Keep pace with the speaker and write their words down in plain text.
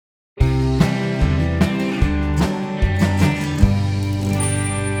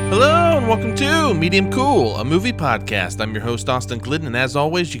Hello and welcome to Medium Cool, a movie podcast. I'm your host, Austin Glidden, and as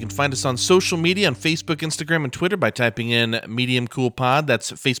always, you can find us on social media on Facebook, Instagram, and Twitter by typing in Medium Cool Pod.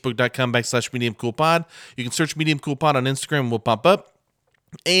 That's facebook.com/Medium Cool Pod. You can search Medium Cool Pod on Instagram and we'll pop up.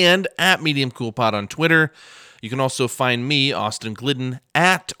 And at Medium Cool Pod on Twitter. You can also find me, Austin Glidden,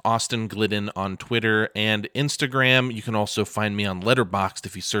 at Austin Glidden on Twitter and Instagram. You can also find me on Letterboxd.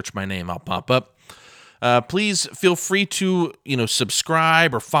 If you search my name, I'll pop up. Please feel free to,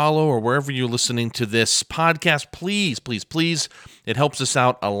 subscribe or follow or wherever you're listening to this podcast. Please, please, please. It helps us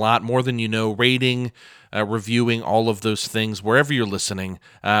out a lot more than you know. Rating, reviewing, all of those things, wherever you're listening.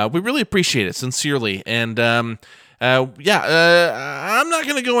 We really appreciate it, sincerely. And, I'm not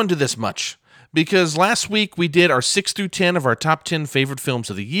going to go into this much because last week we did our 6 through 10 of our top 10 favorite films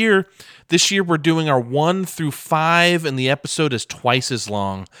of the year. This year we're doing our 1 through 5, and the episode is twice as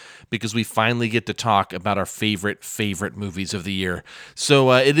long because we finally get to talk about our favorite movies of the year.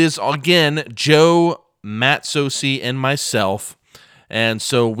 So it is, again, Joe, Matt Sosi, and myself. And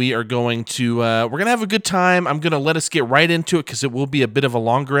so we are going to, we're going to have a good time. I'm going to let us get right into it because it will be a bit of a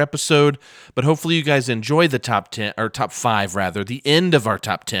longer episode. But hopefully you guys enjoy the top 10, or top 5 rather, the end of our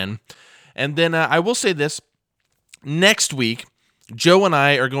top 10. And then I will say this, next week, Joe and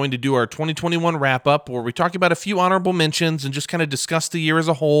I are going to do our 2021 wrap-up where we talk about a few honorable mentions and just kind of discuss the year as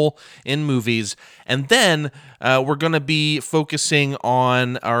a whole in movies. And then we're going to be focusing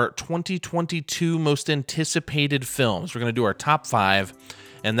on our 2022 most anticipated films. We're going to do our top 5,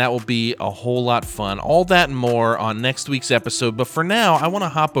 and that will be a whole lot fun. All that and more on next week's episode. But for now, I want to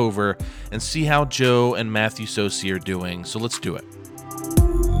hop over and see how Joe and Matthew Sosi are doing. So let's do it.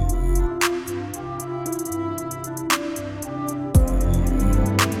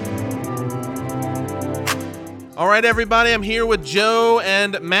 All right, everybody, I'm here with Joe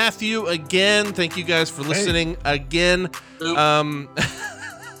and Matthew again. Thank you guys for listening again. You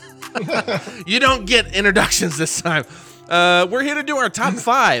don't get introductions this time. We're here to do our top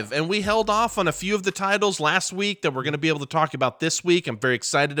 5, and we held off on a few of the titles last week that we're going to be able to talk about this week. I'm very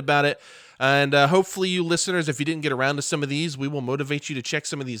excited about it. And hopefully you listeners, if you didn't get around to some of these, we will motivate you to check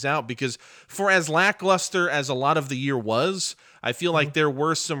some of these out because for as lackluster as a lot of the year was, I feel like there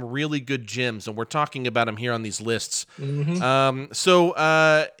were some really good gems, and we're talking about them here on these lists. Mm-hmm.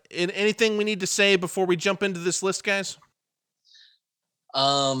 Anything we need to say before we jump into this list, guys?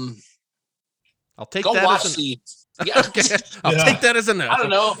 I'll take go that watch as the. Yeah. Okay. I'll take that as a no. I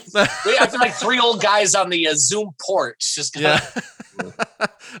don't know. I feel like 3 old guys on the Zoom porch. Just kinda... Yeah.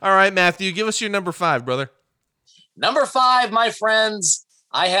 All right, Matthew, give us your number 5, brother. Number 5, my friends.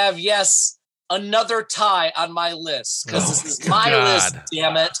 I have another tie on my list because this is my list.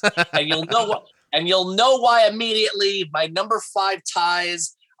 Damn it! And you'll know what. And you'll know why immediately. My number 5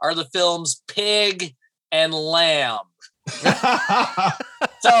 ties are the films Pig and Lamb.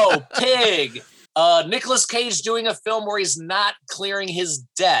 So Pig. Nicolas Cage doing a film where he's not clearing his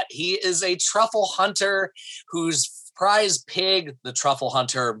debt. He is a truffle hunter whose prize pig, the truffle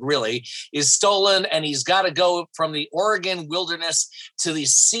hunter, really, is stolen, and he's got to go from the Oregon wilderness to the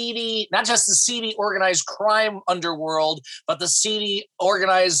seedy, not just the seedy organized crime underworld, but the seedy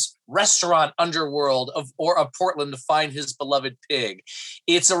organized restaurant underworld of Portland to find his beloved pig.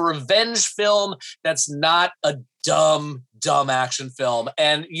 It's a revenge film that's not a dumb action film.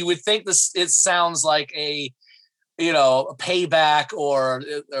 And you would think it sounds like a Payback or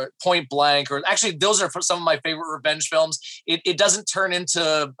Point Blank, or actually those are some of my favorite revenge films. It doesn't turn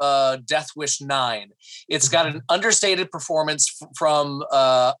into Death Wish 9. It's got an understated performance from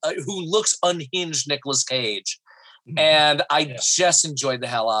who looks unhinged Nicolas Cage. And I just enjoyed the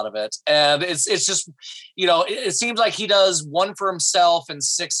hell out of it. And it's just, it seems like he does 1 for himself and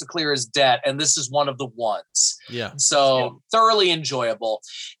 6 to clear his debt. And this is one of the ones. Yeah. So thoroughly enjoyable.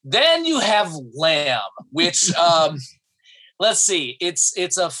 Then you have Lamb, which, let's see,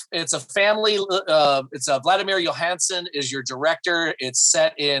 it's a family. It's Vladimir Johansson is your director. It's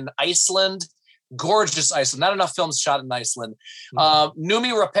set in Iceland, gorgeous Iceland. Not enough films shot in Iceland.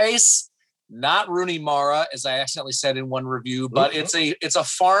 Noomi Rapace. Not Rooney Mara, as I accidentally said in one review, but it's a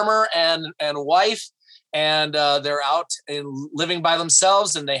farmer and wife, and they're out and living by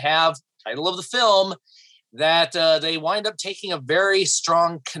themselves, and they have, title of the film, that they wind up taking a very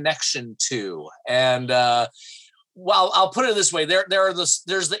strong connection to. And well, I'll put it this way: there's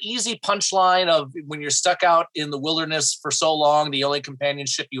the easy punchline of when you're stuck out in the wilderness for so long, the only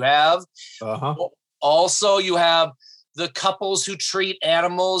companionship you have. Also, you have the couples who treat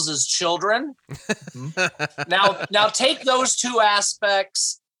animals as children. Now take those 2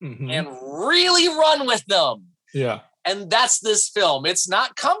 aspects and really run with them. Yeah. And that's this film. It's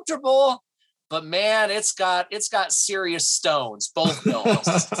not comfortable, but man, it's got serious stones, both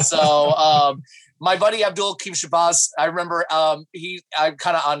films. So my buddy Abdul Kim Shabazz, I remember I'm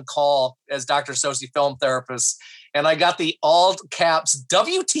kind of on call as Dr. Sosi film therapist, and I got the all caps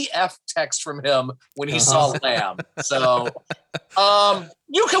WTF text from him when he saw Lamb. So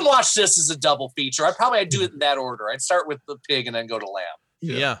you can watch this as a double feature. I'd do it in that order. I'd start with the pig and then go to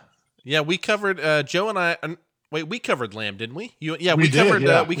Lamb. Yeah. We covered Joe and I. Wait, we covered Lamb, didn't we? We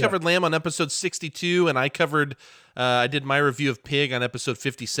covered Lamb on episode 62, and I covered. I did my review of Pig on episode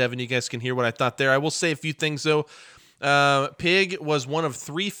 57. You guys can hear what I thought there. I will say a few things though. Pig was one of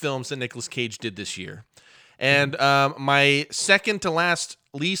 3 films that Nicolas Cage did this year, and my second to last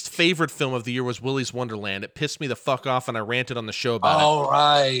least favorite film of the year was Willy's Wonderland. It pissed me the fuck off, and I ranted on the show about it. All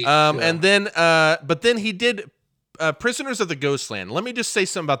right. And then, but then he did Prisoners of the Ghostland. Let me just say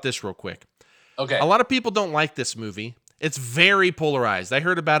something about this real quick. Okay. A lot of people don't like this movie. It's very polarized. I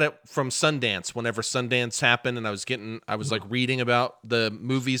heard about it from Sundance whenever Sundance happened, and I was like reading about the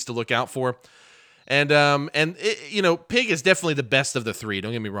movies to look out for. And it, Pig is definitely the best of the 3,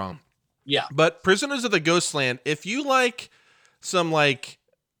 don't get me wrong. Yeah. But Prisoners of the Ghostland, if you like some like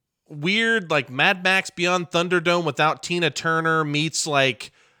weird like Mad Max Beyond Thunderdome without Tina Turner meets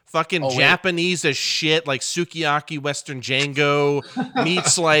like fucking Japanese as shit, like Sukiyaki Western Django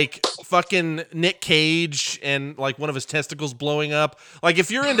meets like fucking Nick Cage and like one of his testicles blowing up. Like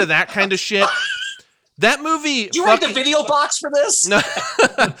if you're into that kind of shit, that movie. Did you write the video box for this? No,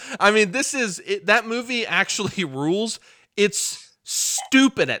 I mean that movie actually rules. It's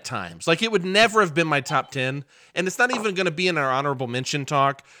stupid at times. Like it would never have been my top 10, and it's not even going to be in our honorable mention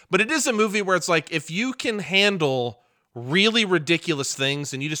talk. But it is a movie where it's like if you can handle really ridiculous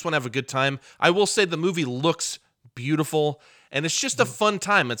things and you just want to have a good time, I will say the movie looks beautiful and it's just a fun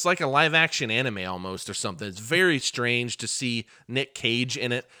time. It's like a live action anime almost or something. It's very strange to see Nick Cage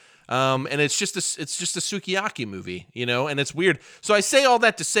in it. And it's just a Sukiyaki movie, and it's weird. So I say all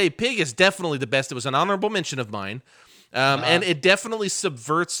that to say Pig is definitely the best. It was an honorable mention of mine. And it definitely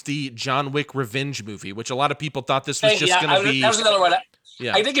subverts the John Wick revenge movie, which a lot of people thought this was just going to be. That was another one.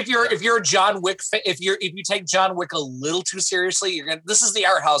 Yeah. I think if you're a John Wick, if you take John Wick a little too seriously, this is the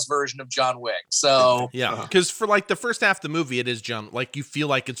art house version of John Wick. So yeah, because for like the first half of the movie, it is you feel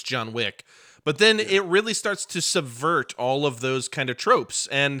like it's John Wick, but then it really starts to subvert all of those kind of tropes.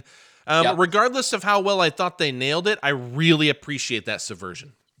 And regardless of how well I thought they nailed it, I really appreciate that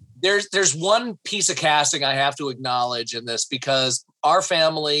subversion. There's one piece of casting I have to acknowledge in this because our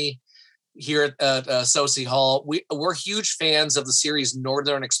family here at Sosi Hall, we're huge fans of the series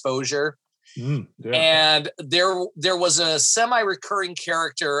Northern Exposure. And there was a semi-recurring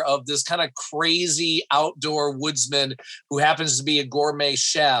character of this kind of crazy outdoor woodsman who happens to be a gourmet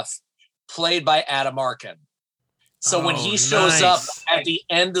chef played by Adam Arkin. So when he shows up at the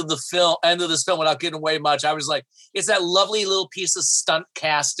end of this film, without giving away much, I was like, it's that lovely little piece of stunt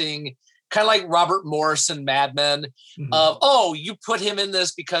casting, kind of like Robert Morris in Mad Men. You put him in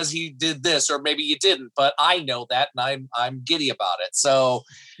this because he did this, or maybe you didn't, but I know that, and I'm giddy about it. So,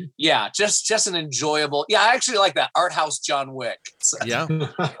 yeah, just an enjoyable. Yeah, I actually like that art house John Wick. So. Yeah,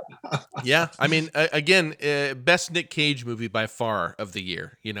 yeah. I mean, again, best Nick Cage movie by far of the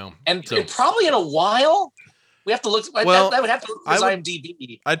year. And probably in a while. We have to look. Well, that would have to look at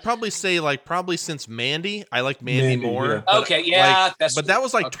IMDb. I'd probably say probably since Mandy. I like Mandy more. Yeah. Okay, yeah, but that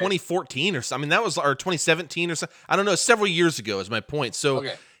was 2014 or something. I mean, that was or 2017 or something. I don't know. Several years ago is my point. So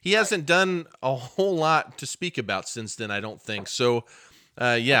he hasn't done a whole lot to speak about since then. I don't think so.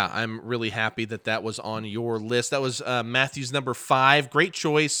 I'm really happy that was on your list. That was Matthew's number 5. Great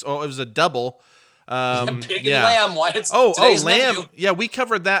choice. Oh, it was a double. Pig and Lamb. Why it's Lamb. Menu. Yeah, we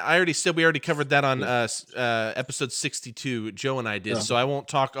covered that. I already said we already covered that on episode 62. Joe and I did, so I won't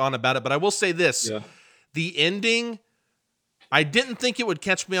talk on about it. But I will say this: the ending, I didn't think it would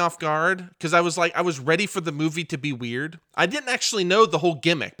catch me off guard because I was ready for the movie to be weird. I didn't actually know the whole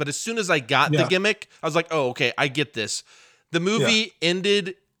gimmick, but as soon as I got the gimmick, I was like, oh, okay, I get this. The movie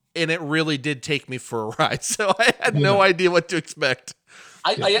ended, and it really did take me for a ride. So I had no idea what to expect.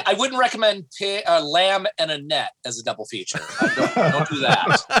 I wouldn't recommend Lamb and Annette as a double feature. Don't do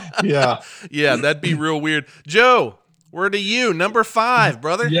that. Yeah, that'd be real weird. Joe, where to you? Number 5,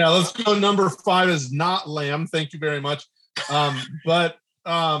 brother. Yeah, let's go. Number 5 is not Lamb. Thank you very much. But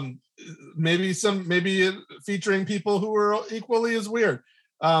maybe featuring people who are equally as weird.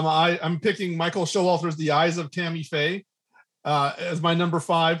 I'm picking Michael Showalter's The Eyes of Tammy Faye as my number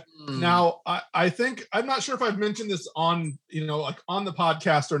 5. Now, I think I'm not sure if I've mentioned this on on the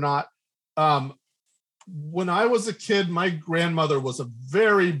podcast or not. When I was a kid, my grandmother was a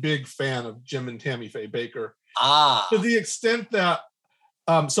very big fan of Jim and Tammy Faye Baker. To the extent that,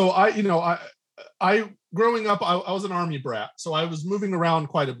 growing up, I was an Army brat, so I was moving around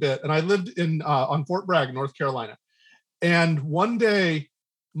quite a bit, and I lived in on Fort Bragg, North Carolina. And one day,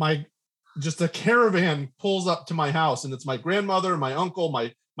 just a caravan pulls up to my house, and it's my grandmother, my uncle,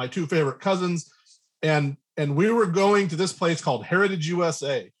 my two favorite cousins, and we were going to this place called Heritage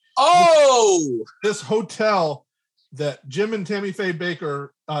USA. Oh, this hotel that Jim and Tammy Faye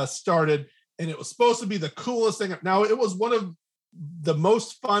Baker started, and it was supposed to be the coolest thing. Now, it was one of the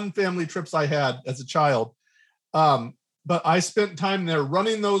most fun family trips I had as a child. But I spent time there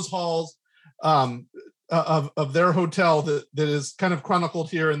running those halls of their hotel that is kind of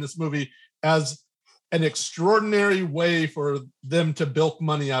chronicled here in this movie as an extraordinary way for them to bilk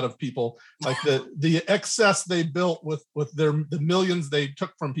money out of people. Like the excess they built with the millions they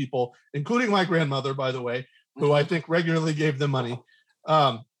took from people, including my grandmother, by the way, who I think regularly gave them money.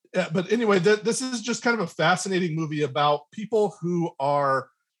 But anyway, this is just kind of a fascinating movie about people who are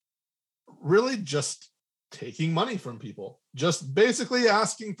really just taking money from people, just basically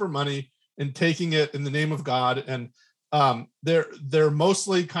asking for money and taking it in the name of God. And they're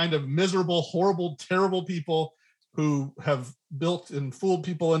mostly kind of miserable, horrible, terrible people who have built and fooled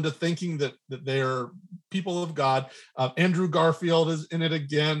people into thinking that they're people of God. Andrew Garfield is in it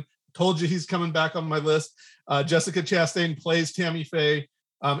again. Told you he's coming back on my list. Jessica Chastain plays Tammy Faye.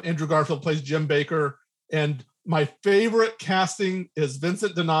 Andrew Garfield plays Jim Baker. And my favorite casting is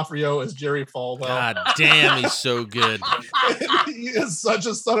Vincent D'Onofrio as Jerry Falwell. God damn, he's so good. He is such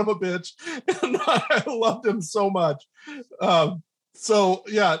a son of a bitch. And I loved him so much.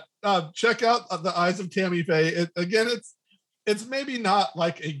 Check out The Eyes of Tammy Faye. It's maybe not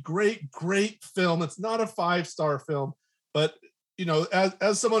like a great film. It's not a 5-star film, but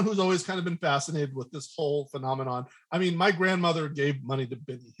as someone who's always kind of been fascinated with this whole phenomenon, I mean, my grandmother gave money to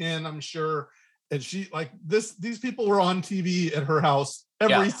Benny Hinn, I'm sure. And she these people were on TV at her house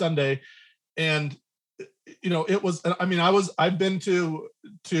every Sunday. And, it was, I mean, I've been to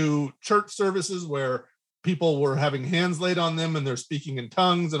church services where people were having hands laid on them and they're speaking in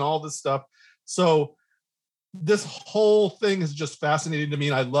tongues and all this stuff. So this whole thing is just fascinating to me.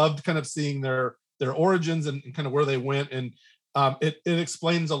 And I loved kind of seeing their origins and kind of where they went. And it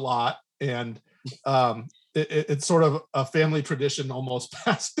explains a lot. And it's sort of a family tradition almost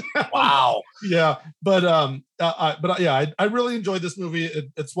passed down. Wow. Yeah. I really enjoyed this movie.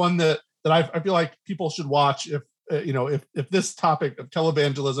 It's one that I feel like people should watch if this topic of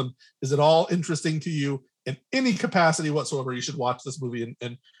televangelism is at all interesting to you in any capacity whatsoever. You should watch this movie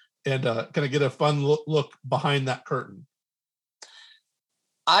and kind of get a fun look behind that curtain.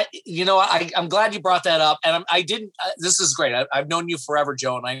 I'm glad you brought that up, and I didn't. This is great. I've known you forever,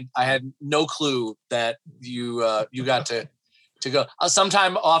 Joe, and I had no clue that you got to go.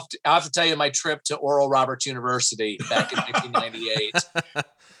 Sometime I have to tell you my trip to Oral Roberts University back in 1998.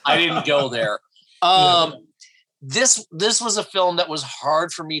 I didn't go there. This was a film that was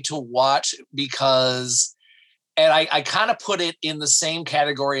hard for me to watch because, and I kind of put it in the same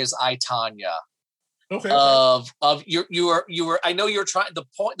category as I, Tonya. Okay. You were. I know you're trying. The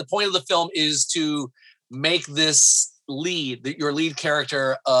point of the film is to make this your lead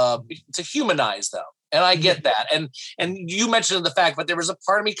character, to humanize them, and I get that. And you mentioned the fact, but there was a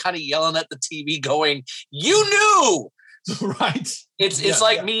part of me kind of yelling at the TV, going, "You knew." Right. It's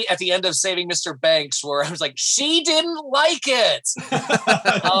like me at the end of Saving Mr. Banks, where I was like, "She didn't like it."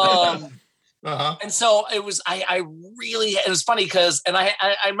 And so it was, it was funny because, and I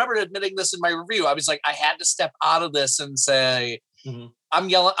remember admitting this in my review. I was like, I had to step out of this and say, I'm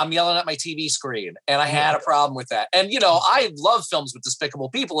yelling at my TV screen. And I had a problem with that. And, I love films with despicable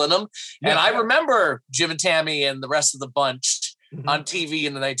people in them. And I remember Jim and Tammy and the rest of the bunch on TV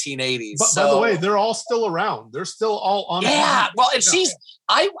in the 1980s. But by the way, they're all still around. They're still all on. Yeah. Well, and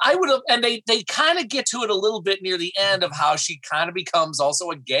I would have, and they kind of get to it a little bit near the end of how she kind of becomes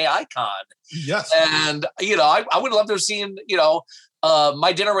also a gay icon. Yes. And, I would love to have seen,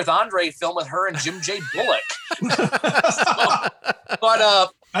 My Dinner with Andre film with her and Jim J. Bullock.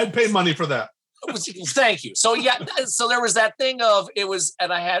 I'd pay money for that. Thank you. So, so there was that thing of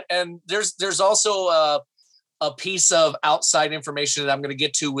there's also a piece of outside information that I'm going to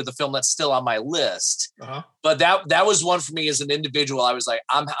get to with a film that's still on my list. But that was one for me as an individual. I was like,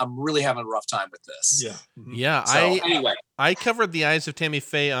 I'm really having a rough time with this. Yeah. Yeah. So, anyway, I covered The Eyes of Tammy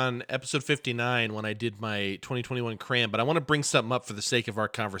Faye on episode 59 when I did my 2021 cram, but I want to bring something up for the sake of our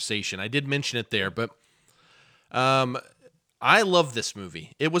conversation. I did mention it there, but I love this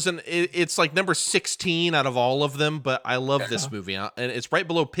movie. It's like number 16 out of all of them, but I love this movie. And it's right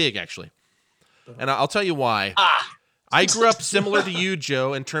below Pig, actually. And I'll tell you why. I grew up similar to you,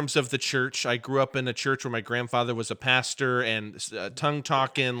 Joe, in terms of the church. I grew up in a church where my grandfather was a pastor, and tongue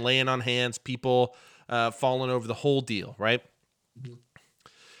talking, laying on hands, people falling over, the whole deal, right? Mm-hmm.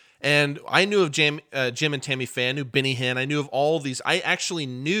 And I knew of Jim and Tammy Faye. I knew Benny Hinn. I knew of all these. I actually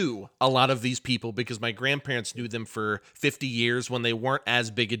knew a lot of these people because my grandparents knew them for 50 years when they weren't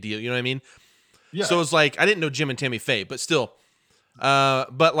as big a deal. You know what I mean? Yeah. So it was like, I didn't know Jim and Tammy Faye, but still.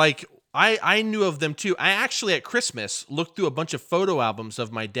 But like, I knew of them too. I actually at Christmas looked through a bunch of photo albums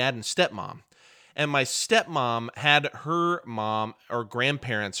of my dad and stepmom. And my stepmom had her mom or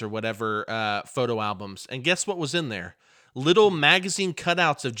grandparents or whatever photo albums. And guess what was in there? Little magazine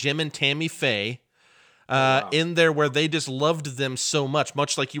cutouts of Jim and Tammy Faye in there where they just loved them so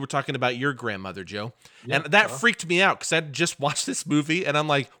much like you were talking about your grandmother, Joe. Yeah, and that freaked me out because I just watched this movie and I'm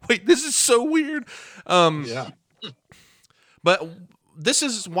like, wait, this is so weird. But this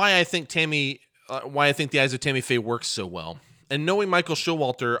is why I think The Eyes of Tammy Faye works so well. And knowing Michael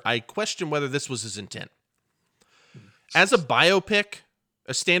Showalter, I question whether this was his intent. As a biopic,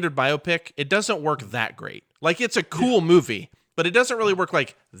 a standard biopic, it doesn't work that great. Like, it's a cool movie, but it doesn't really work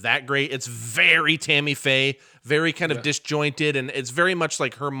like that great. It's very Tammy Faye, very kind of disjointed, and it's very much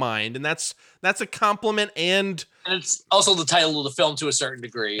like her mind, and that's a compliment, and it's also the title of the film to a certain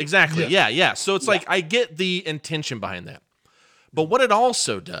degree. Exactly, yeah. So it's like, I get the intention behind that. But what it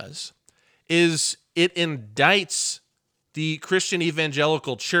also does is it indicts the Christian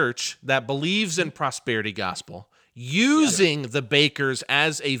evangelical church that believes in prosperity gospel, using the Bakers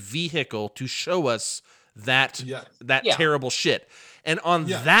as a vehicle to show us that terrible shit. And on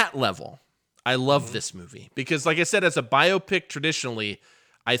that level, I love this movie because, like I said, as a biopic, traditionally,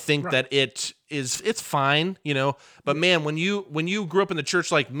 I think that it's fine, you know. But man, when you grew up in the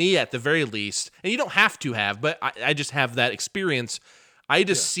church like me, at the very least, and you don't have to have, but I just have that experience. I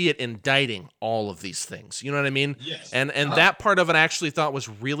just see it indicting all of these things. You know what I mean? Yes. And that part of it I actually thought was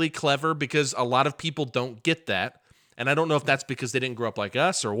really clever because a lot of people don't get that. And I don't know if that's because they didn't grow up like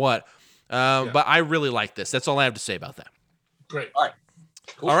us or what. But I really like this. That's all I have to say about that. Great. All right.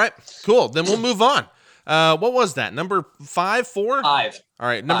 Cool. All right. Cool. Then we'll move on. What was that? Number 5, 4? 5. All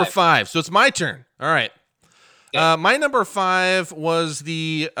right. Number 5. So it's my turn. All right. Okay. My number 5 was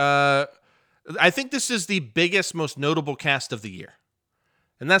I think this is the biggest, most notable cast of the year.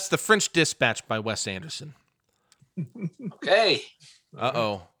 And that's The French Dispatch by Wes Anderson. Okay.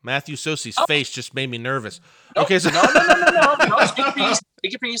 Uh-oh. Matthew Sosi's face just made me nervous. Nope. Okay, so no. Take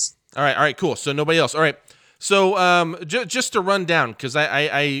your piece. All right, cool. So nobody else. All right. So just to run down, because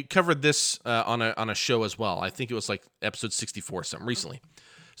I covered this on a show as well. I think it was like episode 64 or something recently.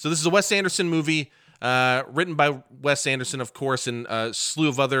 So this is a Wes Anderson movie, written by Wes Anderson, of course, and a slew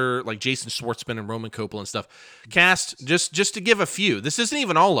of other, like Jason Schwartzman and Roman Coppola and stuff. Cast, just to give a few. This isn't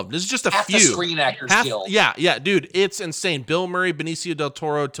even all of them. This is just a few. Half the Screen Actors Guild. Yeah, dude, it's insane. Bill Murray, Benicio del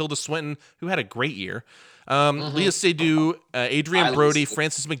Toro, Tilda Swinton, who had a great year. Léa Seydoux, Adrian Brody,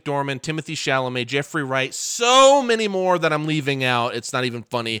 Frances McDormand, Timothy Chalamet, Jeffrey Wright, so many more that I'm leaving out. It's not even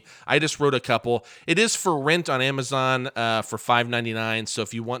funny. I just wrote a couple. It is for rent on Amazon for $5.99. So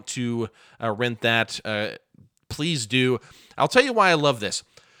if you want to rent that, please do. I'll tell you why I love this.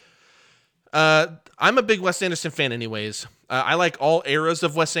 I'm a big Wes Anderson fan anyways. I like all eras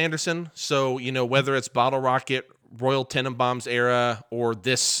of Wes Anderson. So, you know, whether it's Bottle Rocket, Royal Tenenbaums era, or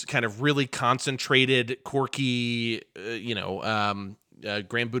this kind of really concentrated, quirky,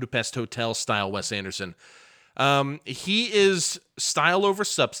 Grand Budapest Hotel style Wes Anderson. He is style over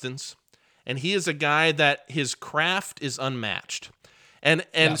substance, and he is a guy that his craft is unmatched. And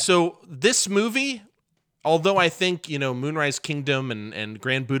so this movie, although I think, you know, Moonrise Kingdom and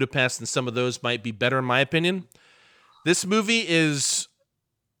Grand Budapest and some of those might be better in my opinion, this movie is...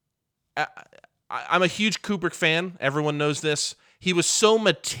 I'm a huge Kubrick fan. Everyone knows this. He was so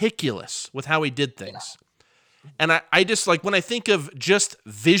meticulous with how he did things. And I just, like, when I think of just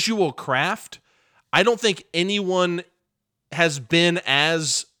visual craft, I don't think anyone has been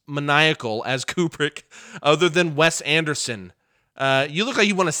as maniacal as Kubrick other than Wes Anderson. You look like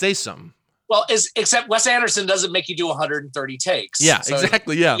you want to say something. Well, except Wes Anderson doesn't make you do 130 takes. Yeah, so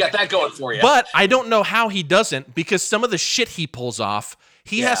exactly, yeah. You got that going for you. But I don't know how he doesn't, because some of the shit he pulls off,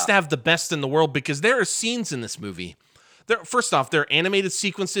 he has to have the best in the world, because there are scenes in this movie. First off, there are animated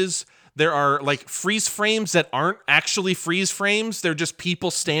sequences. There are like freeze frames that aren't actually freeze frames. They're just people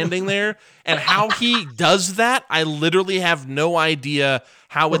standing there. And how he does that, I literally have no idea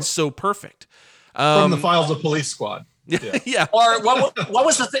how it's so perfect. From the Files of Police Squad. Yeah. Or what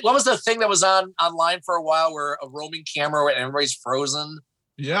was the thing? What was the thing that was online for a while, where a roaming camera and everybody's frozen?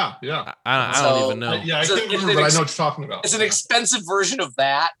 Yeah. I don't even know. I can't remember, but I know what you're talking about. It's an expensive version of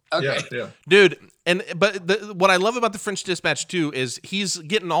that. Okay. Yeah. Dude, what I love about the French Dispatch too is he's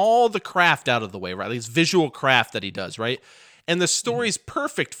getting all the craft out of the way, right? His visual craft that he does, right? And the story's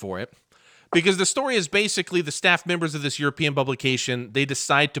perfect for it because the story is basically the staff members of this European publication, they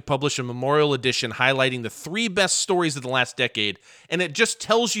decide to publish a memorial edition highlighting the 3 best stories of the last decade, and it just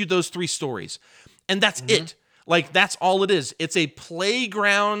tells you those 3 stories. And that's it. Like, that's all it is. It's a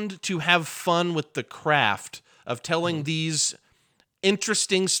playground to have fun with the craft of telling these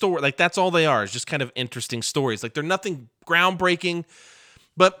interesting stories. Like, that's all they are, is just kind of interesting stories. Like, they're nothing groundbreaking.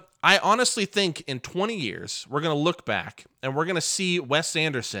 But I honestly think in 20 years, we're going to look back and we're going to see Wes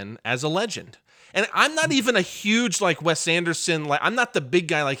Anderson as a legend. And I'm not even a huge, like, Wes Anderson, like, I'm not the big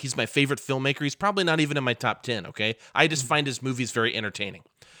guy, like, he's my favorite filmmaker. He's probably not even in my top 10, okay? I just find his movies very entertaining.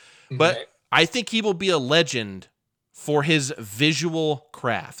 But I think he will be a legend for his visual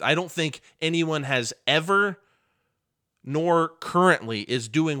craft. I don't think anyone has ever, nor currently, is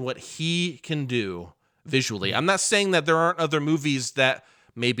doing what he can do visually. I'm not saying that there aren't other movies that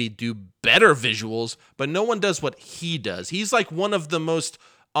maybe do better visuals, but no one does what he does. He's like one of the most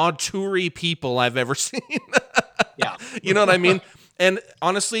auteur-y people I've ever seen. Yeah. You know what I mean? And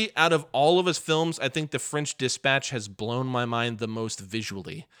honestly, out of all of his films, I think The French Dispatch has blown my mind the most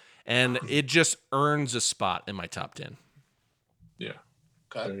visually. And it just earns a spot in my top 10. Yeah.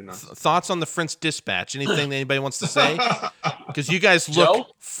 Okay. Very nice. Thoughts on The French Dispatch? Anything that anybody wants to say? Because you guys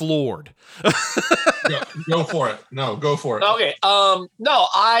look floored. Go for it. No, go for it. Okay. No,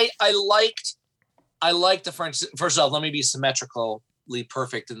 I liked the French. First of all, let me be symmetrically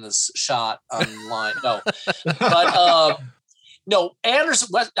perfect in this shot online. No, but no, Anderson.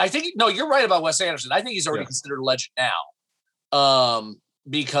 I think you're right about Wes Anderson. I think he's already considered a legend now.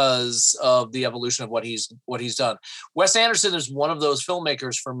 Because of the evolution of what he's done. Wes Anderson is one of those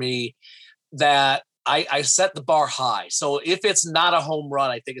filmmakers for me that I set the bar high. So if it's not a home run,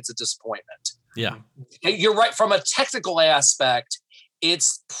 I think it's a disappointment. Yeah. You're right. From a technical aspect,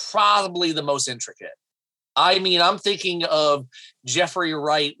 it's probably the most intricate. I mean, I'm thinking of Jeffrey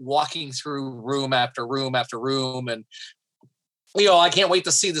Wright walking through room after room after room, and I can't wait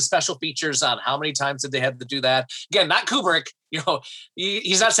to see the special features on how many times did they have to do that. Again, not Kubrick.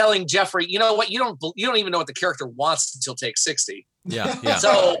 He's not telling Jeffrey, you know what, you don't even know what the character wants until take 60. Yeah.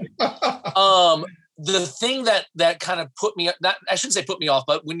 So, the thing that kind of put me, I shouldn't say put me off,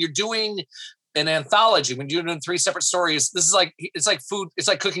 but when you're doing an anthology, when you're doing 3 separate stories, it's like food, it's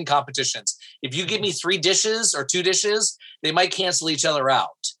like cooking competitions. If you give me 3 dishes or 2 dishes, they might cancel each other out.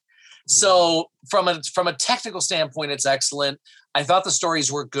 So from a technical standpoint, it's excellent. I thought the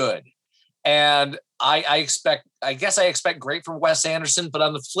stories were good. And I guess I expect great from Wes Anderson, but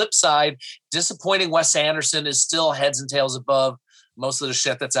on the flip side, disappointing Wes Anderson is still heads and tails above most of the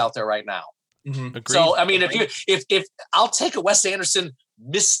shit that's out there right now. Mm-hmm. So, I mean, if I'll take a Wes Anderson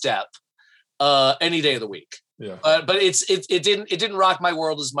misstep any day of the week. Yeah. But it didn't rock my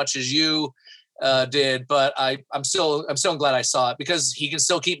world as much as you did, but I'm still glad I saw it because he can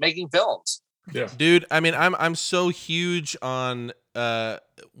still keep making films. Yeah. Dude, I mean, I'm so huge on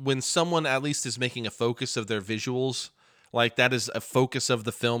when someone at least is making a focus of their visuals, like that is a focus of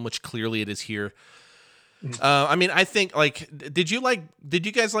the film, which clearly it is here. I mean, I think like, did you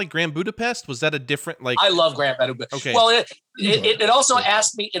guys like Grand Budapest? Was that a different like? I love Grand Budapest. Okay. Well, it also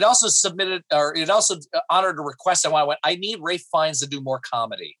asked me. It also submitted, or it also honored a request. I need Ralph Fiennes to do more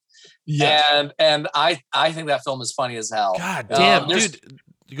comedy. Yeah. And I think that film is funny as hell. God damn, dude.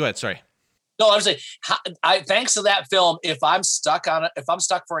 Go ahead. Sorry. No, I'm saying, thanks to that film, if I'm stuck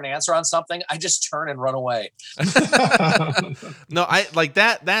for an answer on something, I just turn and run away. No, I like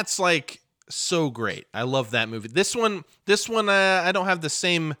that. That's like so great. I love that movie. This one, I don't have the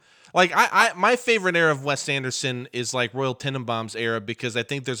same. Like my favorite era of Wes Anderson is like Royal Tenenbaums era because I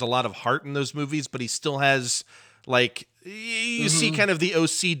think there's a lot of heart in those movies, but he still has like. You see kind of the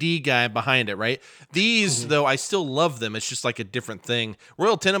OCD guy behind it, right? These, though, I still love them. It's just like a different thing.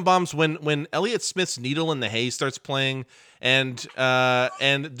 Royal Tenenbaums, when Elliott Smith's Needle in the Hay starts playing and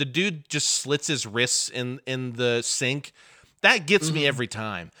the dude just slits his wrists in the sink, that gets me every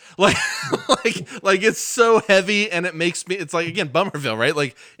time. Like it's so heavy and it makes me, it's like, again, Bummerville, right?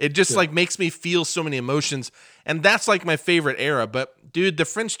 Like it just like makes me feel so many emotions. And that's like my favorite era. But dude, The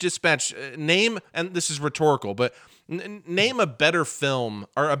French Dispatch, name, and this is rhetorical, but name a better film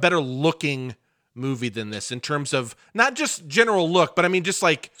or a better looking movie than this in terms of not just general look, but I mean, just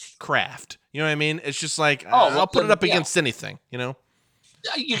like craft, you know what I mean? It's just like, I'll put it up against anything, you know?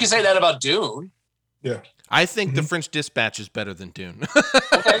 You can say that about Dune. Yeah. I think The French Dispatch is better than Dune.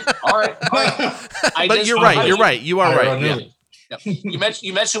 Okay. All right. But you're right. You are right. Yeah. Yeah.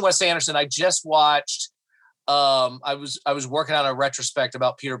 You mentioned Wes Anderson. I just watched. I was working on a retrospect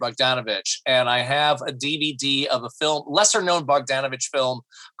about Peter Bogdanovich, and I have a DVD of a film, lesser known Bogdanovich film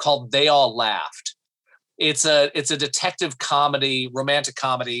called They All Laughed. It's a detective comedy, romantic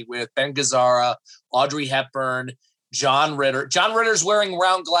comedy with Ben Gazzara, Audrey Hepburn, John Ritter. John Ritter's wearing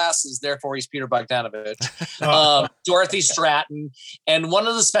round glasses, therefore he's Peter Bogdanovich. Dorothy Stratton. And one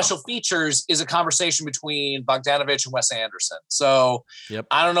of the special features is a conversation between Bogdanovich and Wes Anderson. So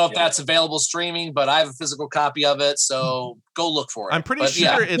I don't know if that's available streaming, but I have a physical copy of it. So go look for it. I'm pretty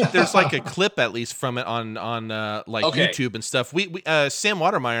sure there's like a clip at least from it on YouTube and stuff. We Sam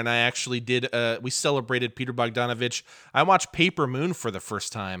Watermeyer and I actually did. We celebrated Peter Bogdanovich. I watched Paper Moon for the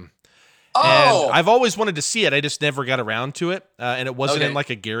first time. Oh, and I've always wanted to see it. I just never got around to it, and it wasn't in like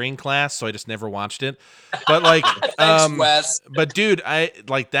a gearing class, so I just never watched it. But like, thanks, Wes. But dude, I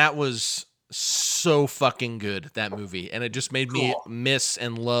like that was so fucking good, that movie, and it just made me miss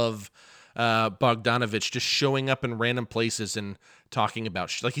and love Bogdanovich just showing up in random places and talking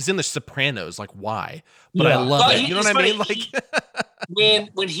about like he's in The Sopranos. Like, why? But I love it. You know what I mean? Like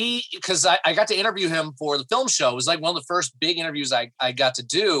when he, because I got to interview him for the film show. It was like one of the first big interviews I got to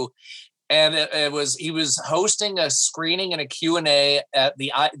do. And he was hosting a screening and a Q&A at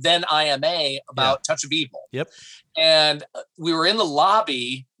the then IMA about Touch of Evil. Yep. And we were in the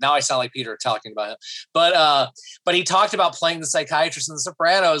lobby. Now I sound like Peter talking about him, but he talked about playing the psychiatrist in The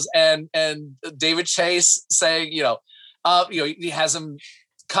Sopranos, and David Chase saying, he has him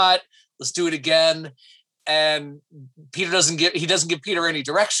cut. Let's do it again. And Peter doesn't give Peter any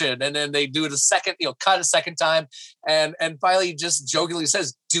direction, and then they do it a second, cut a second time, and finally he just jokingly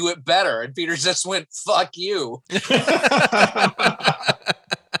says, "Do it better," and Peter just went, "Fuck you."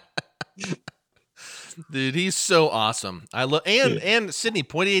 Dude, he's so awesome. I love and Sidney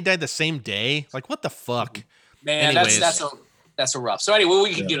Poitier died the same day. Like, what the fuck? Man, that's a rough. So anyway,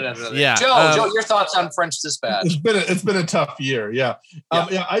 we can get it under there. Yeah, Joe, your thoughts on French Dispatch? It's been a tough year. Yeah.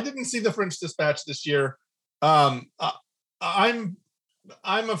 I didn't see the French Dispatch this year. I'm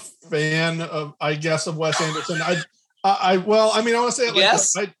a fan of, I guess, of Wes Anderson. I want to say it like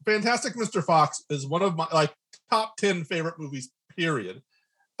this. Fantastic Mr. Fox is one of my top 10 favorite movies, period.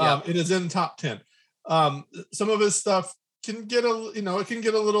 It is in top 10. Some of his stuff can get a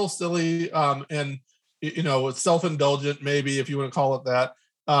little silly, and it's self-indulgent, maybe, if you want to call it that.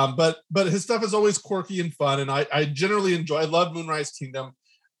 But his stuff is always quirky and fun, and I generally enjoy. I love Moonrise Kingdom.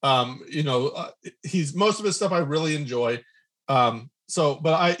 He's most of his stuff I really enjoy. But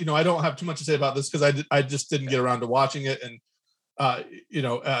I don't have too much to say about this because I just didn't get around to watching it. And,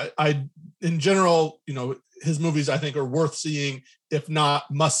 in general, his movies I think are worth seeing, if not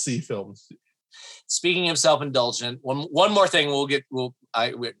must see films. Speaking of self-indulgent, one more thing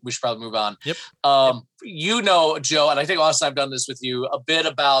we should probably move on. Yep. Joe, and I think Austin, I've done this with you a bit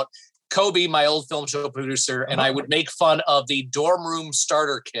about Kobe, my old film show producer, and I would make fun of the dorm room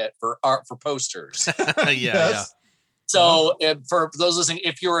starter kit for posters. Yeah. So for those listening,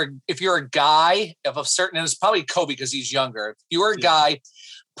 if you're a guy of a certain, and it's probably Kobe because he's younger. If you're a guy,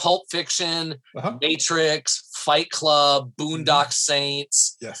 Pulp Fiction, Matrix, Fight Club, Boondock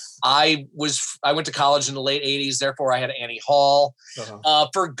Saints. Yes. I went to college in the late 80s, therefore I had Annie Hall.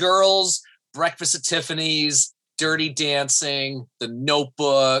 For girls, Breakfast at Tiffany's, Dirty Dancing, The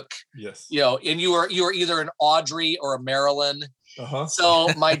Notebook. Yes. And you were either an Audrey or a Marilyn. So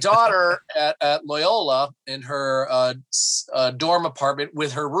my daughter at Loyola, in her dorm apartment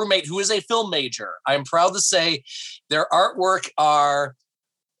with her roommate, who is a film major, I'm proud to say their artwork are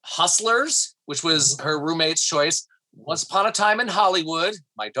Hustlers, which was her roommate's choice, Once Upon a Time in Hollywood,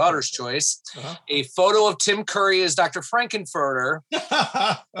 my daughter's choice, a photo of Tim Curry as Dr. Frankenfurter,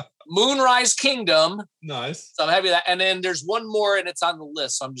 Moonrise Kingdom. Nice. So I'm happy with that. And then there's one more, and it's on the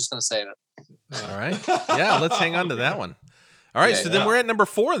list, so I'm just going to say it. All right. Yeah, let's hang on to that one. All right, then we're at number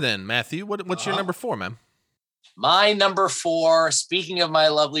 4 then, Matthew. What's your number 4, man? My number 4, speaking of my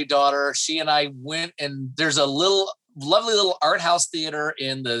lovely daughter, she and I went, and there's a lovely little art house theater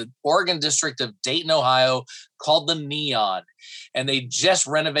in the Oregon district of Dayton, Ohio, called the Neon. And they just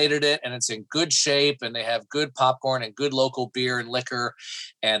renovated it, and it's in good shape, and they have good popcorn and good local beer and liquor.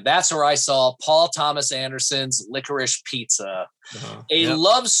 And that's where I saw Paul Thomas Anderson's Licorice Pizza, a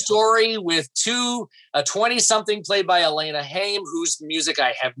love story with a 20-something played by Elena Haim, whose music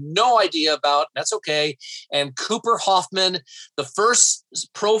I have no idea about. That's okay. And Cooper Hoffman. The first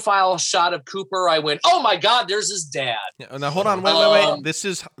profile shot of Cooper, I went, "Oh my God, there's his dad." Now hold on, wait. This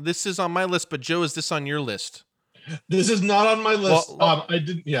is on my list, but Joe, is this on your list? This is not on my list. I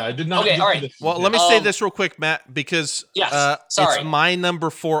did not. Okay, all right. Well, let me say this real quick, Matt, because sorry. it's my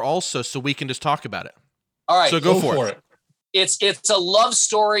number 4 also, so we can just talk about it. All right. So go for it. It's a love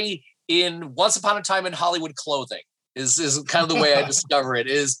story in Once Upon a Time in Hollywood clothing. Is kind of the way I discover it.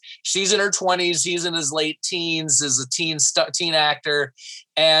 Is she's in her 20s, he's in his late teens, is a teen actor,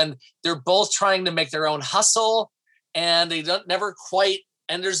 and they're both trying to make their own hustle, and they don't never quite.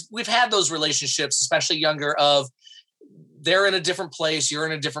 And we've had those relationships, especially younger, of they're in a different place, you're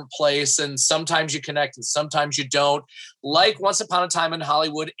in a different place, and sometimes you connect and sometimes you don't. Like Once Upon a Time in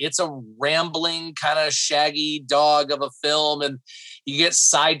Hollywood, it's a rambling kind of shaggy dog of a film, and you get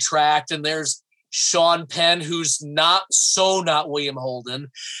sidetracked, and there's Sean Penn, who's not William Holden,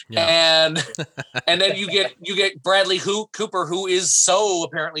 and then you get Bradley Cooper, who is so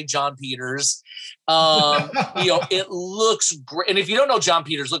apparently John Peters. It looks great, and if you don't know John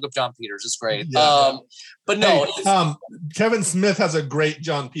Peters, look up John Peters. It's great. But no, Kevin Smith has a great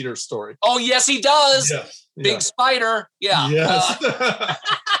John Peters story. Oh yes, he does. Yes. Big Spider. Yeah. Yes.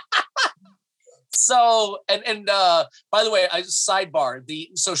 So, and by the way, sidebar,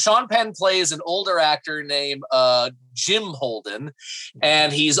 so Sean Penn plays an older actor named Jim Holden,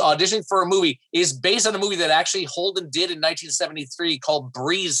 and he's auditioning for a movie. It's based on a movie that actually Holden did in 1973 called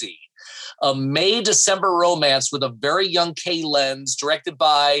Breezy, a May-December romance with a very young Kay Lenz, directed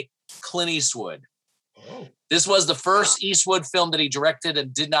by Clint Eastwood. Oh. This was the first Eastwood film that he directed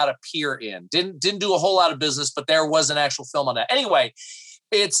and did not appear in. Didn't do a whole lot of business, but there was an actual film on that. Anyway,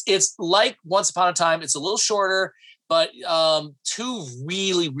 it's like Once Upon a Time. It's a little shorter, but two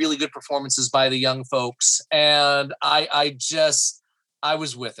really, really good performances by the young folks. And I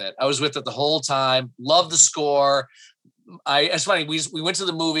was with it. I was with it the whole time. Loved the score. It's funny. We went to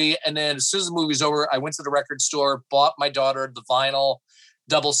the movie, and then as soon as the movie was over, I went to the record store, bought my daughter the vinyl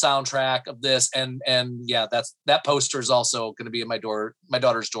double soundtrack of this, and yeah, that poster is also going to be in my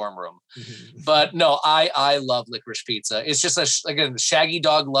daughter's dorm room. Mm-hmm. But no, I love Licorice Pizza. It's just a shaggy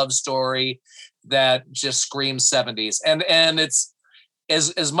dog love story that just screams 70s, and it's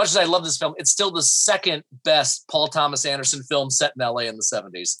as much as I love this film, it's still the second best Paul Thomas Anderson film set in LA in the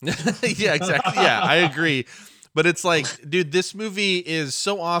 70s. Yeah, exactly. Yeah, I agree. But it's like, dude, this movie is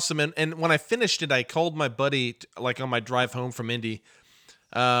so awesome. And when I finished it, I called my buddy like on my drive home from Indy.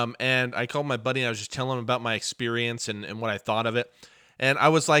 And I called my buddy and I was just telling him about my experience and what I thought of it. And I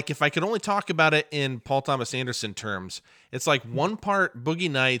was like, if I could only talk about it in Paul Thomas Anderson terms, it's like one part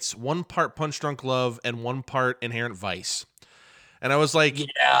Boogie Nights, one part Punch Drunk Love, and one part Inherent Vice. And I was like,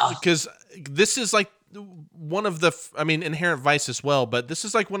 yeah, because this is like one of the, Inherent Vice as well, but this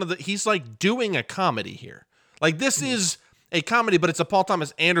is like he's like doing a comedy here. Like this is a comedy, but it's a Paul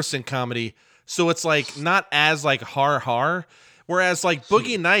Thomas Anderson comedy. So it's like not as like har. Whereas like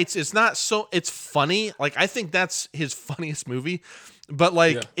Boogie Nights, it's not so, it's funny. Like I think that's his funniest movie, but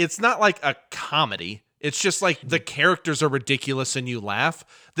like it's not like a comedy. It's just like the characters are ridiculous and you laugh.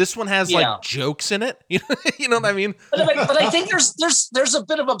 This one has like jokes in it. You know what I mean? But I think there's a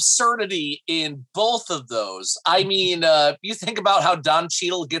bit of absurdity in both of those. I mean, you think about how Don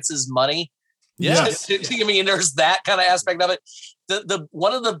Cheadle gets his money. Yes. I mean, there's that kind of aspect of it. The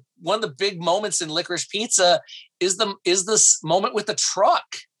one of the big moments in Licorice Pizza is this moment with the truck.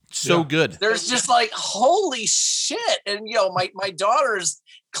 So good. There's just like, holy shit. And my daughter's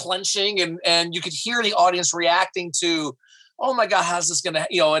clenching and you could hear the audience reacting to, oh my God, how's this gonna,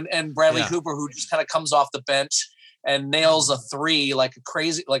 and Bradley Cooper, who just kind of comes off the bench and nails a 3 like a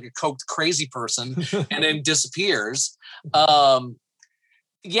coked crazy person and then disappears.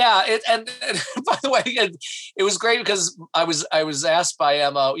 Yeah, and by the way, it was great because I was asked by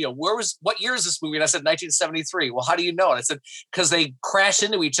Emma, what year is this movie? And I said 1973. Well, how do you know? And I said because they crash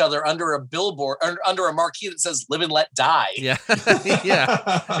into each other under a billboard, under a marquee that says "Live and Let Die." Yeah,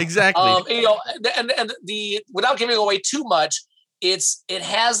 yeah, exactly. And without giving away too much, it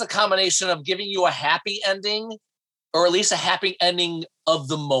has the combination of giving you a happy ending, or at least a happy ending of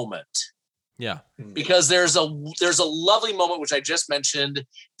the moment. Yeah, because there's a lovely moment which I just mentioned.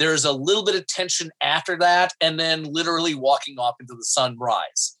 There's a little bit of tension after that, and then literally walking off into the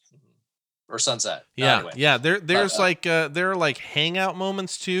sunrise or sunset. Yeah, anyway. Yeah. There are like hangout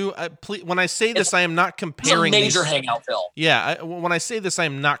moments too. When I say this, I am not comparing. It's a major hangout film. Yeah, when I say this, I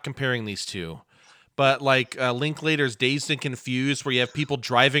am not comparing these two. But like Linklater's Dazed and Confused, where you have people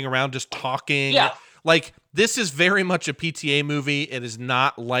driving around just talking. Yeah. Like, this is very much a PTA movie. It is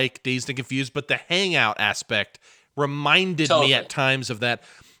not like Dazed and Confused, but the hangout aspect reminded me at times of that.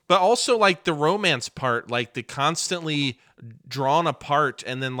 But also, like, the romance part, like, the constantly drawn apart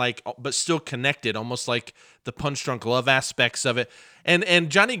and then, like, but still connected, almost like the Punch Drunk Love aspects of it. And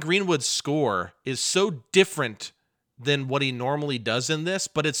Johnny Greenwood's score is so different than what he normally does in this,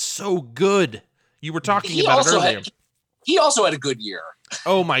 but it's so good. You were talking about it earlier. he also had a good year.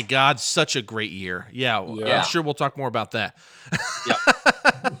 Oh my God, such a great year. Yeah. Yeah. I'm sure we'll talk more about that. Yep.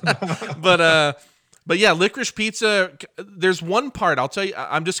 But yeah, Licorice Pizza, there's one part, I'll tell you,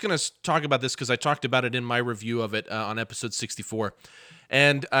 I'm just going to talk about this because I talked about it in my review of it on episode 64.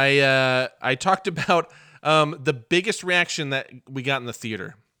 And I talked about the biggest reaction that we got in the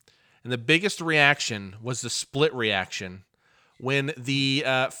theater. And the biggest reaction was the split reaction when the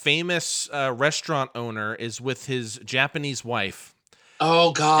famous restaurant owner is with his Japanese wife.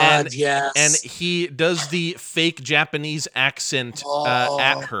 Oh God, And- yes. And he does the fake Japanese accent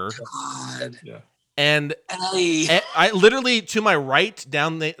at her. God. Yeah. And Ellie. I literally, to my right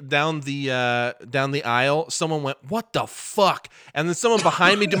down the aisle, someone went, "What the fuck?" And then someone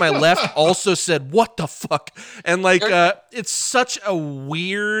behind me to my left also said, "What the fuck?" And like it's such a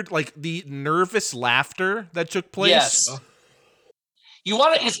weird, like, the nervous laughter that took place. Yes. You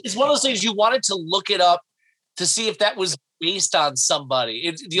want to, it's one of those things you wanted to look it up to see if that was based on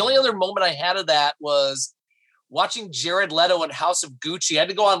somebody. The only other moment I had of that was watching Jared Leto in House of Gucci. I had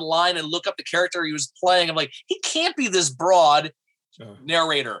to go online and look up the character he was playing. I'm like, he can't be this broad.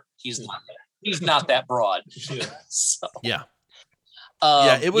 Narrator, he's not that broad. Yeah. So, Yeah.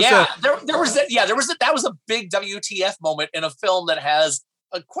 it was that was a big WTF moment in a film that has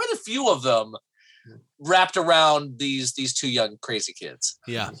quite a few of them wrapped around these two young crazy kids.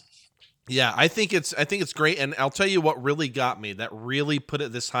 Yeah. Yeah, I think it's great, and I'll tell you what really got me, that really put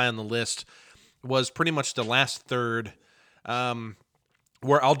it this high on the list, was pretty much the last third,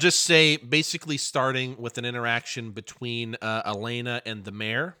 where I'll just say, basically starting with an interaction between Elena and the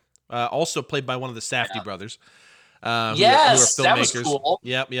mayor, also played by one of the Safdie brothers. Yes, that was cool.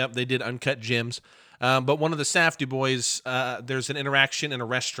 Yep, they did Uncut Gems. But one of the Safdie boys, there's an interaction in a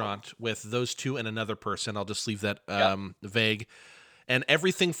restaurant with those two and another person. I'll just leave that vague. And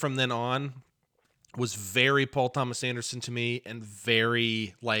everything from then on was very Paul Thomas Anderson to me, and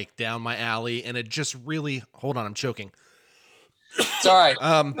very, like, down my alley. And it just really, hold on, I'm choking. It's all right.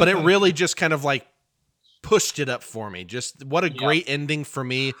 But it really just kind of like pushed it up for me. Just what a great ending for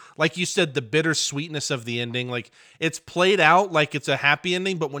me. Like you said, the bittersweetness of the ending, like, it's played out like it's a happy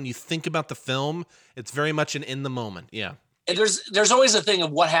ending, but when you think about the film, it's very much an in the moment. Yeah. And there's always a thing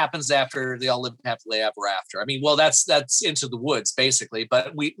of what happens after they all live happily ever after. I mean, well, that's Into the Woods basically,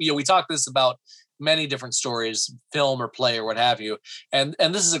 but we talk this about many different stories, film or play or what have you, and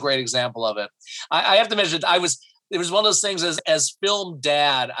this is a great example of it. I have to mention, it was one of those things as film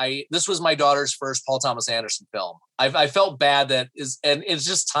dad. This was my daughter's first Paul Thomas Anderson film. I felt bad and it's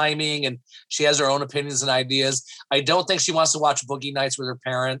just timing, and she has her own opinions and ideas. I don't think she wants to watch Boogie Nights with her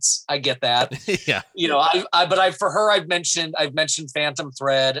parents. I get that. Yeah. For her, I've mentioned Phantom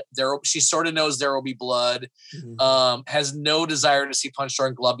Thread. She sort of knows There Will Be Blood. Mhm. Has no desire to see Punch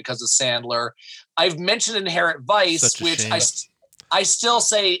Drunk Love because of Sandler. I've mentioned Inherent Vice, Such a which shame. I still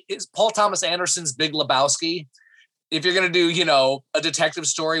say is Paul Thomas Anderson's Big Lebowski. If you're going to do, a detective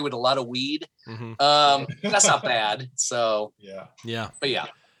story with a lot of weed, that's not bad. So, Yeah. but yeah.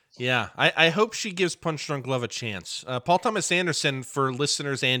 Yeah, I hope she gives Punch Drunk Love a chance. Paul Thomas Anderson, for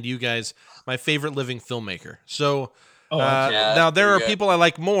listeners and you guys, my favorite living filmmaker. So now there are people I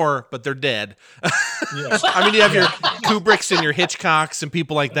like more, but they're dead. I mean, you have your Kubricks and your Hitchcocks and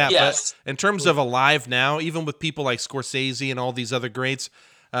people like that. Yes. But in terms of alive now, even with people like Scorsese and all these other greats,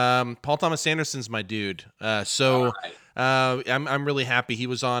 Paul Thomas Anderson's my dude. So I'm really happy he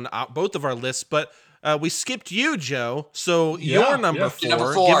was on both of our lists, but we skipped you, Joe. So your number four.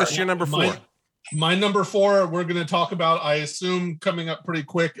 Number four. Give us your number four. My number four, we're going to talk about, I assume, coming up pretty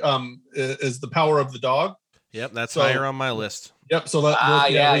quick, is The Power of the Dog. Yep, that's higher on my list. Yep. So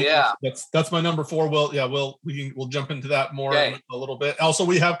that's my number four. We'll jump into that more in a little bit. Also,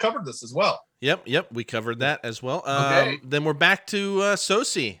 we have covered this as well. Yep, we covered that as well. Okay. Then we're back to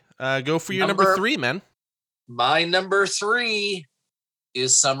Sosi. Go for your number three, man. My number three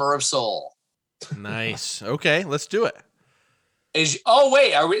is Summer of Soul. Nice. Okay, let's do it. Is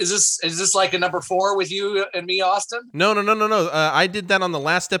this like a number four with you and me, Austin? No. I did that on the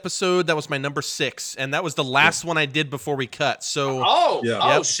last episode. That was my number 6, and that was the last one I did before we cut. So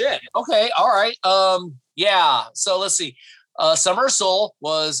shit. Okay, all right. So let's see. Summer of Soul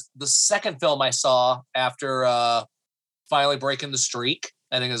was the second film I saw after finally breaking the streak,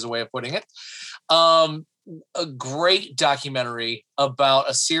 I think is a way of putting it. A great documentary about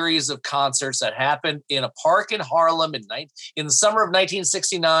a series of concerts that happened in a park in Harlem in the summer of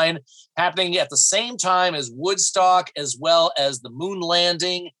 1969, happening at the same time as Woodstock, as well as the moon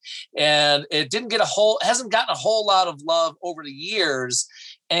landing. And it hasn't gotten a whole lot of love over the years.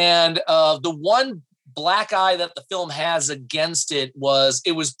 And the one black eye that the film has against it was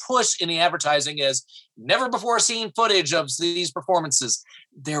pushed in the advertising as never before seen footage of these performances.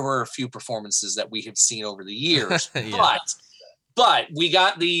 There were a few performances that we have seen over the years, Yeah. but we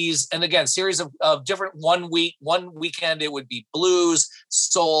got these, and again, series of different one weekend, it would be blues,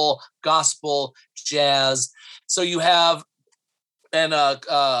 soul, gospel, jazz. So you have, and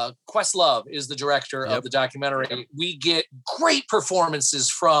Questlove is the director of the documentary. We get great performances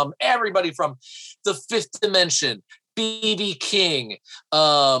from everybody from The Fifth Dimension, B.B. King,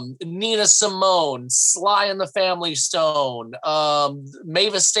 Nina Simone, Sly and the Family Stone,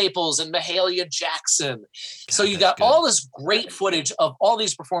 Mavis Staples, and Mahalia Jackson. God, so you got all this great footage of all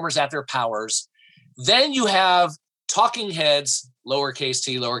these performers at their powers. Then you have talking heads, lowercase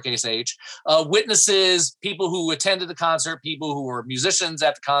t, lowercase h, witnesses, people who attended the concert, people who were musicians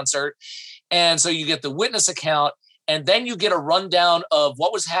at the concert. And so you get the witness account, and then you get a rundown of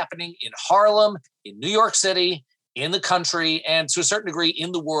what was happening in Harlem, in New York City, in the country, and to a certain degree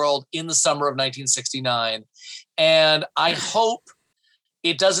in the world in the summer of 1969. And I hope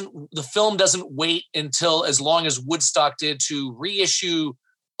the film doesn't wait until as long as Woodstock did to reissue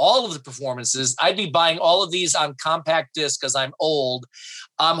all of the performances. I'd be buying all of these on compact disc because I'm old.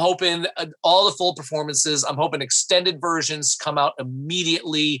 I'm hoping all the full performances. I'm hoping extended versions come out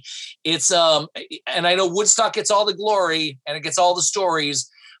immediately. It's and I know Woodstock gets all the glory and it gets all the stories,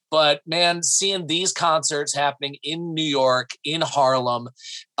 but man, seeing these concerts happening in New York, in Harlem,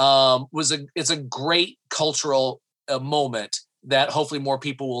 it's a great cultural moment that hopefully more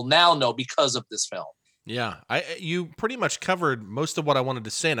people will now know because of this film. Yeah, you pretty much covered most of what I wanted to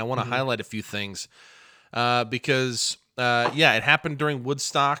say, and I want to highlight a few things because it happened during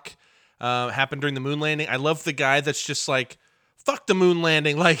Woodstock, happened during the moon landing. I love the guy that's just like, fuck the moon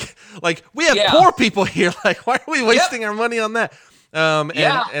landing, like we have poor people here, like why are we wasting our money on that?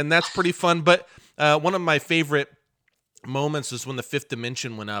 And that's pretty fun. But one of my favorite moments is when the Fifth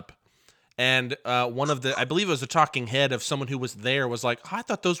Dimension went up. And one of I believe it was a talking head of someone who was there was like, I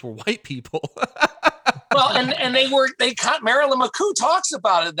thought those were white people. Well, and Marilyn McCoo talks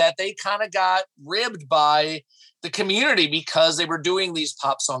about it, that they kind of got ribbed by the community because they were doing these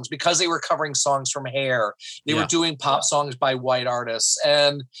pop songs, because they were covering songs from Hair. They were doing pop songs by white artists.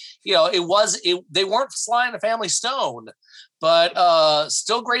 And, they weren't Sly and the Family Stone, but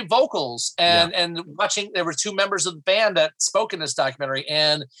still great vocals. And watching, there were two members of the band that spoke in this documentary,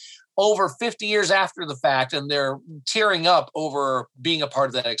 and over 50 years after the fact, and they're tearing up over being a part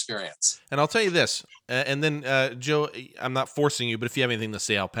of that experience. And I'll tell you this, and then Joe, I'm not forcing you, but if you have anything to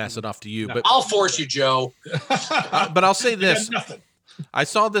say, I'll pass it off to you. No, but I'll force you, Joe. But I'll say this. I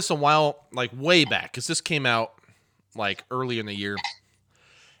saw this a while, like way back, because this came out like early in the year.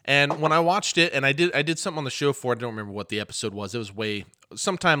 And when I watched it, and I did something on the show for it, I don't remember what the episode was. It was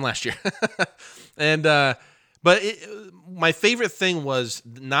sometime last year. And but my favorite thing was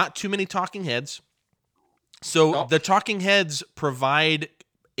not too many talking heads. So the talking heads provide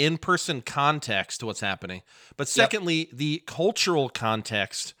in-person context to what's happening. But secondly, the cultural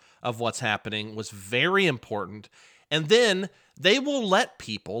context of what's happening was very important. And then they will let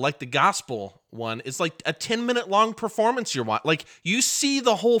people, like the gospel one, is like a 10-minute long performance you're watching. Like you see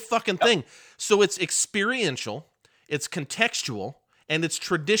the whole fucking thing. So it's experiential, it's contextual, and it's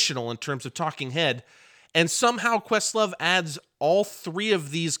traditional in terms of talking head. And somehow Questlove adds all three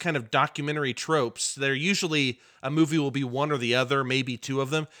of these kind of documentary tropes. They're usually a movie will be one or the other, maybe two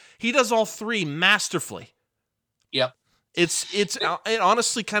of them. He does all three masterfully. Yep. It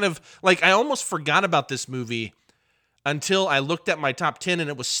honestly kind of like I almost forgot about this movie until I looked at my top 10 and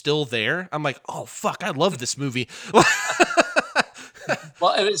it was still there. I'm like, oh fuck, I love this movie.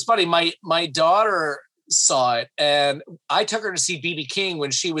 Well, it's funny. My daughter saw it, and I took her to see B.B. King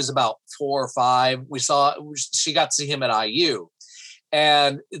when she was about 4 or 5. She got to see him at IU,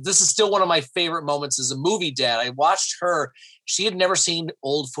 and this is still one of my favorite moments as a movie dad. I watched her; she had never seen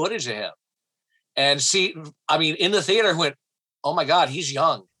old footage of him, and in the theater went, "Oh my God, he's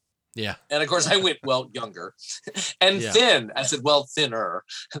young." Yeah, and of course I went, "Well, younger," and thin. I said, "Well, thinner,"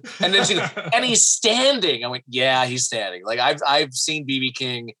 and then she goes, "And he's standing." I went, "Yeah, he's standing." Like I've seen B.B.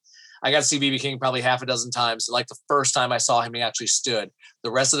 King. I got to see B.B. King probably half a dozen times. Like the first time I saw him, he actually stood.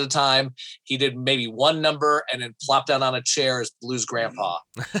 The rest of the time, he did maybe one number and then plopped down on a chair as Blues Grandpa.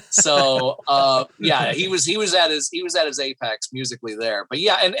 So he was at his apex musically there. But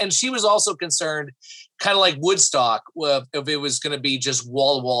yeah, and she was also concerned, kind of like Woodstock, if it was going to be just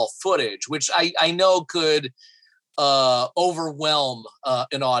wall-to-wall footage, which I know could overwhelm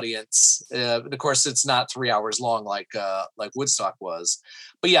an audience. Of course, it's not 3 hours long like Woodstock was.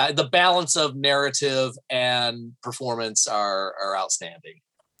 But yeah, the balance of narrative and performance are outstanding.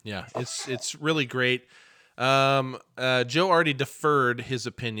 Yeah, it's really great. Joe already deferred his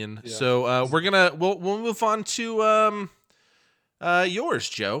opinion, so we'll move on to yours,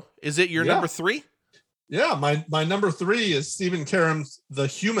 Joe. Is it your number 3? Yeah, my number 3 is Stephen Karam's The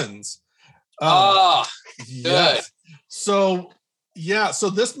Humans. Good. So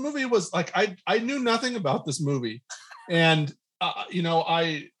this movie was like I knew nothing about this movie, and we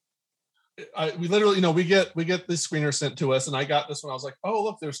literally, we get this screener sent to us, and I got this one. I was like, oh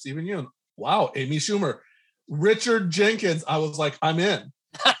look, there's Stephen Yeun. Wow, Amy Schumer, Richard Jenkins. I was like, I'm in.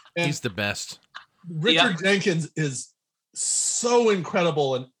 And he's the best. Richard Jenkins is so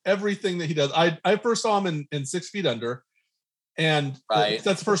incredible in everything that he does. I first saw him in 6 Feet Under, and that's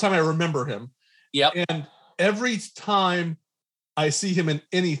the first time I remember him. Yep. And every time I see him in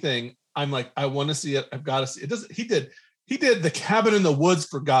anything, I'm like, I want to see it. I've got to see it. He did The Cabin in the Woods,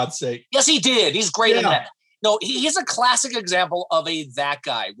 for God's sake. Yes, he did. He's great in that. No, he's a classic example of that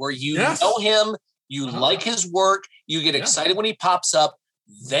guy where you know him, you like his work, you get excited when he pops up,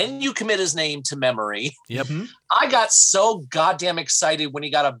 then you commit his name to memory. Yep. Mm-hmm. I got so goddamn excited when he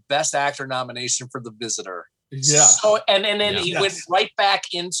got a Best Actor nomination for The Visitor. Yeah. So and then he went right back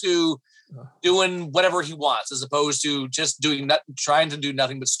into doing whatever he wants, as opposed to just trying to do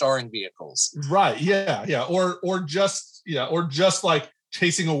nothing but starring vehicles. Right. Yeah. Or just like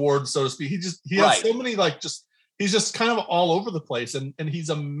chasing awards, so to speak. He has so many, he's just kind of all over the place, and he's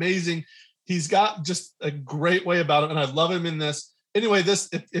amazing. He's got just a great way about him, and I love him in this. Anyway,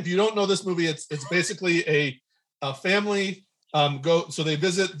 if you don't know this movie, it's basically a family so they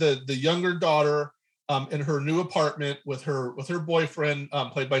visit the younger daughter in her new apartment with her boyfriend,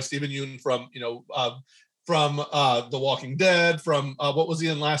 played by Stephen Yeun from The Walking Dead, from what was he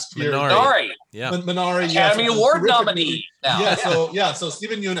in last year? Minari. Yeah. Minari. Academy Award nominee. So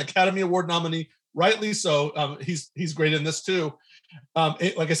Stephen Yeun, Academy Award nominee, rightly so. He's great in this too.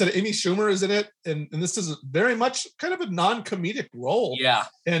 Like I said, Amy Schumer is in it, and this is very much kind of a non-comedic role. Yeah.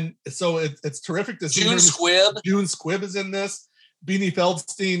 And so it's terrific to see June Squibb. June Squibb is in this. Beanie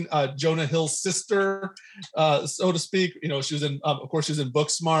Feldstein, Jonah Hill's sister, so to speak. She was in, of course, she's in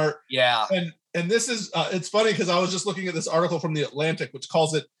Booksmart. Yeah. And this is, it's funny because I was just looking at this article from The Atlantic, which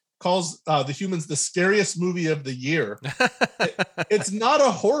calls The Humans the scariest movie of the year. It's not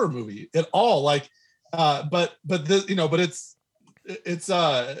a horror movie at all. But it's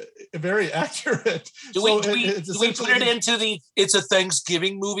very accurate. Do we put it into it's a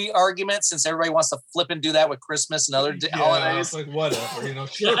Thanksgiving movie argument, since everybody wants to flip and do that with Christmas and other holidays? Like whatever,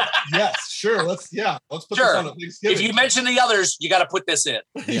 sure. Yes, sure. Let's put this on at Thanksgiving. If you mention the others, you got to put this in.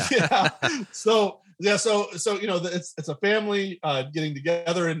 Yeah. So it's a family getting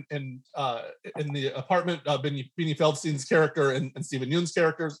together in the apartment. Beanie Feldstein's character and Stephen Yeun's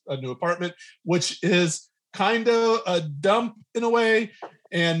character's a new apartment, which is kind of a dump in a way,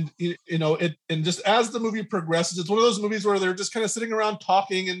 and and just as the movie progresses, it's one of those movies where they're just kind of sitting around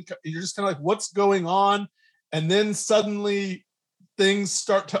talking, and you're just kind of like, what's going on? And then suddenly things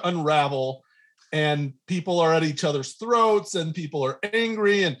start to unravel, and people are at each other's throats, and people are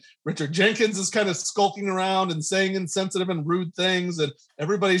angry, and Richard Jenkins is kind of skulking around and saying insensitive and rude things, and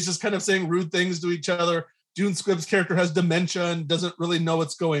everybody's just kind of saying rude things to each other. June Squibb's character has dementia and doesn't really know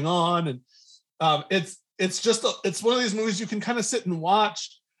what's going on, and it's one of these movies you can kind of sit and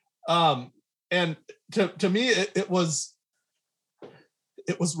watch, and to me it was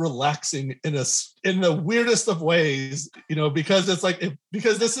relaxing in the weirdest of ways, because it's like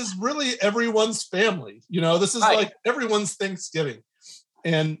because this is really everyone's family, this is like everyone's Thanksgiving,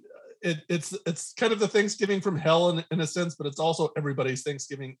 and it's kind of the Thanksgiving from hell in a sense, but it's also everybody's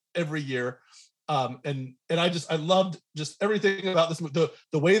Thanksgiving every year. And I loved just everything about this movie.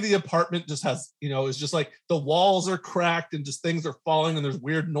 The way the apartment just has, it's just like the walls are cracked and just things are falling and there's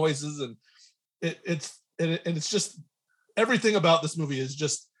weird noises, and it's just everything about this movie is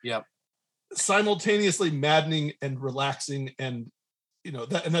just simultaneously maddening and relaxing, and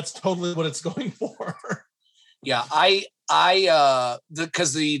that's totally what it's going for. Yeah,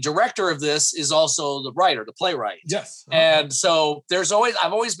 because the director of this is also the writer, the playwright. Yes. And so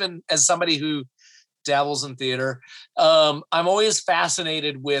I've always been, as somebody who dabbles in theater, I'm always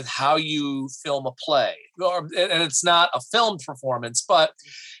fascinated with how you film a play, and it's not a filmed performance, but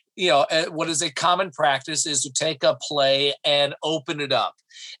what is a common practice is to take a play and open it up,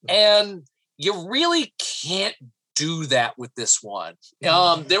 and you really can't do that with this one. I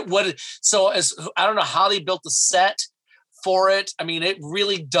don't know how they built the set for it. I mean, it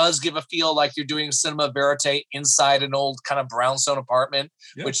really does give a feel like you're doing cinema verite inside an old kind of brownstone apartment,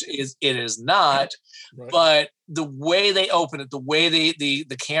 which it is not. Right. But the way they open it, the way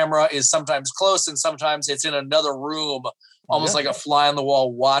the camera is sometimes close and sometimes it's in another room almost like a fly on the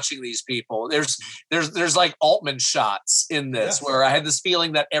wall watching these people. There's like Altman shots in this where I had this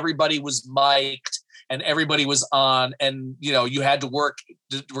feeling that everybody was mic'd and everybody was on, and you had to work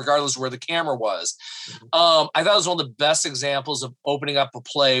regardless of where the camera was. I thought it was one of the best examples of opening a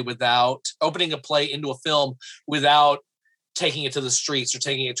play into a film without taking it to the streets or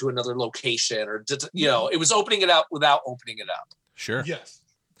taking it to another location, or it was opening it up without opening it up. Sure. Yes,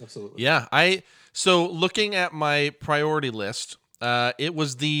 absolutely. Yeah, so looking at my priority list, it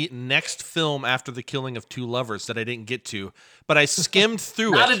was the next film after The Killing of Two Lovers that I didn't get to, but I skimmed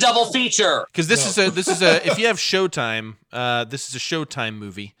through Not it. a double feature. Because this is a if you have Showtime, this is a Showtime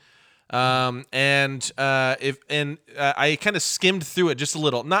movie. I kind of skimmed through it just a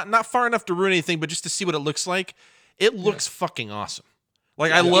little, not far enough to ruin anything, but just to see what it looks like. It looks fucking awesome.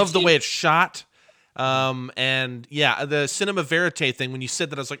 Like, I love the way it's shot. The cinema verite thing, when you said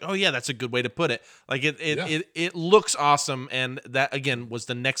that, I was like, oh yeah, that's a good way to put it. Like it looks awesome. And that again was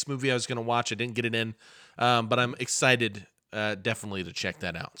the next movie I was going to watch. I didn't get it in. But I'm excited, definitely to check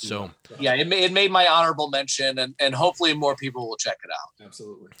that out. So it made my honorable mention, and hopefully more people will check it out.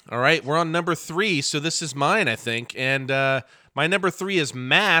 Absolutely. All right. We're on number 3. So this is mine, I think. And, my number 3 is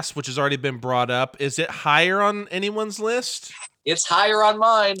Mass, which has already been brought up. Is it higher on anyone's list? It's higher on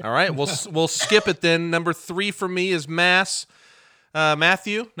mine. All right, we'll skip it then. Number 3 for me is Mass.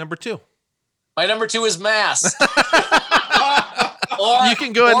 Matthew, number 2. My number 2 is Mass. You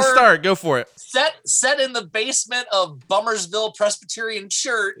can go ahead and start. Go for it. Set in the basement of Bummersville Presbyterian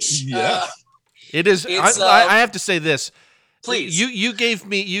Church. Yeah. It is. I have to say this. Please. You gave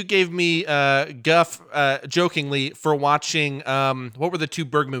me guff jokingly for watching what were the 2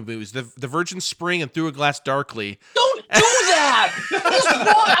 Bergman movies, the Virgin Spring and Through a Glass Darkly. Don't do that.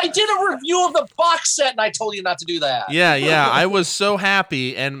 I did a review of the box set and I told you not to do that. Yeah. I was so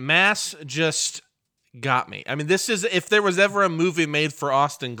happy, and Mass just got me. I mean, this is, if there was ever a movie made for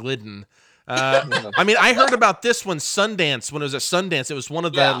Austin Glidden. I mean, I heard about this one, Sundance, when it was at Sundance. It was one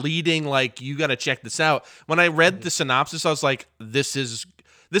of the leading, like, you got to check this out. When I read the synopsis, I was like, this was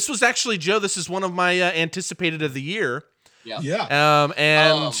actually, Joe, this is one of my anticipated of the year. Yeah.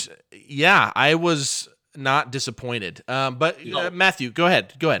 I was not disappointed. Matthew, go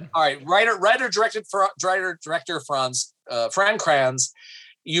ahead. All right. Writer director Fran Kranz.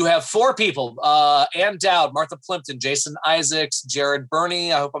 You have 4 people: Ann Dowd, Martha Plimpton, Jason Isaacs, Jared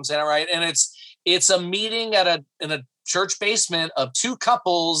Burney. I hope I'm saying it right. And it's a meeting in a church basement of 2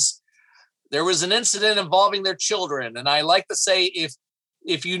 couples. There was an incident involving their children, and I like to say,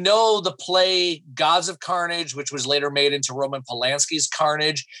 if you know the play Gods of Carnage, which was later made into Roman Polanski's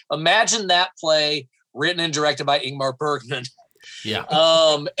Carnage, imagine that play written and directed by Ingmar Bergman. Yeah.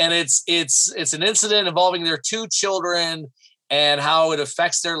 And it's an incident involving their 2 children and how it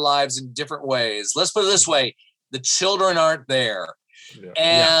affects their lives in different ways. Let's put it this way. The children aren't there. Yeah.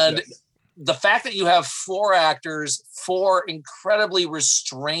 And the fact that you have 4 actors, 4 incredibly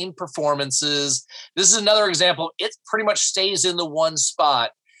restrained performances. This is another example. It pretty much stays in the one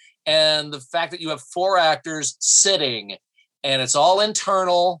spot. And the fact that you have 4 actors sitting, and it's all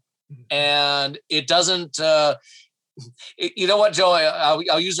internal, and it doesn't, you know what, Joe,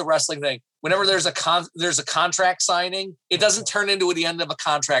 I'll use a wrestling thing. Whenever there's a contract signing, it doesn't turn into the end of a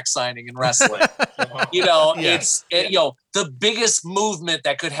contract signing in wrestling. The biggest movement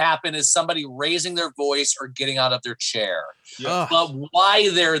that could happen is somebody raising their voice or getting out of their chair. Yeah. But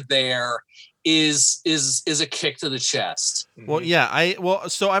why they're there is a kick to the chest. Well, yeah,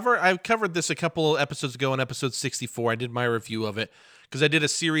 so I've covered this a couple episodes ago in episode 64. I did my review of it, because I did a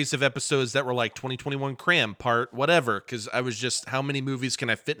series of episodes that were like 2021 cram part whatever, because I was just, how many movies can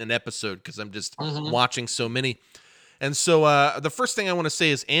I fit in an episode, because I'm just watching so many. And so the first thing I want to say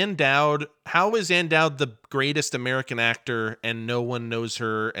is Ann Dowd. How is Ann Dowd the greatest American actor and no one knows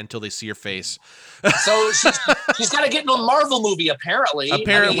her until they see her face? So she's got to get into a Marvel movie,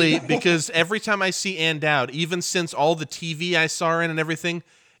 apparently. Because every time I see Ann Dowd, even since all the TV I saw her in and everything,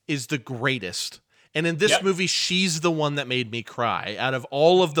 is the greatest. And in this movie, she's the one that made me cry. Out of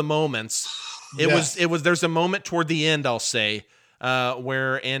all of the moments, it was. There's a moment toward the end, I'll say,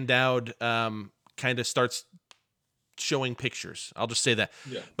 where Ann Dowd kind of starts showing pictures. I'll just say that.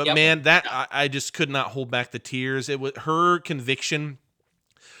 Yeah. But man, I just could not hold back the tears. It was her conviction,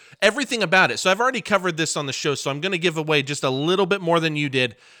 everything about it. So I've already covered this on the show, so I'm going to give away just a little bit more than you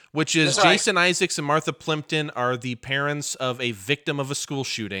did, which is Jason Isaacs and Martha Plimpton are the parents of a victim of a school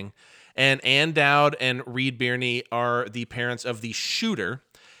shooting. And Ann Dowd and Reed Birney are the parents of the shooter.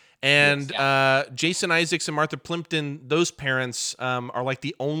 And Jason Isaacs and Martha Plimpton, those parents are like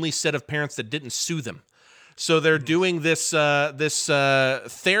the only set of parents that didn't sue them. So they're doing this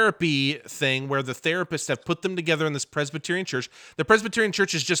therapy thing where the therapists have put them together in this Presbyterian church. The Presbyterian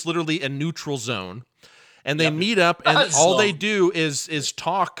church is just literally a neutral zone. And they meet up, and all they do is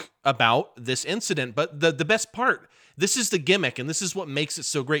talk about this incident. But the best part, this is the gimmick, and this is what makes it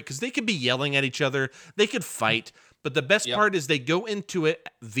so great, because they could be yelling at each other, they could fight, but the best part is they go into it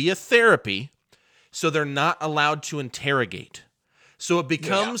via therapy, so they're not allowed to interrogate. So it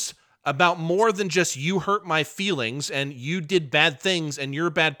becomes about more than just you hurt my feelings and you did bad things and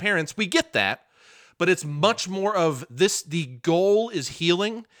you're bad parents. We get that. But it's much more of this. The goal is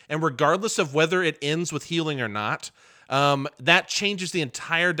healing, and regardless of whether it ends with healing or not, that changes the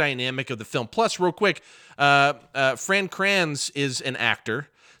entire dynamic of the film. Plus, real quick, Fran Kranz is an actor,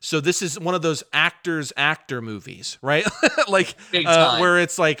 so this is one of those actor movies, right? Like where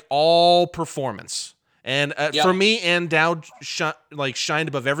it's like all performance. And for me, Ann Dowd shined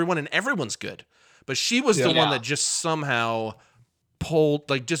above everyone, and everyone's good, but she was the one that just somehow pulled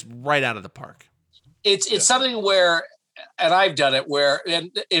just right out of the park. It's something where, and I've done it where,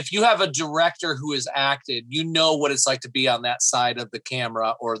 and if you have a director who has acted, you know what it's like to be on that side of the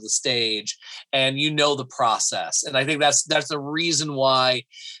camera or the stage, and you know the process. And I think that's the reason why,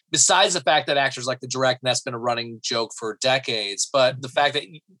 besides the fact that actors like to direct, and that's been a running joke for decades, but the fact that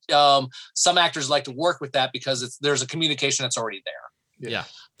some actors like to work with that because there's a communication that's already there. Yeah.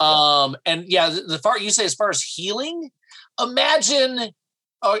 And the part you say as far as healing, imagine.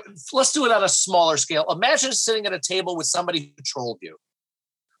 Let's do it on a smaller scale. Imagine sitting at a table with somebody who trolled you,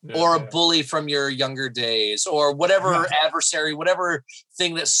 or a bully from your younger days, or whatever adversary, whatever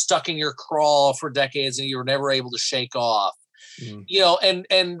thing that stuck in your craw for decades and you were never able to shake off.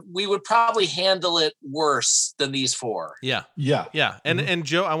 And we would probably handle it worse than these four. Yeah. And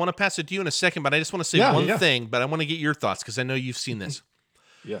Joe, I want to pass it to you in a second, but I just want to say one thing, but I want to get your thoughts because I know you've seen this.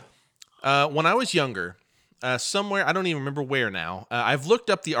 When I was younger, somewhere, I don't even remember where now. I've looked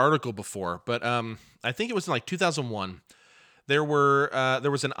up the article before, but I think it was in 2001. There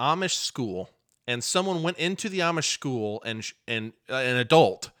was an Amish school, and someone went into the Amish school, and an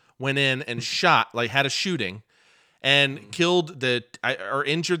adult went in and shot, had a shooting, and killed or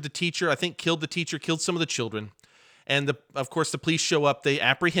injured the teacher. I think killed the teacher, killed some of the children, and of course the police show up. They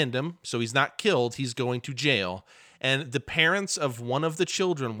apprehend him, so he's not killed. He's going to jail. And the parents of one of the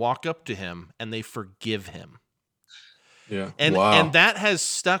children walk up to him and they forgive him. Yeah. And that has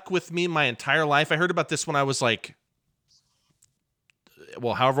stuck with me my entire life. I heard about this when I was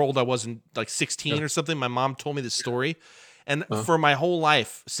however old I was, in 16 or something. My mom told me this story. And for my whole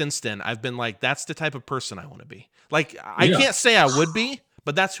life since then, I've been that's the type of person I want to be. I can't say I would be,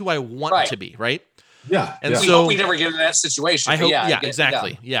 but that's who I want to be, right? Yeah. And so we hope we never get in that situation. I hope,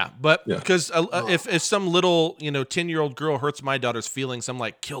 exactly. Yeah. But because if some little, 10-year-old girl hurts my daughter's feelings, I'm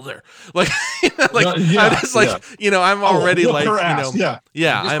like, kill her. I'm already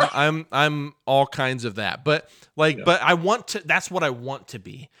I'm all kinds of that. But but I want to, that's what I want to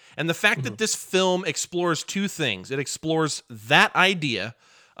be. And the fact that this film explores two things, it explores that idea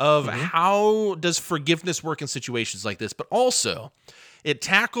of how does forgiveness work in situations like this, but also it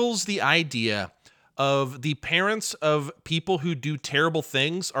tackles the idea of the parents of people who do terrible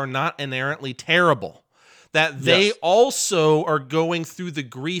things are not inherently terrible. That they also are going through the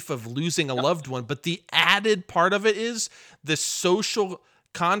grief of losing a loved one. But the added part of it is the social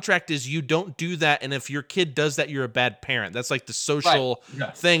contract is you don't do that. And if your kid does that, you're a bad parent. That's the social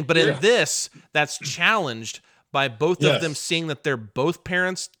thing. But in this, that's challenged by both of them seeing that they're both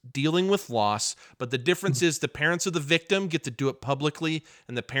parents dealing with loss, but the difference is the parents of the victim get to do it publicly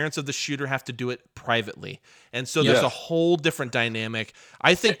and the parents of the shooter have to do it privately. And so there's a whole different dynamic.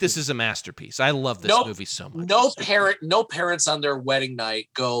 I think this is a masterpiece. I love this movie so much. No parents on their wedding night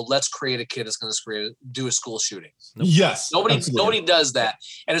go, let's create a kid that's going to do a school shooting. Nope. Yes. Nobody does that.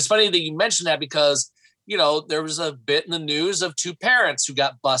 And it's funny that you mentioned that because, there was a bit in the news of two parents who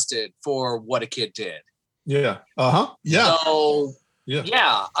got busted for what a kid did. Yeah. Yeah. So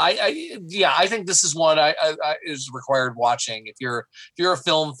I think this is one I is required watching if you're a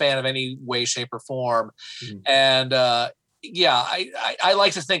film fan of any way, shape, or form. And I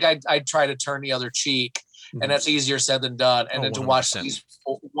like to think I'd try to turn the other cheek, and that's easier said than done. And then to watch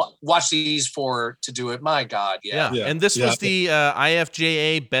these four to do it, my God, And this was the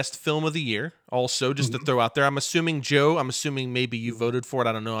IFJA Best Film of the Year. Also, just to throw out there, I'm assuming maybe you voted for it.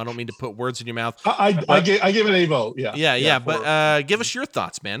 I don't know. I don't mean to put words in your mouth. I gave it a vote. But give us your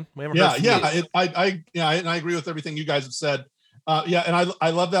thoughts, man. We haven't heard from you. And I agree with everything you guys have said. And I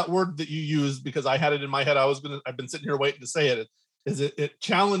love that word that you used because I had it in my head. I've been sitting here waiting to say it. It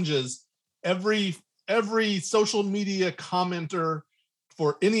challenges every social media commenter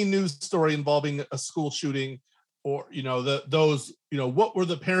for any news story involving a school shooting, or those, what were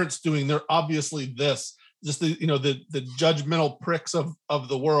the parents doing? They're obviously this, just the the judgmental pricks of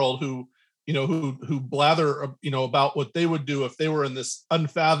the world who who blather about what they would do if they were in this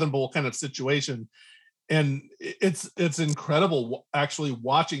unfathomable kind of situation. And it's incredible actually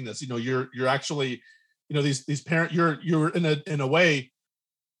watching this. You're actually these parents, you're in a way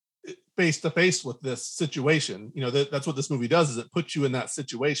face to face with this situation. That's what this movie does, is it puts you in that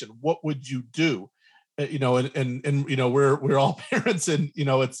situation. What would you do? And we're all parents, and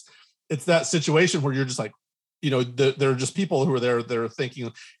it's that situation where you're just like, there are just people who are there, they're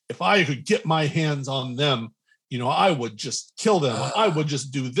thinking, if I could get my hands on them, I would just kill them. I would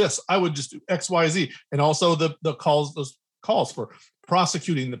just do this. I would just do X, Y, Z. And also those calls for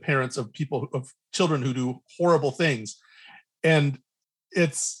prosecuting the parents of children who do horrible things. And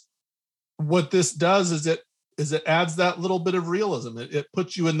it's what this does is it adds that little bit of realism. It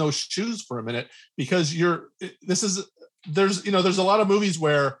puts you in those shoes for a minute, because there's a lot of movies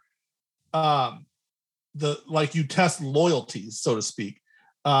where you test loyalties, so to speak.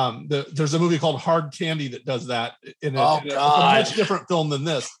 There's a movie called Hard Candy that does that in a much different film than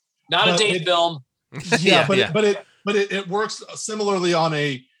this. Not a date film. Yeah, but it works similarly on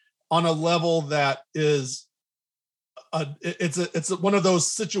a level that is it's one of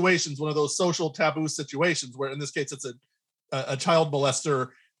those situations, one of those social taboo situations, where in this case it's a child molester,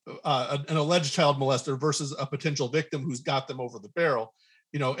 an alleged child molester versus a potential victim who's got them over the barrel.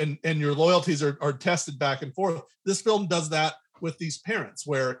 And your loyalties are tested back and forth. This film does that with these parents,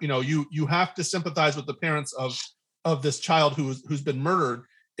 where you have to sympathize with the parents of this child who's been murdered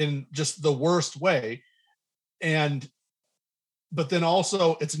in just the worst way. But then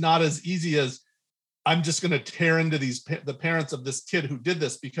also it's not as easy as, I'm just going to tear into the parents of this kid who did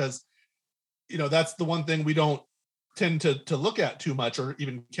this, because that's the one thing we don't tend to look at too much or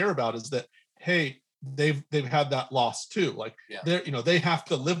even care about, is that, hey, they've had that loss too. Like, they have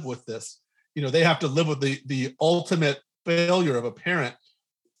to live with this. They have to live with the ultimate failure of a parent,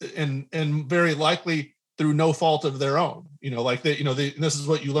 and very likely through no fault of their own. This is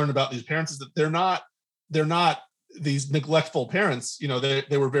what you learn about these parents, is that they're not these neglectful parents.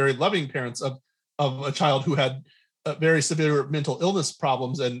 They were very loving parents of a child who had very severe mental illness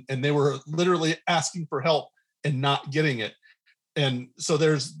problems, and they were literally asking for help and not getting it. And so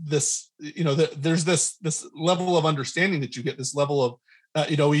there's this, there's this level of understanding that you get, this level of,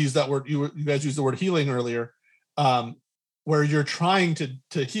 we use that word, you guys used the word healing earlier, where you're trying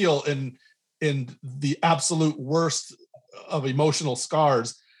to heal in the absolute worst of emotional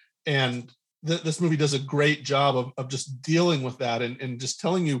scars. And this movie does a great job of just dealing with that and just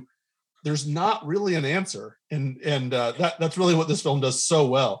telling you there's not really an answer. And that's really what this film does so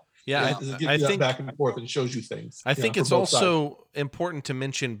well. Yeah, I think back and forth and shows you things. I think it's also important to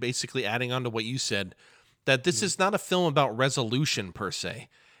mention, basically adding on to what you said, that this is not a film about resolution per se.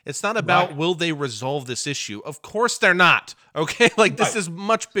 It's not about will they resolve this issue. Of course they're not. Okay, this is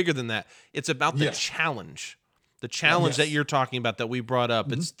much bigger than that. It's about the challenge. The challenge that you're talking about, that we brought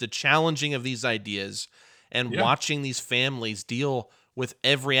up. It's the challenging of these ideas and watching these families deal with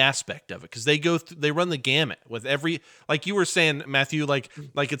every aspect of it, because they run the gamut with every, like you were saying, Matthew, like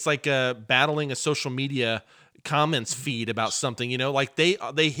it's like battling a social media comments feed about something,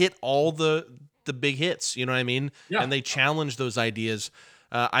 they hit all the big hits, you know what I mean? Yeah. And they challenge those ideas.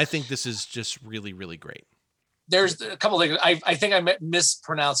 I think this is just really, really great. There's a couple of things I think I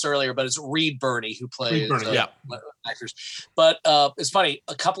mispronounced earlier, but it's Reed Birney who plays actors. But it's funny,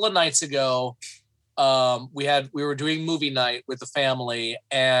 a couple of nights ago, we were doing movie night with the family,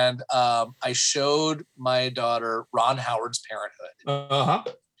 and I showed my daughter Ron Howard's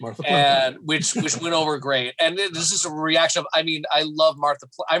Parenthood. Martha Plimpton. And which went over great. And this is a reaction of, I love Martha.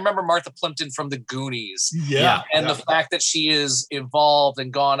 I remember Martha Plimpton from the Goonies. Yeah. And the fact that she is evolved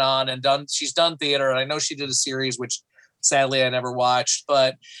and gone on and she's done theater. And I know she did a series, which sadly I never watched,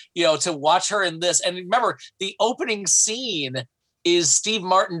 but to watch her in this, and remember the opening scene is Steve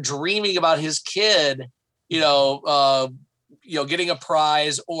Martin dreaming about his kid, getting a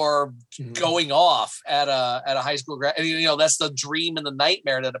prize or going off at a high school grad. That's the dream and the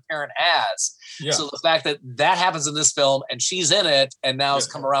nightmare that a parent has. Yeah. So the fact that happens in this film and she's in it, and now it's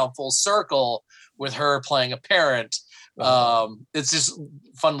come around full circle with her playing a parent. It's just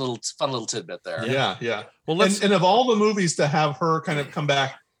fun little tidbit there. Yeah. Well, and of all the movies to have her kind of come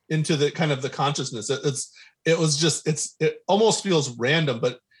back into the kind of the consciousness, it almost feels random,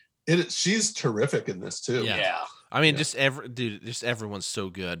 but she's terrific in this too. Yeah. Just everyone's so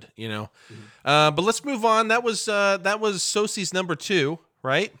good, But let's move on. That was Sosie's number 2,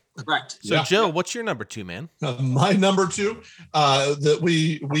 right? Correct. So, Yeah. Joe, what's your number 2, man? My number 2 that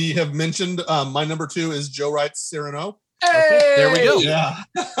we have mentioned. My number 2 is Joe Wright's Cyrano. Okay, there we go. Yeah,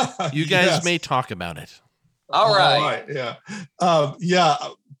 You guys may talk about it. All right. Yeah.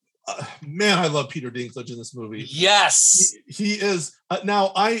 Man, I love Peter Dinklage in this movie. Yes. He is I'm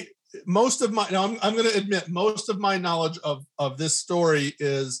going to admit most of my knowledge of this story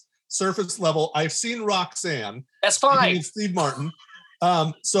is surface level. I've seen Roxanne. That's fine. Steve Martin.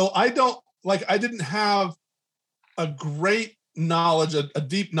 So I didn't have a great knowledge, a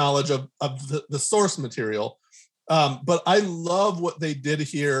deep knowledge of the source material. But I love what they did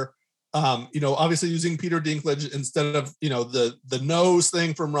here. Obviously using Peter Dinklage instead of, the nose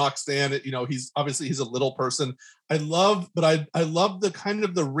thing from Roxanne. He's a little person. I love the kind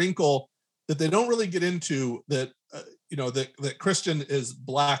of the wrinkle that they don't really get into, that that Christian is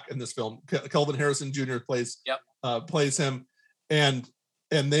black in this film. Kelvin Harrison Jr. plays him, and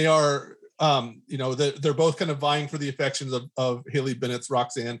they are they're both kind of vying for the affections of Haley Bennett's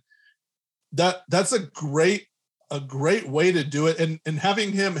Roxanne. That's a great way to do it, and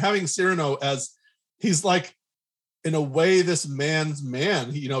having Cyrano as, he's like, in a way, this man's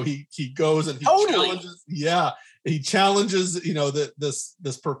man. He goes and he challenges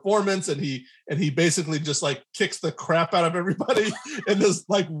this performance, and he basically just like kicks the crap out of everybody in this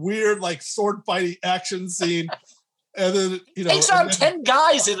like weird like sword fighting action scene. And then takes out 10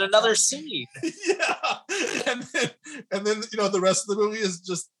 guys in another scene. Yeah, and then the rest of the movie is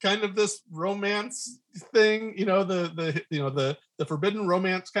just kind of this romance thing, the forbidden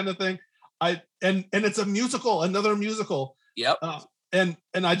romance kind of thing. And it's a musical, another musical. Yep. And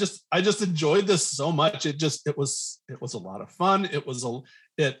I just enjoyed this so much. It was a lot of fun. It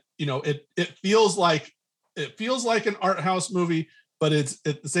feels like an art house movie. But it's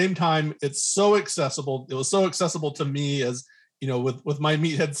at the same time, it's so accessible. It was so accessible to me, as with my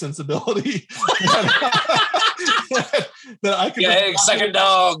meathead sensibility, that I could second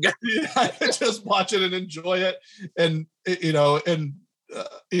dog. I could just watch it and enjoy it, and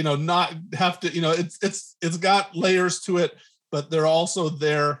not have to. It's got layers to it, but they're also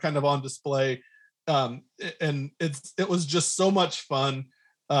there, kind of on display, and it was just so much fun,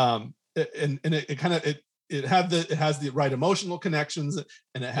 and it has the right emotional connections,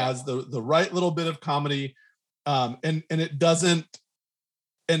 and it has the right little bit of comedy, and it doesn't,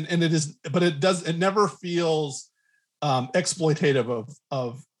 it never feels exploitative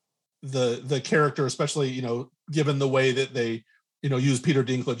of the character, especially given the way that they use Peter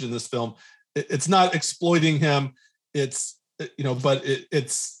Dinklage in this film. It's not exploiting him. It's but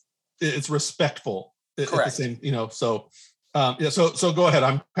it's respectful. Correct. At the same, so. So go ahead.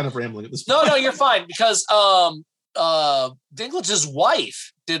 I'm kind of rambling at this point. No, you're fine, because Dinklage's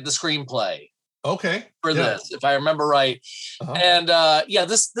wife did the screenplay. Okay. For this, if I remember right. Uh-huh. And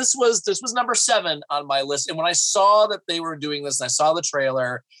this was number 7 on my list. And when I saw that they were doing this and I saw the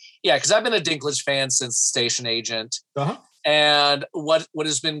trailer, because I've been a Dinklage fan since Station Agent. Uh-huh. And what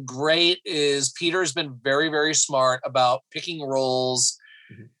has been great is Peter's been very, very smart about picking roles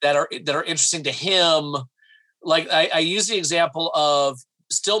that are interesting to him. Like I use the example of,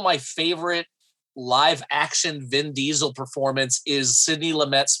 still my favorite live action Vin Diesel performance is Sidney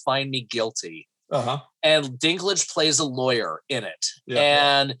Lumet's Find Me Guilty. Uh-huh. And Dinklage plays a lawyer in it. Yeah.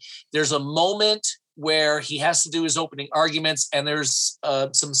 And there's a moment where he has to do his opening arguments, and there's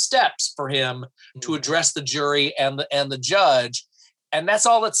some steps for him to address the jury and the judge. And that's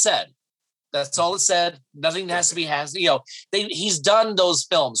all it said. That's all it said. Nothing has to be he's done those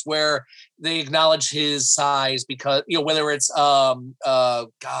films where they acknowledge his size, because whether it's the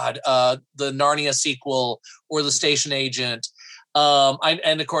Narnia sequel or the Station Agent,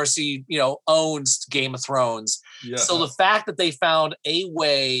 and of course he owns Game of Thrones. Yeah. So the fact that they found a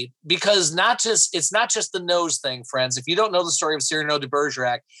way, because it's not just the nose thing, friends. If you don't know the story of Cyrano de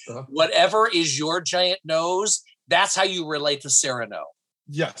Bergerac, whatever is your giant nose, that's how you relate to Cyrano.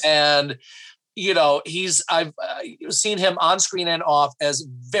 Yes. And I've seen him on screen and off as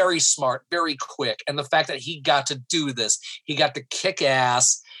very smart, very quick. And the fact that he got to do this, he got to kick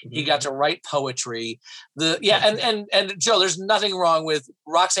ass, he got to write poetry. And Joe, there's nothing wrong with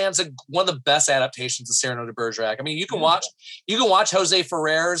Roxanne's one of the best adaptations of Cyrano de Bergerac. I mean, you can watch Jose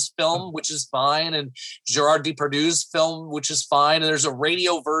Ferrer's film, which is fine, and Gerard Depardieu's film, which is fine. And there's a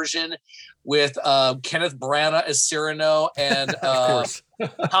radio version with Kenneth Branagh as Cyrano, and of course.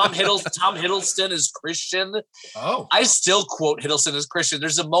 Tom Hiddleston is Christian. Oh, I still quote Hiddleston as Christian.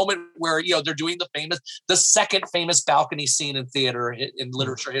 There's a moment where they're doing the second famous balcony scene in theater in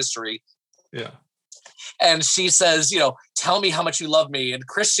literature history. Yeah, and she says, "Tell me how much you love me." And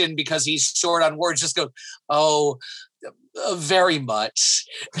Christian, because he's short on words, just goes, "Oh, very much.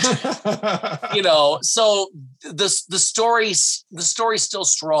 So the story's still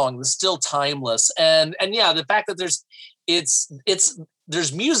strong, it's still timeless, and yeah, the fact that there's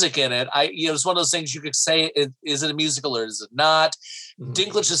music in it. It's one of those things you could say, is it a musical or is it not? Mhm.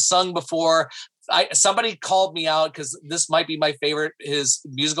 Dinklage has sung before. Somebody called me out because this might be my favorite, his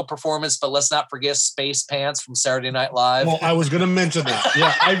musical performance, but let's not forget Space Pants from Saturday Night Live. Well, I was going to mention that.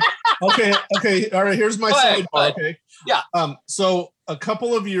 Yeah. Okay. All right. Here's my sidebar. Okay. Yeah. So a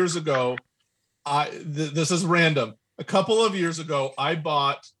couple of years ago, this is random. A couple of years ago, I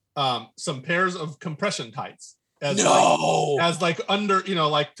bought some pairs of compression tights as under,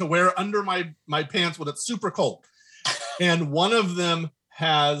 like to wear under my pants when it's super cold. And one of them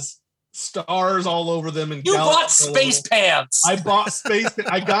has stars all over them. And you bought Space Pants. I bought Space Pants.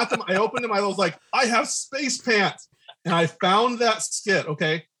 I got them. I opened them. I was like, I have Space Pants. And I found that skit.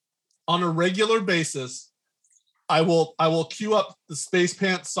 Okay. On a regular basis, I will queue up the Space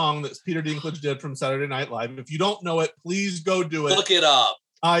Pants song that Peter Dinklage did from Saturday Night Live. If you don't know it, please go do it. Look it up.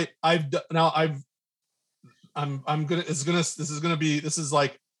 This is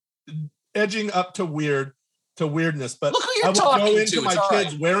like edging up to weirdness, but look who you're I will talking go into to. my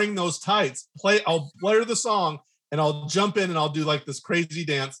kids wearing those tights, I'll blare the song and I'll jump in and I'll do like this crazy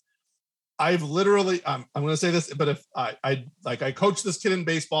dance. I've literally, I'm going to say this, but if I coached this kid in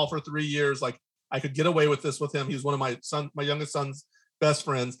baseball for 3 years, like I could get away with this with him. He's one of my youngest son's best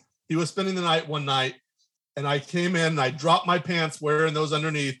friends. He was spending the night one night and I came in and I dropped my pants wearing those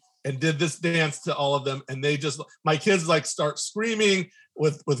underneath and did this dance to all of them. And my kids like start screaming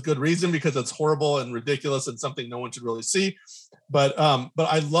with good reason because it's horrible and ridiculous and something no one should really see. But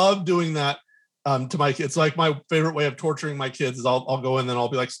I love doing that to my kids. It's like my favorite way of torturing my kids is I'll go in and I'll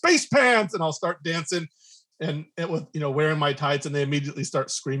be like Space Pants and I'll start dancing and it was, wearing my tights and they immediately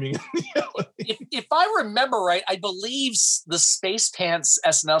start screaming. If I remember right, I believe the Space Pants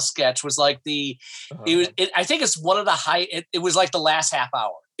SNL sketch was like I think it's one of the it was like the last half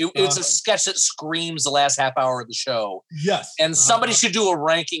hour. It's a sketch that screams the last half hour of the show. Yes. And somebody should do a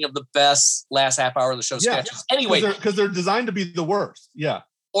ranking of the best last half hour of the show sketches. Anyway. Because they're designed to be the worst. Yeah.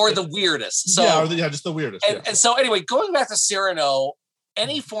 Or the weirdest. So, just the weirdest. And so anyway, going back to Cyrano,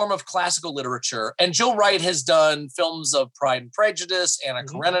 any form of classical literature, and Joe Wright has done films of Pride and Prejudice, Anna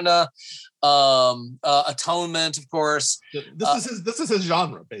Karenina, Atonement, of course. This is his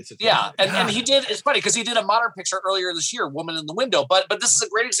genre, basically. Yeah, and he did. It's funny because he did a modern picture earlier this year, Woman in the Window. But this is a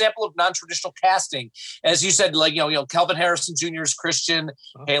great example of non-traditional casting, as you said. Like Calvin Harrison Jr. is Christian,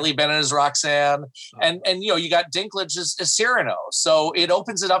 Haley Bennett is Roxanne, and you got Dinklage as Cyrano. So it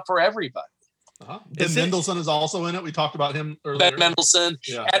opens it up for everybody. Ben Mendelsohn is also in it. We talked about him earlier. Ben Mendelsohn.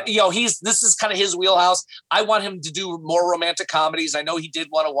 Yeah. And, this is kind of his wheelhouse. I want him to do more romantic comedies. I know he did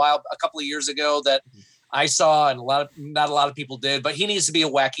one a couple of years ago that I saw, and not a lot of people did. But he needs to be a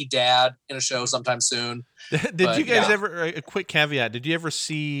wacky dad in a show sometime soon. Did you guys ever? A quick caveat: did you ever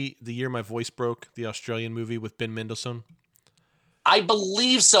see The Year My Voice Broke, the Australian movie with Ben Mendelsohn? I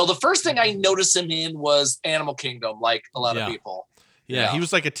believe so. The first thing I noticed him in was Animal Kingdom, like a lot of people. Yeah, he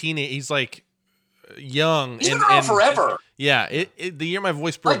was like a teenager. He's like young. He's been around forever. Yeah, The Year My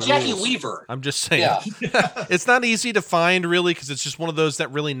Voice Broke. Like Jackie Weaver. I'm just saying. Yeah. It's not easy to find, really, because it's just one of those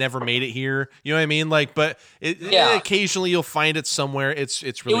that really never made it here. You know what I mean? Like, but occasionally you'll find it somewhere. It's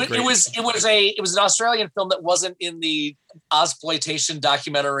really great. It was an Australian film that wasn't in the Ozploitation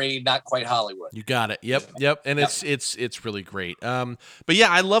documentary, Not Quite Hollywood. You got it. Yep. And it's really great. But yeah,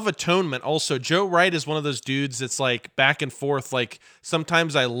 I love Atonement. Also, Joe Wright is one of those dudes that's like back and forth. Like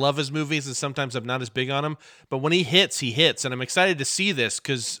sometimes I love his movies and sometimes I'm not as big on him. But when he hits, he hits. And I'm excited to see this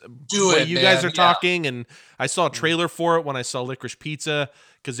because you guys are talking, and I saw a trailer for it when I saw Licorice Pizza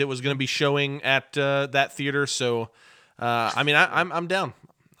because it was going to be showing at that theater. So, I'm down.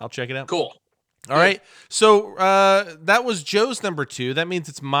 I'll check it out. Cool. All right. So that was Joe's number 2. That means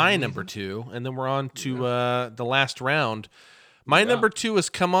it's my number 2, and then we're on to the last round. My number 2 is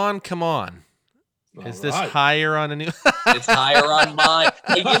Come On, Come On. Is this higher on any? It's higher on mine.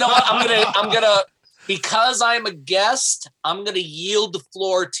 But you know what? I'm gonna. Because I'm a guest, I'm going to yield the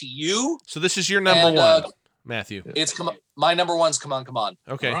floor to you. So this is your number 1, Matthew. My number 1's Come On, Come On.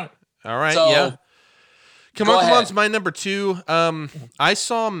 Okay. All right. So, yeah. Come On, Come On's my number 2. I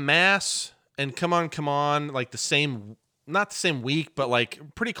saw Mass and Come On, Come On like not the same week, but like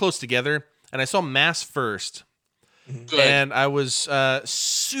pretty close together. And I saw Mass first. Good. And I was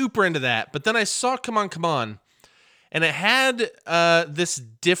super into that. But then I saw Come On, Come On. And it had this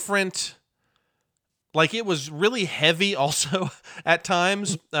different... Like, it was really heavy also at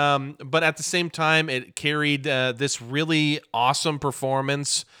times, but at the same time, it carried this really awesome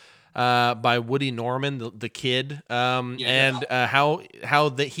performance by Woody Norman, the kid, and how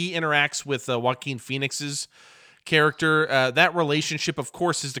he interacts with Joaquin Phoenix's character. That relationship, of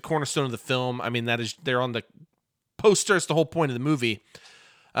course, is the cornerstone of the film. I mean, they're on the poster. It's the whole point of the movie.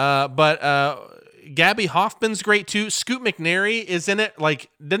 But Gabby Hoffman's great too. Scoot McNairy is in it. Like,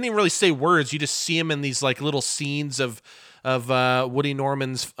 doesn't even really say words. You just see him in these like little scenes of Woody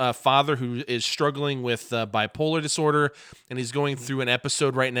Norman's father, who is struggling with bipolar disorder, and he's going through an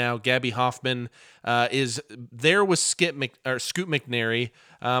episode right now. Gabby Hoffman is there with Scoot McNairy.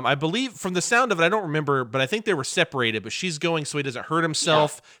 I believe, from the sound of it, I don't remember, but I think they were separated. But she's going so he doesn't hurt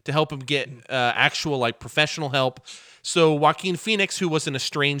himself to help him get actual like professional help. So Joaquin Phoenix, who was an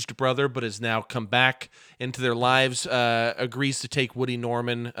estranged brother but has now come back into their lives, agrees to take Woody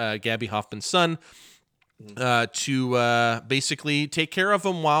Norman, Gabby Hoffman's son, to basically take care of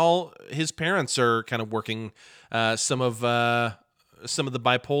him while his parents are kind of working some of the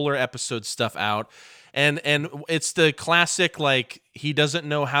bipolar episode stuff out. And it's the classic, like, he doesn't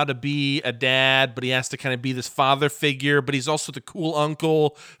know how to be a dad, but he has to kind of be this father figure, but he's also the cool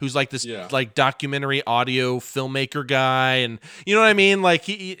uncle who's like this like documentary audio filmmaker guy, and you know what I mean? Like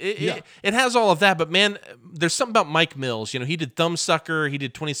it has all of that, but man, there's something about Mike Mills. You know, he did Thumbsucker, he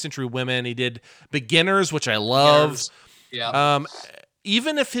did 20th Century Women, he did Beginners, which I love.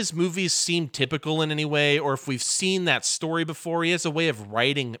 Even if his movies seem typical in any way, or if we've seen that story before, he has a way of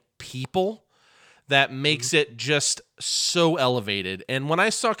writing people that makes it just so elevated. And when I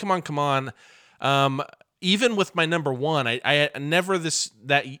saw Come On, Come On, even with my number one, I never in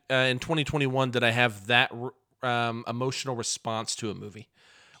 2021 did I have that emotional response to a movie.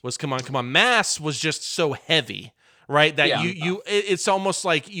 Was Come On, Come On. Mass was just so heavy, right? That it's almost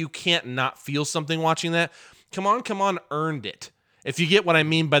like you can't not feel something watching that. Come On, Come On earned it. If you get what I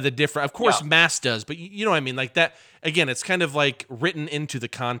mean by the different, of course, Mass does, but you know what I mean? Like that, again, it's kind of like written into the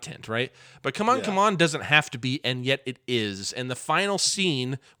content, right? But Come On, Come On doesn't have to be, and yet it is. And the final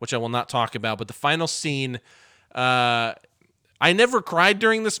scene, which I will not talk about, but the final scene, I never cried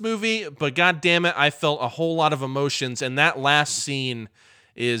during this movie, but God damn it, I felt a whole lot of emotions, and that last scene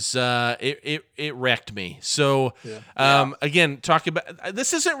is it wrecked me. So again, talking about,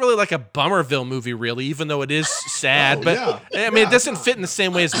 this isn't really like a Bummerville movie, really, even though it is sad. I mean, it doesn't fit in the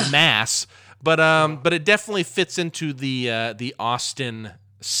same way as Mass, but it definitely fits into the Austin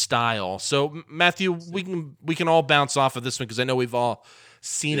style. So Matthew, we can all bounce off of this one because I know we've all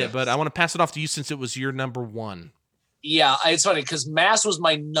seen it, but I want to pass it off to you since it was your number one. Yeah, it's funny because Mass was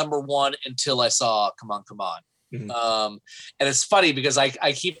my number one until I saw Come On, Come On. And it's funny because I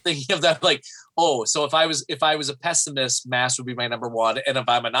keep thinking of that, like, oh, so if I was a pessimist, Mass would be my number one, and if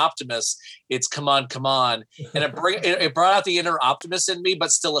I'm an optimist, it's Come On, Come On, and it brought out the inner optimist in me,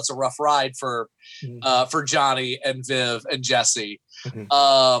 but still, it's a rough ride for Johnny and Viv and Jesse.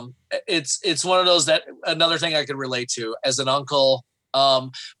 It's one of those that another thing I could relate to as an uncle.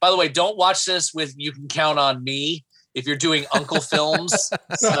 By the way, don't watch this with You Can Count on Me if you're doing uncle films.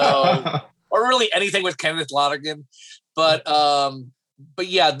 So. Or really anything with Kenneth Lonergan, but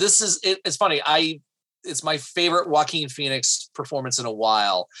yeah, this is it. It's funny. It's my favorite Joaquin Phoenix performance in a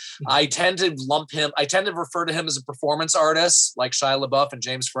while. I tend to refer to him as a performance artist, like Shia LaBeouf and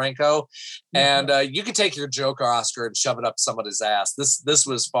James Franco. And you can take your Joker Oscar and shove it up somebody's ass. This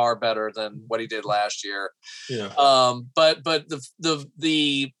was far better than what he did last year. But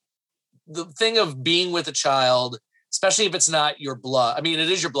the thing of being with a child, especially if it's not your blood. I mean, it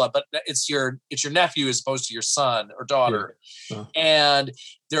is your blood, but it's your nephew as opposed to your son or daughter. And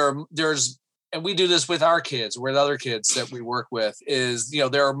and we do this with our kids, with other kids that we work with, is,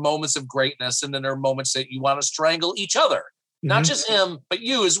 there are moments of greatness, and then there are moments that you want to strangle each other, not just him, but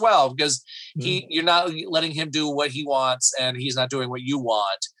you as well, because you're not letting him do what he wants, and he's not doing what you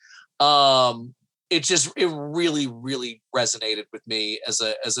want. It really, really resonated with me as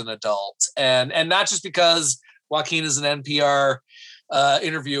an adult, and not just because Joaquin is an NPR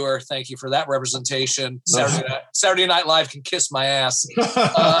interviewer. Thank you for that representation. Saturday Night Live can kiss my ass.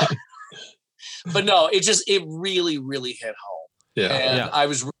 But no, it really, really hit home. I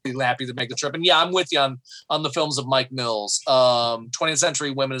was really happy to make the trip. And I'm with you on the films of Mike Mills. 20th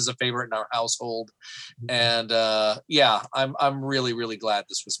Century Women is a favorite in our household. And I'm really, really glad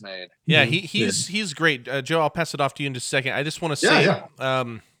this was made. Yeah, he's great. Joe, I'll pass it off to you in just a second. I just want to say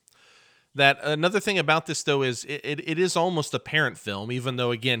that another thing about this, though, is it is almost a parent film, even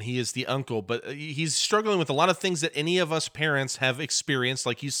though, again, he is the uncle. But he's struggling with a lot of things that any of us parents have experienced,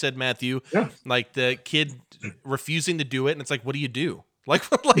 like you said, Matthew, like the kid refusing to do it. And it's like, what do you do? Like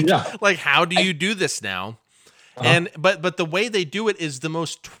how do you do this now? And but the way they do it is the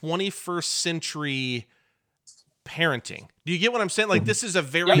most 21st century parenting. Do you get what I'm saying? Like, this is a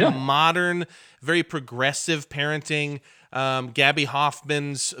very modern, very progressive parenting. Gabby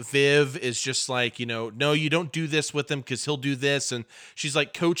Hoffman's Viv is just like, no, you don't do this with him because he'll do this. And she's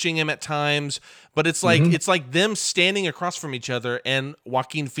like coaching him at times. But it's like, it's like them standing across from each other and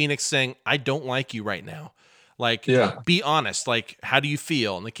Joaquin Phoenix saying, I don't like you right now. Like, be honest. Like, how do you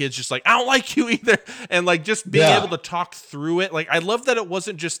feel? And the kid's just like, I don't like you either. And like, just being able to talk through it. Like, I love that it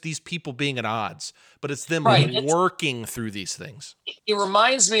wasn't just these people being at odds, but it's them working through these things. It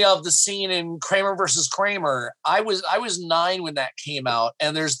reminds me of the scene in Kramer versus Kramer. I was 9 when that came out,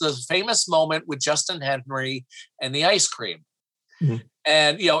 and there's the famous moment with Justin Henry and the ice cream.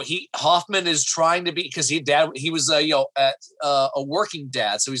 And Hoffman is trying to be, because he was a working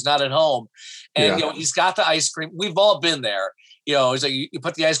dad, so he's not at home, and he's got the ice cream. We've all been there. He's like, you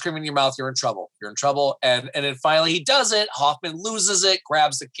put the ice cream in your mouth, you're in trouble. And then finally he does it. Hoffman loses it,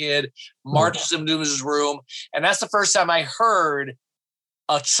 grabs the kid, marches him to his room, and that's the first time I heard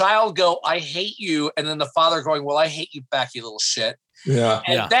a child go, "I hate you," and then the father going, "Well, I hate you back, you little shit."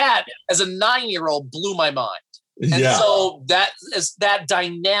 That, as a 9-year-old, blew my mind. And so that is that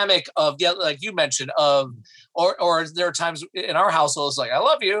dynamic of, like you mentioned, of or there are times in our household, it's like, I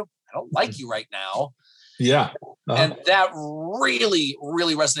love you, I don't like you right now. And that really,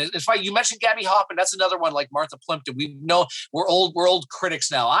 really resonates. In fact, you mentioned Gabby Hoffman. That's another one, like Martha Plimpton. We know we're old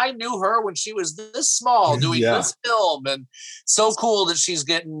critics now. I knew her when she was this small doing this film, and so cool that she's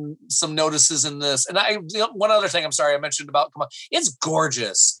getting some notices in this. And one other thing, I'm sorry, I mentioned about, it's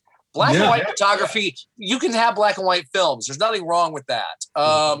gorgeous. Black and white photography, you can have black and white films. There's nothing wrong with that.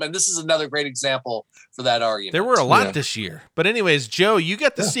 And this is another great example for that argument. There were a lot this year. But anyways, Joe, you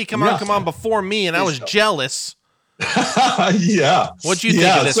got to see Come On before me, and I was jealous. What'd you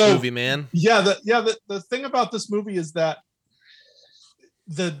think of this movie, man? The thing about this movie is that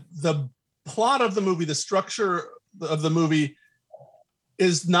the plot of the movie, the structure of the movie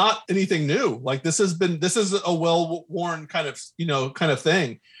is not anything new. Like, this is a well-worn kind of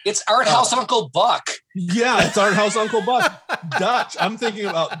thing. It's Art House Uncle Buck. Yeah, it's Art House Uncle Buck. Dutch. I'm thinking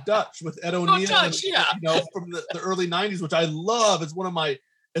about Dutch with Ed O'Neill. Dutch, from the early 90s, which I love. It's one of my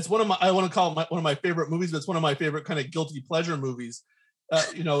I want to call it one of my favorite movies, but it's one of my favorite kind of guilty pleasure movies.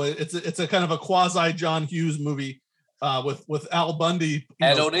 It's a kind of a quasi John Hughes movie with Al Bundy.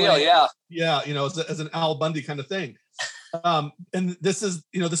 Ed O'Neill, as an Al Bundy kind of thing. And this is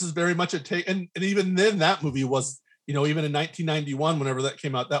very much a take, and even then that movie was, even in 1991, whenever that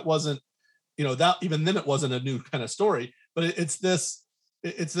came out, that wasn't, that even then it wasn't a new kind of story, but it's this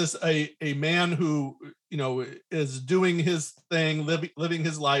a man who, is doing his thing, living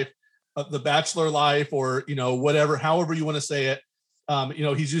his life, the bachelor life, or, whatever, however you want to say it.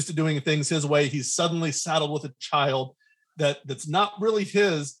 He's used to doing things his way. He's suddenly saddled with a child that's not really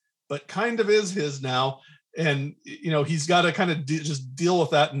his, but kind of is his now. And, he's got to kind of just deal with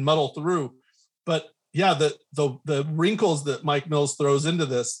that and muddle through. But the wrinkles that Mike Mills throws into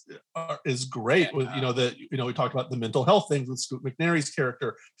this is great. With, we talked about the mental health things with Scoot McNairy's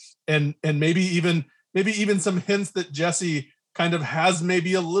character, and maybe even some hints that Jesse kind of has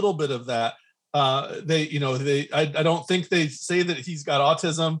maybe a little bit of that. I don't think they say that he's got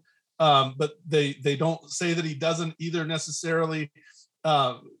autism, but they don't say that he doesn't either necessarily.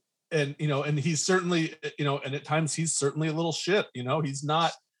 And he's certainly, and at times he's certainly a little shit. He's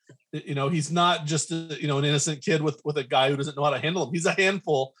not just an innocent kid with a guy who doesn't know how to handle him. He's a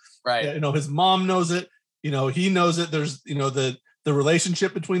handful, right? His mom knows it. He knows it. There's the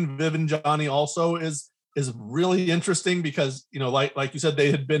relationship between Viv and Johnny also is really interesting because like you said, they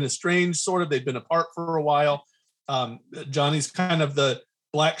had been estranged, sort of. They'd been apart for a while. Johnny's kind of the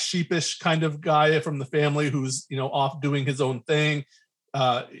black sheepish kind of guy from the family who's off doing his own thing.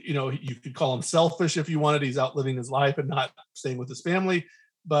 You could call him selfish if you wanted. He's out living his life and not staying with his family.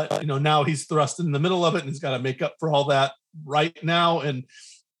 But now he's thrust in the middle of it, and he's got to make up for all that right now. And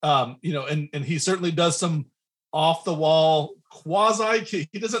and he certainly does some off the wall quasi.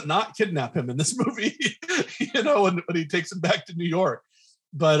 He doesn't not kidnap him in this movie, when he takes him back to New York.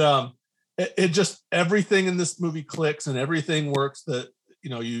 But it just, everything in this movie clicks and everything works. That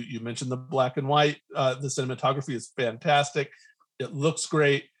you mentioned the black and white. The cinematography is fantastic. It looks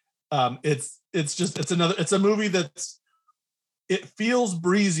great. It's a movie it feels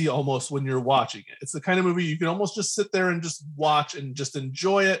breezy almost when you're watching it. It's the kind of movie you can almost just sit there and just watch and just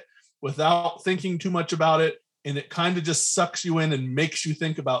enjoy it without thinking too much about it. And it kind of just sucks you in and makes you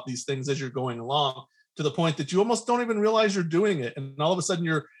think about these things as you're going along, to the point that you almost don't even realize you're doing it. And all of a sudden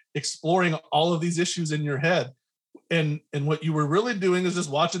you're exploring all of these issues in your head. And what you were really doing is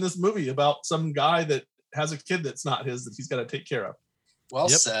just watching this movie about some guy that has a kid that's not his, that he's got to take care of. Well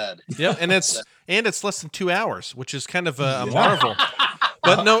Yep. said. Yep, and it's less than 2 hours, which is kind of a Yeah. marvel.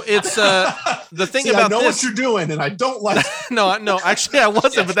 But no, it's the thing See, about I know this. what you're doing, and I don't like. No, actually, I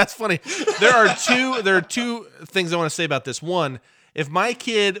wasn't, but that's funny. There are two things I want to say about this. One, if my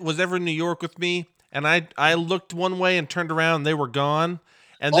kid was ever in New York with me, and I looked one way and turned around, and they were gone,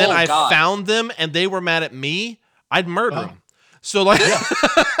 and then Oh, I God. found them, and they were mad at me, I'd murder Oh. them. So like,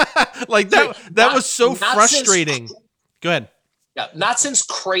 like that Not- was so not since- frustrating. Go ahead. Yeah, not since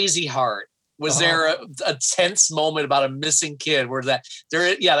Crazy Heart was there a tense moment about a missing kid where that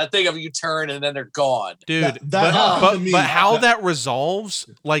thing of you turn and then they're gone. Dude, That happened to me. but how that resolves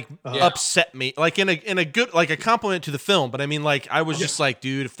like Yeah. upset me, like in a good, like a compliment to the film. But I mean, like I was just like,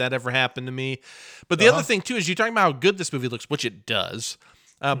 dude, if that ever happened to me. But the other thing too is you're talking about how good this movie looks, which it does.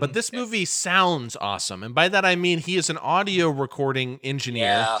 But this movie sounds awesome, and by that I mean he is an audio recording engineer,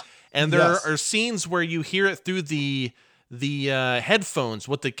 Yeah. and there Yes. are scenes where you hear it through the headphones.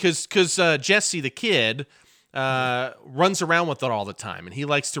 Because Jesse the kid runs around with it all the time, and he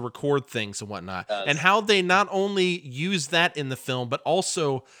likes to record things and whatnot. Does. And how they not only use that in the film, but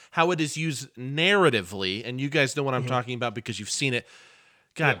also how it is used narratively. And you guys know what I'm talking about because you've seen it.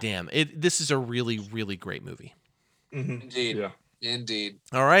 God damn, this is a really, really great movie. Indeed. Yeah. Indeed.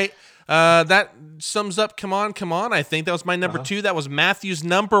 All right. That sums up Come On, Come On. I think that was my number 2. That was Matthew's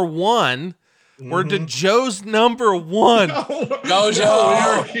number 1. We're to Joe's number 1. Go, Joe.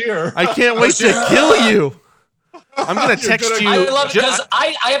 We're here. I can't wait to kill you. I'm going to You're text gonna- you. I love it Jo- because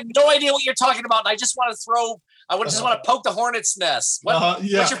I have no idea what you're talking about, and I just want to just want to poke the hornet's nest. Yeah.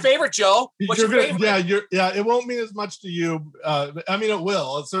 What's your favorite, Joe? What's You're your gonna- favorite? it won't mean as much to you. I mean, it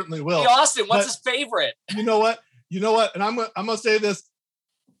will. It certainly will. Hey, Austin, what's But- his favorite? You know what? And I'm gonna say this.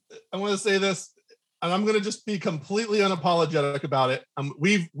 I'm gonna say this, and I'm gonna just be completely unapologetic about it.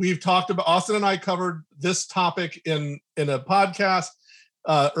 We've talked about, Austin and I covered this topic in a podcast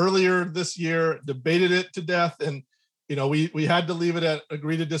earlier this year, debated it to death, and we had to leave it at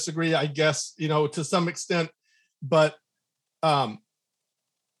agree to disagree, I guess, to some extent. But I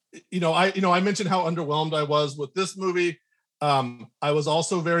mentioned how underwhelmed I was with this movie. I was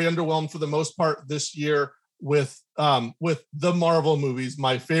also very underwhelmed for the most part this year with the Marvel movies,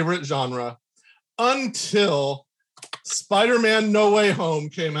 my favorite genre, until Spider-Man No Way Home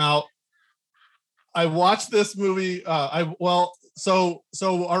came out. I watched this movie. So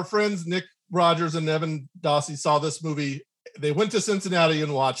our friends Nick Rogers and Evan Dossie saw this movie. They went to Cincinnati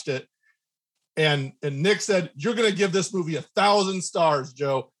and watched it. And Nick said, "You're going to give this movie 1,000 stars,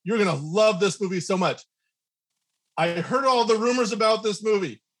 Joe. You're going to love this movie so much." I heard all the rumors about this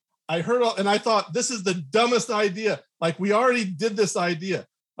movie. And I thought, this is the dumbest idea. Like, we already did this idea.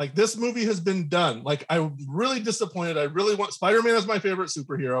 Like, this movie has been done. Like, I'm really disappointed. I really want Spider-Man as my favorite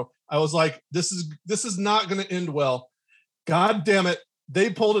superhero. I was like, this is not going to end well. God damn it. They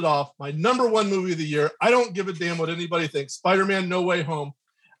pulled it off. My number 1 movie of the year. I don't give a damn what anybody thinks. Spider-Man No Way Home.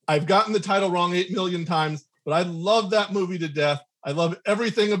 I've gotten the title wrong 8 million times, but I love that movie to death. I love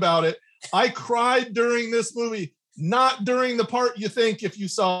everything about it. I cried during this movie. Not during the part you think if you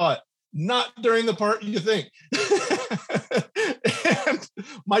saw it. Not during the part you think. And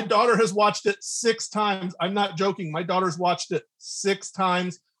my daughter has watched it 6 times. I'm not joking. My daughter's watched it 6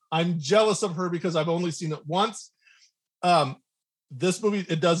 times. I'm jealous of her because I've only seen it once. This movie,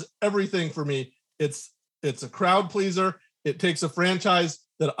 it does everything for me. It's a crowd pleaser. It takes a franchise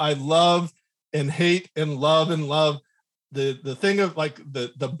that I love and hate and love and love. The thing of like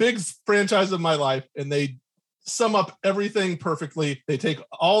the big franchise of my life, and they sum up everything perfectly. They take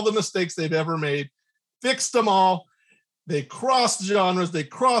all the mistakes they've ever made, fixed them all. They crossed genres, they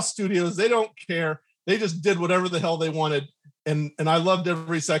crossed studios. They don't care. They just did whatever the hell they wanted. And I loved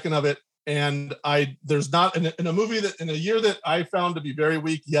every second of it. And there's not in a movie that in a year that I found to be very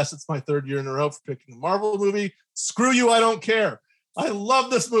weak. Yes, it's my 3rd year in a row for picking a Marvel movie. Screw you. I don't care. I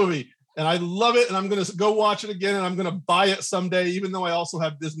love this movie. And I love it, and I'm going to go watch it again, and I'm going to buy it someday, even though I also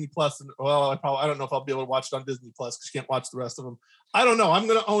have Disney Plus. And I don't know if I'll be able to watch it on Disney Plus because you can't watch the rest of them. I don't know. I'm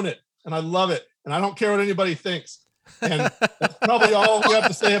going to own it, and I love it, and I don't care what anybody thinks. And that's probably all we have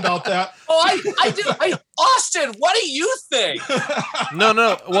to say about that. Oh, I do. Austin, what do you think?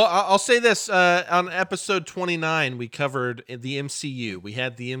 No. Well, I'll say this. On episode 29, we covered the MCU. We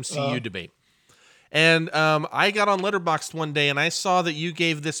had the MCU debate. And I got on Letterboxd one day and I saw that you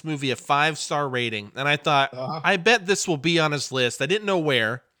gave this movie a 5-star rating. And I thought, I bet this will be on his list. I didn't know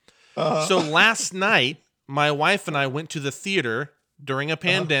where. So last night, my wife and I went to the theater during a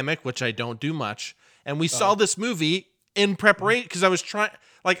pandemic, which I don't do much. And we saw this movie in preparation because I was trying,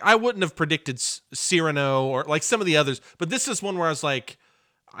 like, I wouldn't have predicted Cyrano or like some of the others. But this is one where I was like,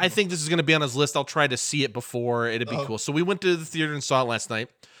 I think this is going to be on his list. I'll try to see it before. It'd be cool. So we went to the theater and saw it last night.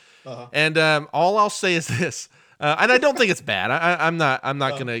 And all I'll say is this, and I don't think it's bad. I'm not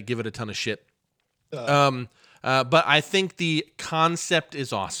going to give it a ton of shit. But I think the concept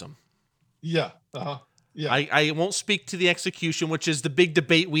is awesome. Yeah. Yeah. I won't speak to the execution, which is the big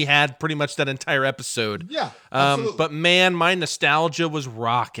debate we had pretty much that entire episode. Yeah. Absolutely. But man, my nostalgia was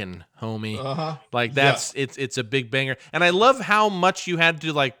rocking, homie. Like that's it's a big banger. And I love how much you had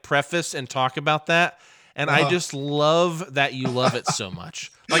to like preface and talk about that. And I just love that you love it so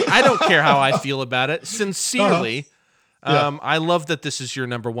much. Like I don't care how I feel about it. Sincerely, I love that this is your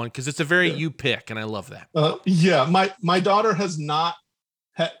number one because it's a very you pick, and I love that. Yeah, my daughter has not.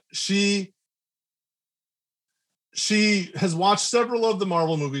 She has watched several of the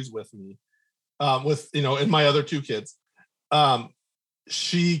Marvel movies with me, and my other two kids.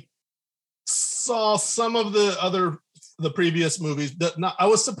 She saw some of the previous movies. I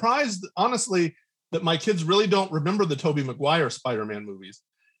was surprised, honestly, that my kids really don't remember the Tobey Maguire Spider-Man movies.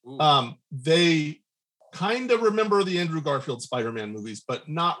 They kind of remember the Andrew Garfield Spider-Man movies, but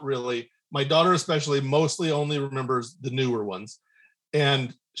not really. My daughter especially mostly only remembers the newer ones.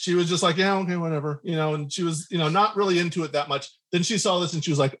 And she was just like, yeah, okay, whatever, and she was, not really into it that much. Then she saw this and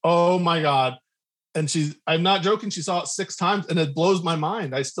she was like, oh my God. And I'm not joking, she saw it 6 times and it blows my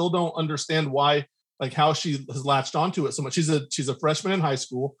mind. I still don't understand why, like how she has latched onto it so much. She's a freshman in high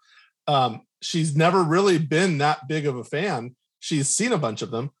school. She's never really been that big of a fan. She's seen a bunch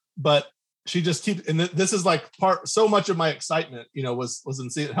of them, but she just keeps, and this is like so much of my excitement, was in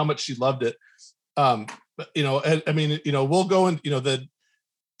seeing how much she loved it. But, I mean, we'll go in,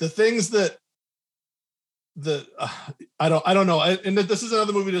 the things that I don't know. And this is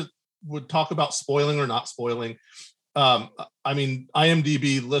another movie that would talk about spoiling or not spoiling. I mean,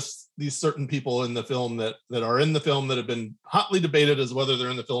 IMDb lists these certain people in the film that are in the film that have been hotly debated as whether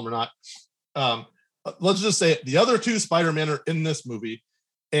they're in the film or not. Let's just say it. The other 2 Spider-Man are in this movie.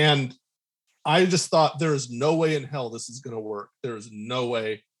 And I just thought there is no way in hell this is going to work. There is no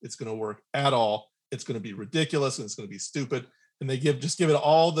way it's going to work at all. It's going to be ridiculous and it's going to be stupid. And they give it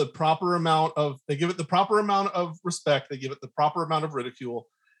all the proper amount of, they give it the proper amount of respect. They give it the proper amount of ridicule.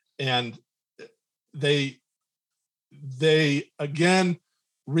 And they again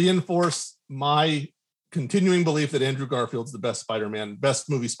reinforce my continuing belief that Andrew Garfield's the best Spider-Man, best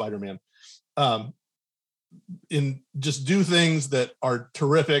movie Spider-Man. In just do things that are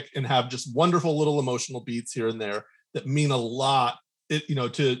terrific and have just wonderful little emotional beats here and there that mean a lot,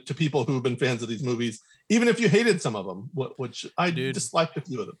 to people who have been fans of these movies, even if you hated some of them, which I disliked a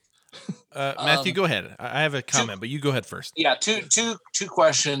few of them. Matthew, go ahead. I have a comment, but you go ahead first. Yeah, two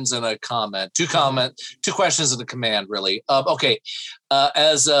questions and a comment. Two questions and a command, really. Okay,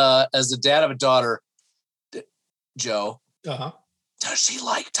 as the dad of a daughter, Joe, does she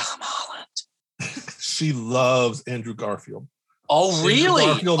like Tom Holland? She loves Andrew Garfield. Oh, really?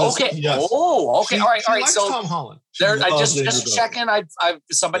 Okay. Yes. Oh, okay. All right. Likes so Tom Holland. I just checking. I've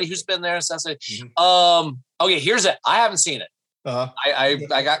somebody who's been there since. Okay. Here's it. I haven't seen it.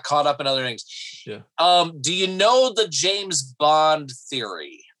 I got caught up in other things. Yeah. Do you know the James Bond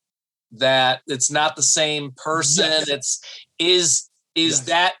theory that it's not the same person? Yes. Is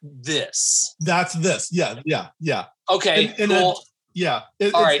that this? That's this. Yeah. Okay. Cool. Yeah.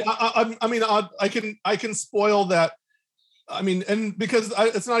 All right. I mean, I can spoil that. I mean, and because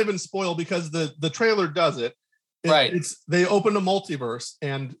it's not even spoiled because the trailer does it. Right. They open a multiverse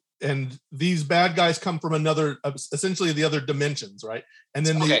and these bad guys come from another, essentially the other dimensions, right? And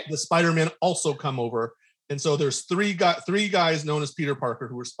then the Spider-Man also come over. And so there's three guys known as Peter Parker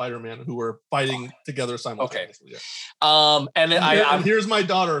who were Spider-Man who were fighting together simultaneously. Okay. Yeah. And here's my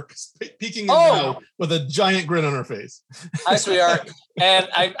daughter peeking in now with a giant grin on her face. Hi, sweetheart. And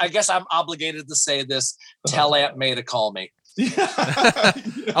I guess I'm obligated to say this. Tell Aunt May to call me.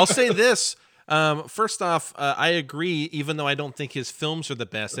 I'll say this. First off, I agree, even though I don't think his films are the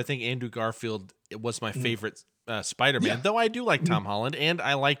best. I think Andrew Garfield was my favorite Spider-Man, though I do like Tom Holland, and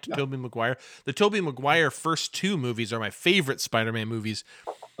I liked Tobey Maguire. The Tobey Maguire first 2 movies are my favorite Spider-Man movies.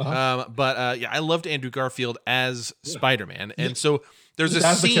 But I loved Andrew Garfield as Spider-Man. And so there's a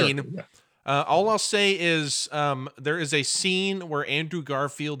scene. All I'll say is there is a scene where Andrew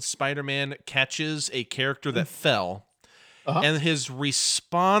Garfield's Spider-Man catches a character that fell. And his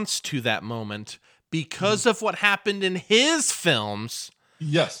response to that moment, because of what happened in his films,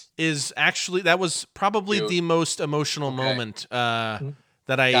 is actually, that was probably the most emotional moment that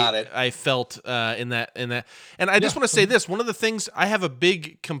I felt in that. And I just want to say this: one of the things, I have a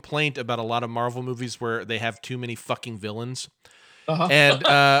big complaint about a lot of Marvel movies where they have too many fucking villains.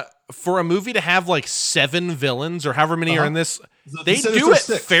 And for a movie to have like 7 villains or however many are in this, they Sinister do it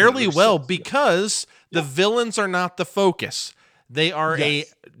Six. fairly Sinister well Six, because the villains are not the focus. They are a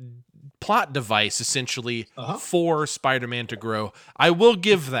plot device essentially for Spider-Man to grow. I will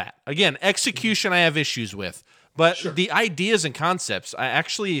give that. Again, execution I have issues with, but the ideas and concepts I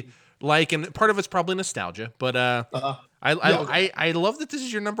actually like, and part of it's probably nostalgia, but I love that this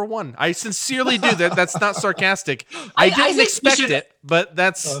is your number one. I sincerely do. That's not sarcastic. I didn't expect it, but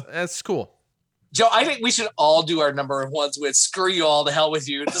that's cool. Joe, I think we should all do our number ones with "Screw you all, to hell with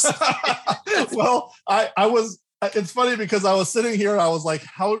you." Well, I was. It's funny because I was sitting here and I was like,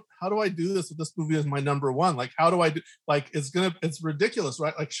 how do I do this if this movie is my number one? Like, how do I do? Like, it's ridiculous,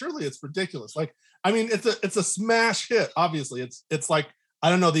 right? Like, surely it's ridiculous. Like, I mean, it's a smash hit. Obviously, it's like, I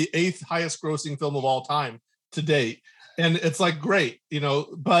don't know, the 8th highest grossing film of all time to date, and it's like great,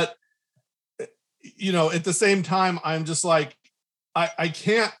 But at the same time, I'm just like, I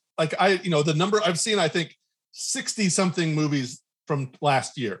can't. Like the number I've seen, I think 60 something movies from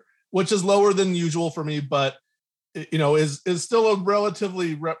last year, which is lower than usual for me, but is still a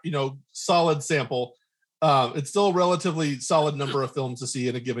relatively solid sample. It's still a relatively solid number of films to see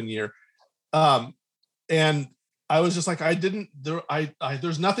in a given year. And I was just like,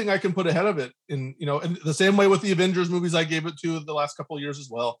 there's nothing I can put ahead of it. And the same way with the Avengers movies, I gave it to the last couple of years as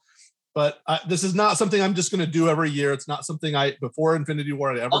well. But this is not something I'm just going to do every year. It's not something before Infinity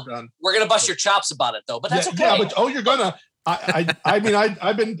War I'd ever done. We're going to bust your chops about it, though. But that's okay. Yeah, but you're gonna. I mean,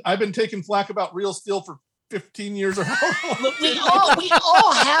 I've been taking flack about Real Steel for 15 years or how long. we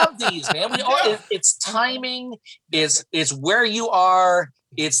all have these, man. It's timing. It's where you are.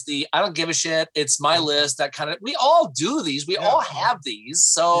 It's the I don't give a shit. It's my list. That kind of. We all do these. We all have these.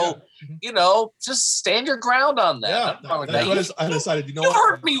 So just stand your ground on that. I decided. You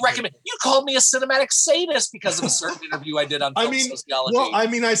heard me recommend. You called me a cinematic sadist because of a certain interview I did on film sociology. Well, I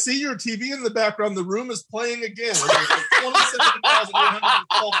mean, I see your TV in the background. The Room is playing again. Like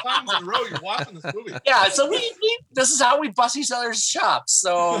 27,812 times in a row. You're watching this movie. Yeah. So we this is how we bust each other's chops.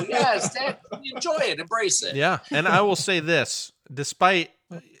 So enjoy it, embrace it. Yeah, and I will say this, despite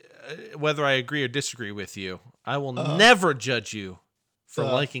whether I agree or disagree with you, I will never judge you for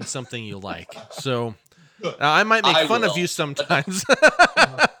liking something you like. So I might make fun of you sometimes,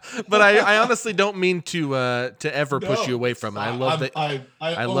 but I honestly don't mean to ever push you away from it. I love that.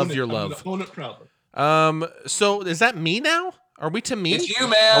 I love your love. Own it proudly. So is that me now? Are we to me? It's you,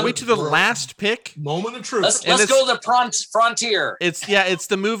 man. Are we to the last pick? Moment of truth. Let's go to the frontier. It's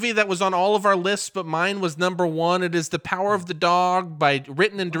the movie that was on all of our lists, but mine was number one. It is The Power of the Dog,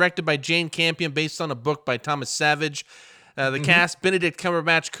 written and directed by Jane Campion, based on a book by Thomas Savage. The cast: Benedict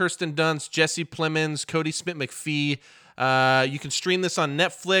Cumberbatch, Kirsten Dunst, Jesse Plemons, Cody Smith-McPhee. You can stream this on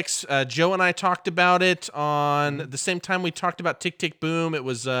Netflix. Joe and I talked about it on the same time we talked about Tick, Tick, Boom. It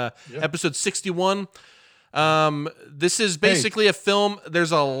was episode 61. This is basically a film.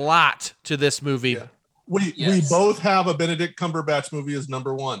 There's a lot to this movie. Yeah. We both have a Benedict Cumberbatch movie as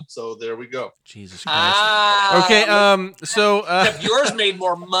number one, so there we go. Jesus Christ. Okay, so yours made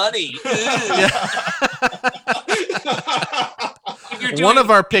more money. One of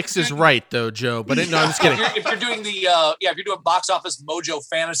our picks is right, though, Joe. But no, I'm just kidding. If you're doing if you're doing box office mojo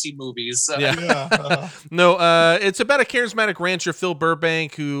fantasy movies, no, it's about a charismatic rancher, Phil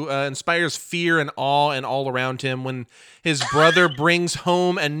Burbank, who inspires fear and awe and all around him. When his brother brings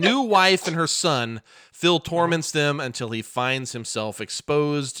home a new wife and her son, Phil torments them until he finds himself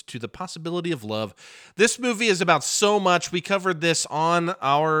exposed to the possibility of love. This movie is about so much. We covered this on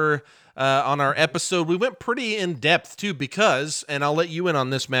our episode. We went pretty in depth too, because, and I'll let you in on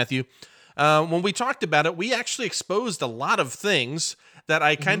this, Matthew. When we talked about it, we actually exposed a lot of things that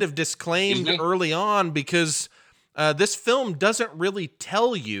I kind of disclaimed early on, because this film doesn't really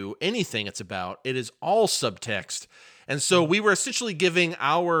tell you anything it's about. It is all subtext. And so we were essentially giving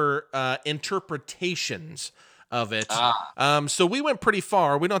our interpretations of it. So we went pretty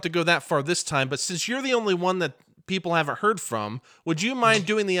far. We don't have to go that far this time, but since you're the only one that people haven't heard from, would you mind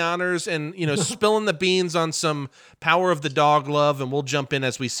doing the honors and spilling the beans on some Power of the Dog love, and we'll jump in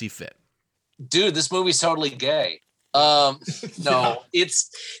as we see fit? Dude, this movie's totally gay. No,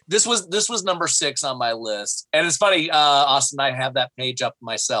 this was number 6 on my list, and it's funny, Austin, I have that page up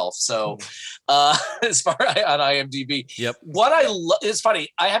myself. So, as far on IMDb, yep. It's funny.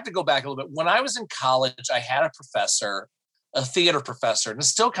 I have to go back a little bit. When I was in college, I had a professor, a theater professor, and it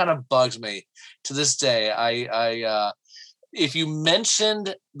still kind of bugs me to this day. I if you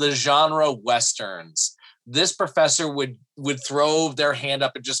mentioned the genre Westerns, this professor would throw their hand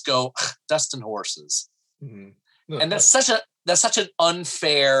up and just go, "Dust and Horses." Mm-hmm. And that's such a that's such an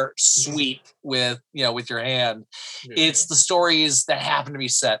unfair sweep with your hand. It's the stories that happen to be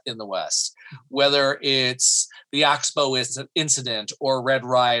set in the West, whether it's the Oxbow incident or Red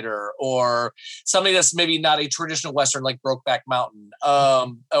Rider or something that's maybe not a traditional Western like Brokeback Mountain,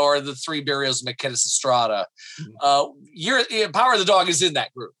 or the Three Burials of Nikitas Estrada. Power of the Dog is in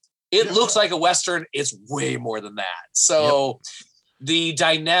that group. It looks like a Western. It's way more than that. So the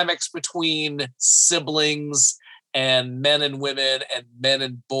dynamics between siblings and men and women and men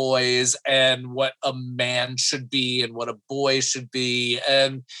and boys and what a man should be and what a boy should be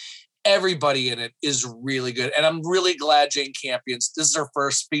and everybody in it is really good. And I'm really glad Jane Campion's, this is her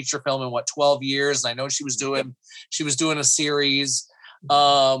first feature film in 12 years. And I know she was doing a series.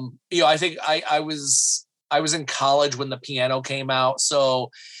 I think I was in college when The Piano came out.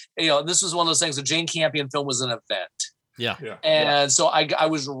 So, this was one of those things. The Jane Campion film was an event. Yeah. And so I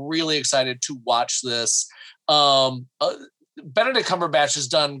was really excited to watch this. Benedict Cumberbatch has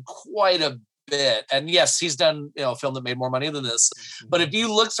done quite a bit, and yes, he's done a film that made more money than this. But if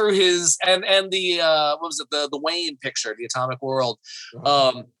you look through his and the what was it, the Wayne picture, The Atomic World,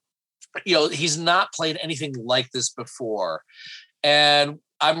 he's not played anything like this before. And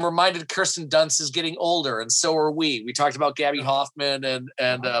I'm reminded Kirsten Dunst is getting older, and so are we. We talked about Gabby Hoffman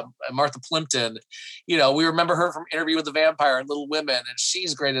and Martha Plimpton. We remember her from Interview with the Vampire and Little Women, and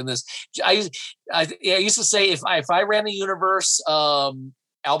she's great in this. I used to say if I ran a universe,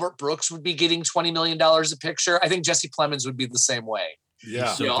 Albert Brooks would be getting $20 million a picture. I think Jesse Plemons would be the same way.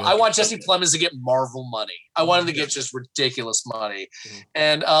 Yeah. I want Jesse Plemons to get Marvel money. I want him to get just ridiculous money.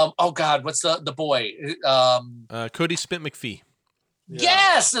 And oh God, what's the boy? Cody Smith McPhee.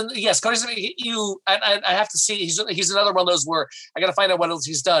 Yes, and yes, Cody Smith. I have to see. He's another one of those where I got to find out what else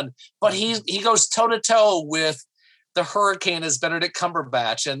he's done. But he goes toe to toe with the Hurricane as Benedict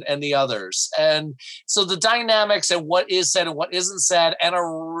Cumberbatch and the others. And so the dynamics and what is said and what isn't said, and a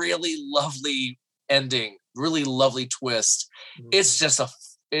really lovely ending, really lovely twist. It's just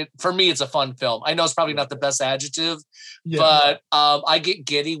for me, it's a fun film. I know it's probably not the best adjective, but I get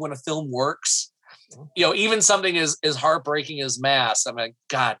giddy when a film works. Even something as heartbreaking as Mass, I'm like,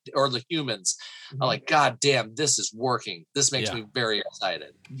 God, or The Humans, I'm like, God damn, this is working. This makes me very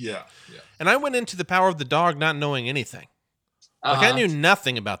excited. Yeah. And I went into The Power of the Dog not knowing anything. Like, I knew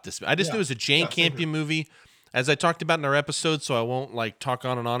nothing about this. I just knew it was a Jane Campion movie, as I talked about in our episode, so I won't talk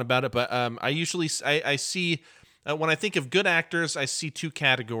on and on about it. But I see... when I think of good actors, I see two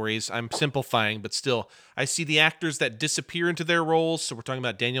categories. I'm simplifying, but still, I see the actors that disappear into their roles. So we're talking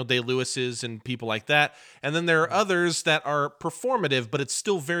about Daniel Day-Lewis's and people like that. And then there are others that are performative, but it's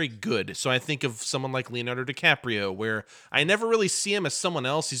still very good. So I think of someone like Leonardo DiCaprio, where I never really see him as someone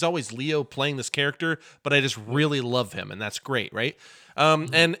else. He's always Leo playing this character, but I just really love him, and that's great, right? And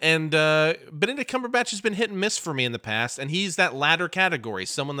Benedict Cumberbatch has been hit and miss for me in the past, and he's that latter category,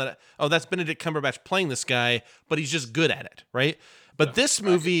 someone that, that's Benedict Cumberbatch playing this guy, but he's just good at it, right? But this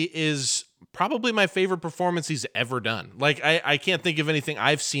movie is probably my favorite performance he's ever done. Like, I can't think of anything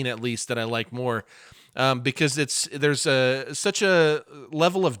I've seen, at least, that I like more, because there's such a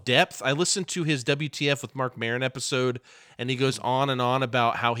level of depth. I listened to his WTF with Mark Maron episode, and he goes on and on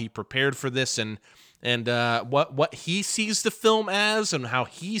about how he prepared for this and what he sees the film as and how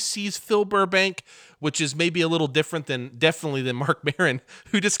he sees Phil Burbank, which is maybe a little different than Mark Maron,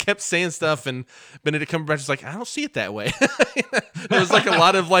 who just kept saying stuff, and Benedict Cumberbatch is like, I don't see it that way. There was like a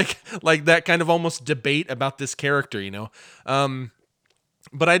lot of like that kind of almost debate about this character,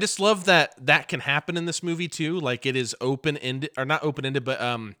 but I just love that can happen in this movie too. Like, it is open-ended, or not open-ended, but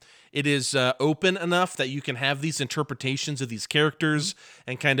it is open enough that you can have these interpretations of these characters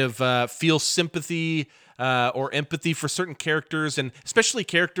and kind of feel sympathy or empathy for certain characters, and especially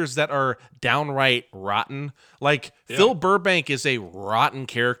characters that are downright rotten. Like, Phil Burbank is a rotten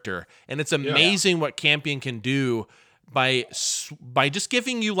character, and it's amazing what Campion can do by just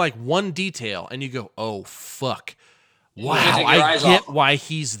giving you like one detail, and you go, oh, fuck. Wow, I get why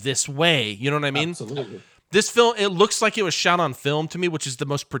he's this way. You know what I mean? Absolutely. This film, it looks like it was shot on film to me, which is the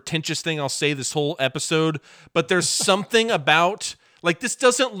most pretentious thing I'll say this whole episode. But there's something about, like, this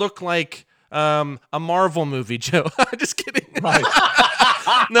doesn't look like a Marvel movie, Joe. I'm just kidding. Right.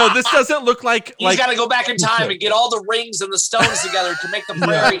 No, this doesn't look like... He's got to go back in time and get all the rings and the stones together to make the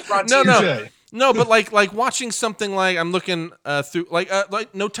prairie frontier. No, but like watching something like, I'm looking through, like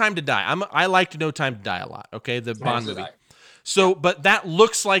No Time to Die. I liked No Time to Die a lot, okay? The Bond movie. So, but that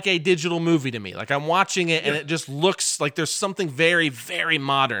looks like a digital movie to me. Like, I'm watching it, and it just looks like there's something very, very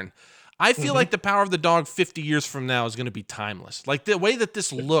modern. I feel like The Power of the Dog 50 years from now is going to be timeless. Like, the way that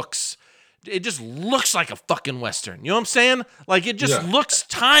this looks, it just looks like a fucking Western. You know what I'm saying? Like, it just looks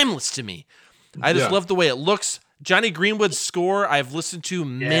timeless to me. I just love the way it looks. Johnny Greenwood's score I've listened to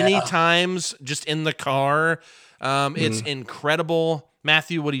many times just in the car. It's incredible.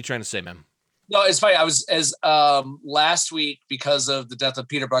 Matthew, what are you trying to say, man? No, it's funny. I was last week, because of the death of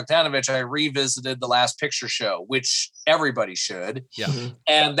Peter Bogdanovich, I revisited The Last Picture Show, which everybody should. Yeah.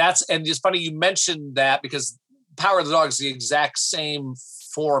 And it's funny you mentioned that, because Power of the Dog is the exact same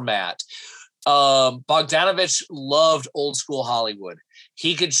format. Bogdanovich loved old school Hollywood.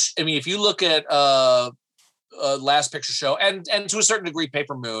 He could, if you look at Last Picture Show and to a certain degree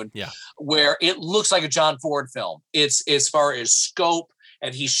Paper Moon, where it looks like a John Ford film. It's as far as scope,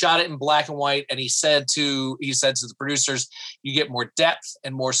 and he shot it in black and white, and he said to the producers, you get more depth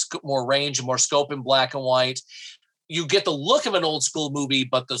and more range and more scope in black and white. You get the look of an old school movie,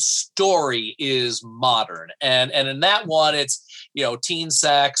 but the story is modern. And in that one, it's, teen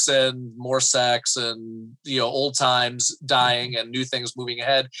sex and more sex and, old times dying and new things moving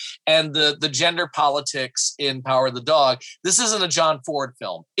ahead. And the gender politics in Power of the Dog. This isn't a John Ford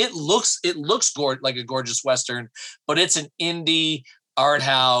film. It looks like a gorgeous Western, but it's an indie art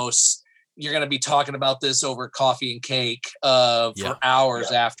house. You're going to be talking about this over coffee and cake for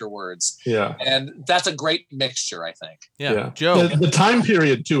hours afterwards. Yeah. And that's a great mixture, I think. Yeah. Joe. The time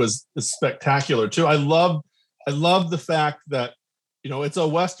period too is spectacular too. I love the fact that, it's a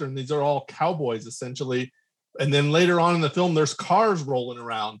Western. These are all cowboys essentially. And then later on in the film, there's cars rolling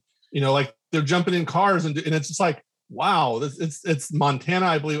around, like they're jumping in cars and it's just like, wow, it's Montana,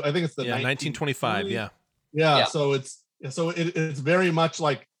 I believe. I think it's the 1925. Yeah. So it's very much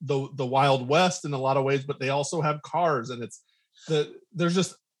like the Wild West in a lot of ways, but they also have cars, and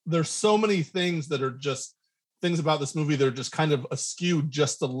there's so many things that are just things about this movie that are just kind of askew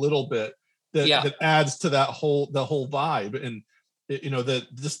just a little bit that adds to the whole vibe. And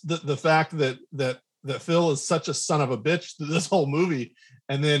the fact that Phil is such a son of a bitch to this whole movie,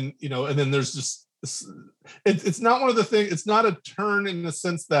 and then there's just it's not one of the things. It's not a turn in the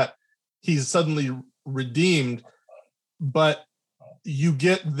sense that he's suddenly redeemed. But you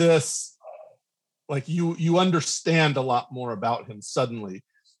get this, like you understand a lot more about him suddenly,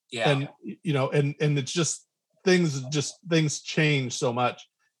 and and it's just things change so much,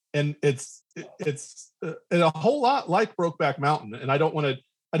 and it's a whole lot like Brokeback Mountain, and I don't want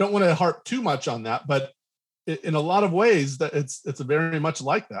to harp too much on that, but in a lot of ways that it's very much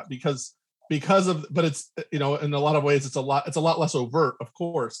like that because but it's in a lot of ways it's a lot less overt, of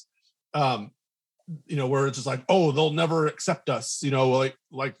course. Where it's just like, oh, they'll never accept us,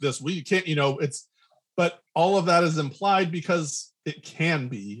 like this. We can't, but all of that is implied because it can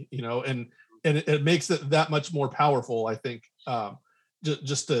be, and it makes it that much more powerful, I think,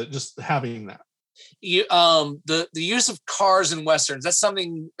 just having that. The use of cars in Westerns, that's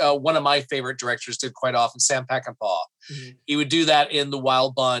something one of my favorite directors did quite often, Sam Peckinpah. Mm-hmm. He would do that in The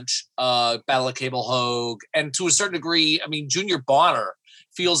Wild Bunch, Battle of Cable Hogue, and to a certain degree, Junior Bonner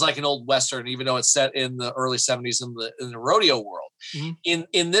feels like an old Western, even though it's set in the early 70s in the rodeo world. Mm-hmm.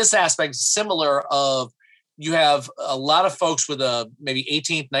 In this aspect, similar of you have a lot of folks with a maybe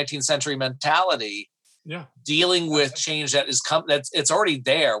 18th, 19th century mentality dealing with change that is it's already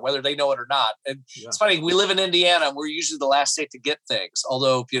there, whether they know it or not. And it's funny, we live in Indiana and we're usually the last state to get things,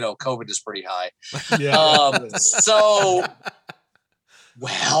 although, COVID is pretty high.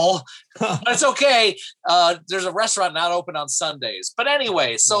 Well, but it's okay. There's a restaurant not open on Sundays. But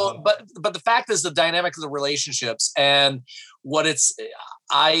anyway, but the fact is the dynamic of the relationships and what it's.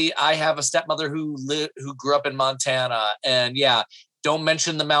 I have a stepmother who grew up in Montana, and don't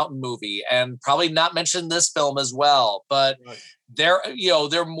mention the Mountain movie, and probably not mention this film as well. But they're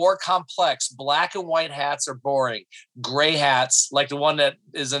more complex. Black and white hats are boring. Gray hats, like the one that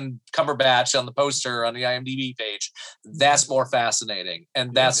is in Cumberbatch on the poster on the IMDb page, that's more fascinating,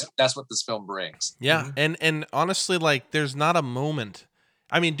 and that's what this film brings. Yeah, and honestly, like, there's not a moment.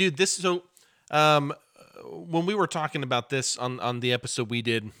 Dude, this so. When we were talking about this on the episode we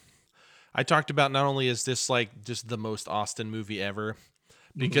did, I talked about not only is this like just the most Austin movie ever,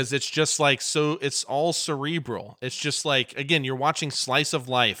 because it's just like, so it's all cerebral. It's just like, again, you're watching slice of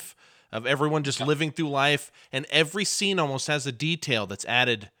life of everyone just living through life, and every scene almost has a detail that's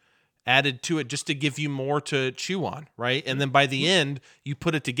added to it just to give you more to chew on, right? And then by the end, you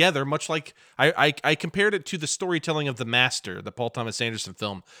put it together, much like I compared it to the storytelling of The Master, the Paul Thomas Anderson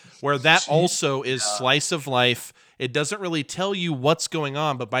film, where that also is slice of life. It doesn't really tell you what's going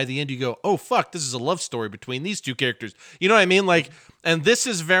on, but by the end you go, oh, fuck, this is a love story between these two characters. You know what I mean? Like, and this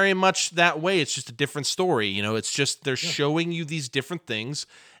is very much that way. It's just a different story. It's just they're showing you these different things.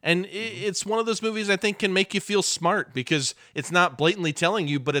 And it's one of those movies I think can make you feel smart because it's not blatantly telling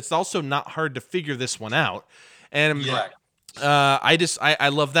you, but it's also not hard to figure this one out. And I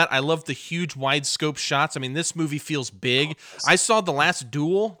love that. I love the huge wide scope shots. I mean, this movie feels big. I saw The Last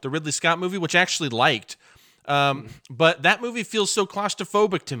Duel, the Ridley Scott movie, which I actually liked. But that movie feels so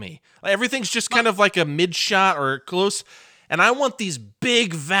claustrophobic to me. Like, everything's just kind of like a mid shot or close. And I want these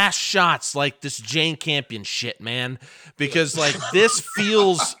big, vast shots like this Jane Campion shit, man. Because like this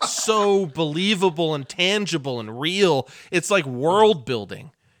feels so believable and tangible and real. It's like world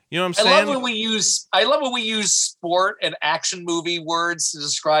building. You know what I'm saying? I love when we use sport and action movie words to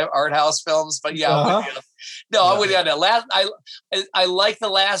describe art house films. But yeah, I'm with you. I'm with you on that. I like The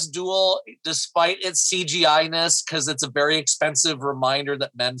Last Duel despite its CGI-ness because it's a very expensive reminder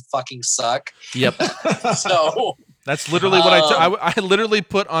that men fucking suck. Yep. So that's literally what I literally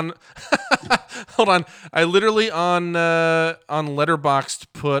put on. Hold on. I literally on Letterboxd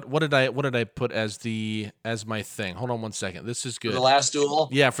put what did I put as my thing? Hold on one second. This is good. The Last Duel.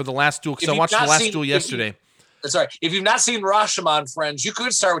 Yeah, for The Last Duel because I watched The Last Duel yesterday. Sorry, if you've not seen Rashomon, friends, you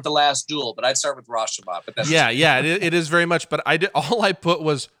could start with The Last Duel, but I'd start with Rashomon. But that's it is very much. But all I put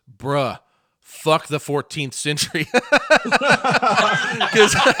was, bruh, fuck the 14th century,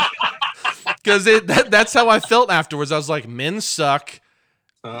 because that's how I felt afterwards. I was like, men suck.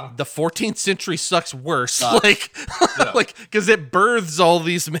 The 14th century sucks worse, because it births all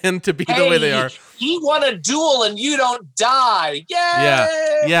these men to be the way they are. He won a duel and you don't die.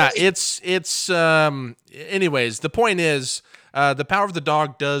 Yeah. It's anyways, the point is, The Power of the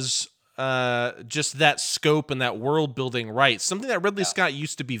Dog does just that scope and that world building right. Something that Ridley Scott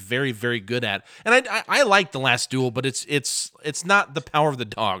used to be very, very good at. And I like The Last Duel, but it's not The Power of the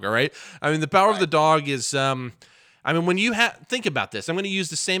Dog. All right. I mean, The Power of the Dog is. I mean, when you think about this, I'm going to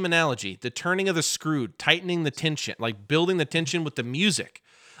use the same analogy: the turning of the screw, tightening the tension, like building the tension with the music.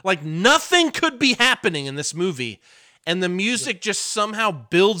 Like nothing could be happening in this movie, and the music just somehow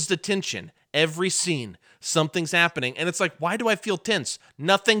builds the tension. Every scene, something's happening, and it's like, why do I feel tense?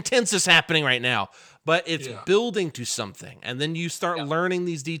 Nothing tense is happening right now, but it's building to something, and then you start learning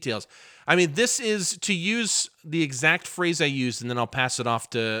these details. I mean, this is, to use the exact phrase I used, and then I'll pass it off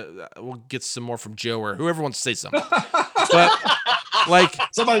to, we'll get some more from Joe or whoever wants to say something. But like,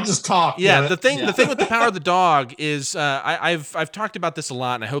 somebody just talk. Yeah, the thing with The Power of the Dog is, I've talked about this a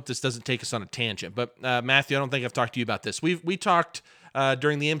lot, and I hope this doesn't take us on a tangent. But Matthew, I don't think I've talked to you about this. We talked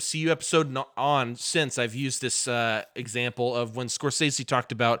during the MCU episode since I've used this example of when Scorsese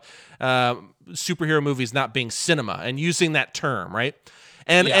talked about superhero movies not being cinema and using that term, right?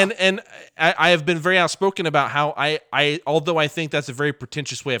 And I have been very outspoken about how although I think that's a very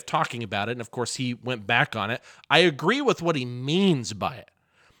pretentious way of talking about it, and of course he went back on it, I agree with what he means by it.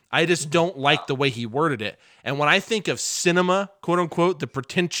 I just don't like the way he worded it. And when I think of cinema, quote unquote, the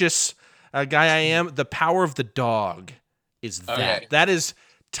pretentious guy I am, The Power of the Dog is that. Okay. That is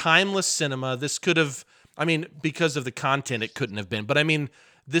timeless cinema. This could have, I mean, because of the content, it couldn't have been. But I mean,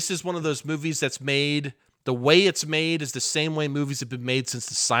 this is one of those movies that's made. The way it's made is the same way movies have been made since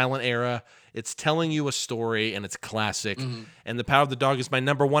the silent era. It's telling you a story, and it's classic. Mm-hmm. And The Power of the Dog is my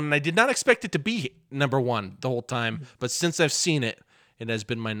number one, and I did not expect it to be number one the whole time. But since I've seen it, it has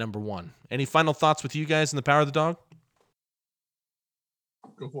been my number one. Any final thoughts with you guys on The Power of the Dog?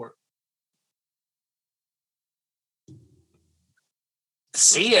 Go for it.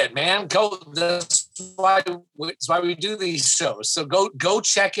 See it, man. That's why we do these shows. So go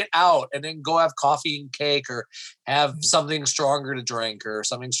check it out, and then go have coffee and cake, or have something stronger to drink, or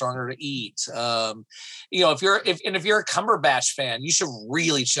something stronger to eat. If you're a Cumberbatch fan, you should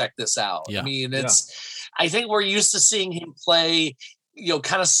really check this out. Yeah. I mean, I think we're used to seeing him play,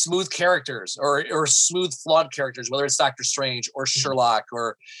 kind of smooth characters or smooth flawed characters, whether it's Doctor Strange or Sherlock,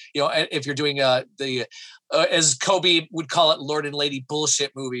 or if you're doing as Kobe would call it, Lord and Lady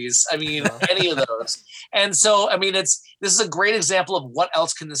bullshit movies. I mean, any of those. And so, I mean, this is a great example of what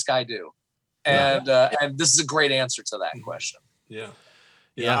else can this guy do, and this is a great answer to that question.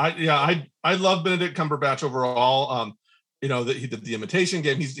 I love Benedict Cumberbatch overall. That he did The Imitation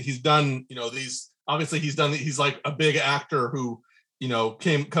Game. He's done these. Obviously, he's like a big actor who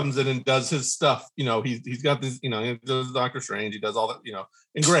comes in and does his stuff. He's got this, he does Doctor Strange, he does all that,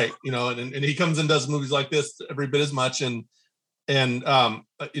 and great, and he comes and does movies like this every bit as much. And I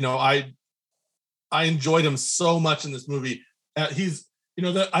enjoyed him so much in this movie.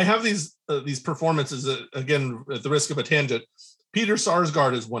 I have these performances, again, at the risk of a tangent. Peter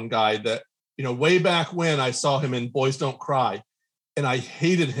Sarsgaard is one guy that, way back when I saw him in Boys Don't Cry, and I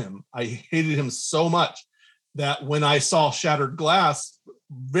hated him. I hated him so much that when I saw Shattered Glass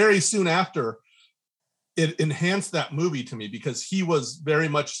very soon after, it enhanced that movie to me, because he was very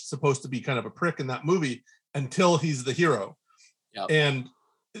much supposed to be kind of a prick in that movie until he's the hero. Yep. And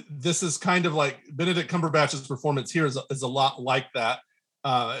this is kind of like Benedict Cumberbatch's performance here is a lot like that.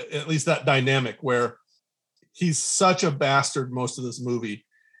 At least that dynamic where he's such a bastard most of this movie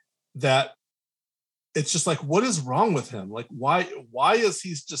that it's just like, what is wrong with him? Like, why is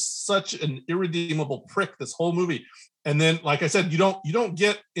he just such an irredeemable prick this whole movie? And then, like I said, you don't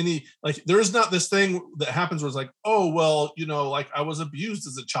get any, like, there is not this thing that happens where it's like, oh, well, like I was abused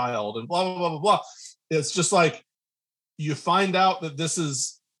as a child and blah, blah, blah, blah, blah. It's just like, you find out that this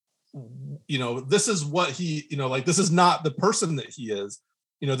is what he, like, this is not the person that he is,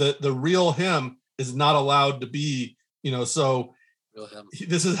 the real him is not allowed to be, so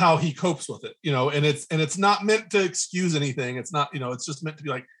this is how he copes with it, and it's not meant to excuse anything. It's not, it's just meant to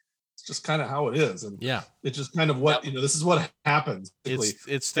be like, it's just kind of how it is. And yeah, it's just kind of what, this is what happens.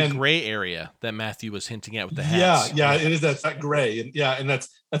 It's the gray area that Matthew was hinting at with the hats. Yeah, it is that gray. And that's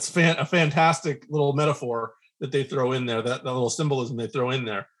a fantastic little metaphor that they throw in there, that little symbolism they throw in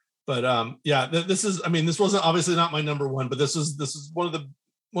there. But this wasn't obviously not my number one, but this is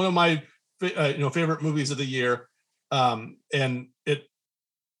one of my favorite movies of the year. And it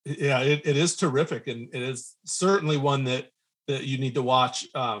is terrific, and it is certainly one that you need to watch,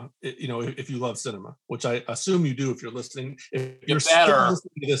 if you love cinema, which I assume you do if you're listening. If you're still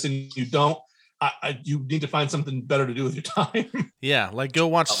listening to this and you don't, you need to find something better to do with your time. Yeah, like go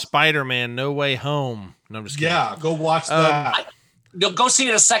watch Spider-Man No Way Home. No, I'm just kidding. Yeah, go watch that. Go see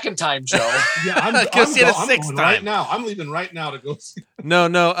it a second time, Joe. Yeah, I'm see it a sixth time right now. I'm leaving right now to go see. No.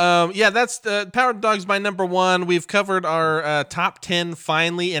 That's the Power Dogs my number one. We've covered our top 10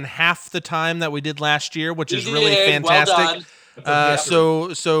 finally in half the time that we did last year, which is really fantastic. Well done.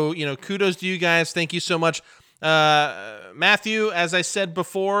 So kudos to you guys. Thank you so much, Matthew. As I said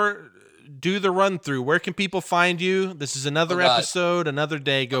before, do the run through. Where can people find you? This is another episode, another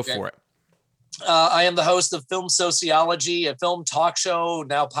day. Go for it. I am the host of Film Sociology, a film talk show,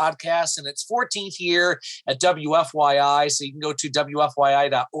 now podcast, in its 14th year at WFYI. So you can go to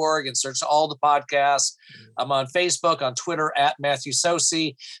WFYI.org and search all the podcasts. I'm on Facebook, on Twitter at Matthew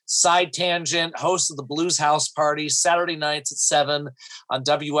Sosi. Side Tangent, host of the Blues House Party, Saturday nights at 7 on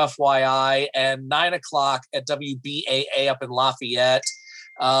WFYI and 9 o'clock at WBAA up in Lafayette.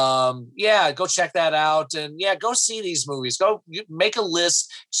 Go check that out, and go see these movies. Go make a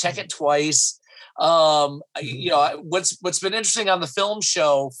list, check it twice. What's been interesting on the film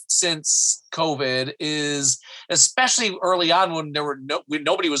show since COVID is, especially early on when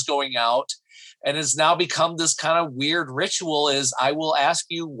nobody was going out, and it's now become this kind of weird ritual, is I will ask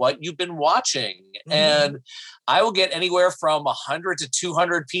you what you've been watching. And I will get anywhere from 100 to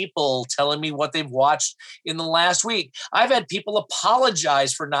 200 people telling me what they've watched in the last week. I've had people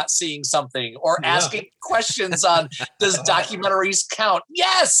apologize for not seeing something or asking questions on, does documentaries count?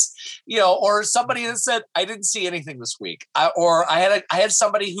 Yes. Or somebody that said, I didn't see anything this week. I had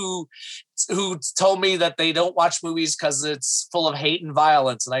somebody who told me that they don't watch movies because it's full of hate and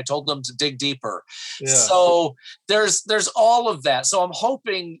violence, and I told them to dig deeper. Yeah. So there's all of that. So I'm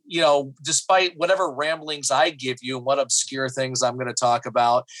hoping, despite whatever ramblings I give you and what obscure things I'm going to talk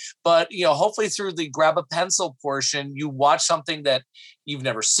about, but hopefully through the grab a pencil portion, you watch something that you've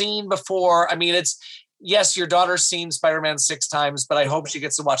never seen before. I mean, yes, your daughter's seen Spider-Man 6 times, but I hope she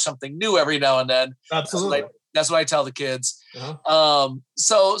gets to watch something new every now and then. Absolutely. That's what I tell the kids. Uh-huh.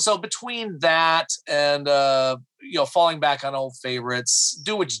 So between that and falling back on old favorites,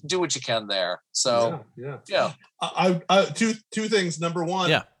 do what you can there. So yeah. I two things. Number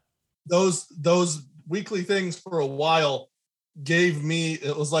one, those weekly things for a while gave me,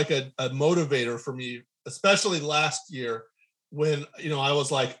 it was like a motivator for me, especially last year when I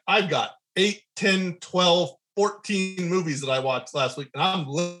was like, I've got 8, 10, 12, 14 movies that I watched last week, and I'm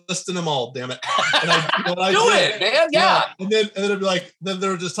listing them all, damn it. And I do it, man. Yeah. And then it'd be like, then there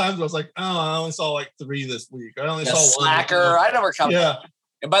were just times where I was like, oh, I only saw like 3 this week. I only saw slacker. one. I never come. Yeah.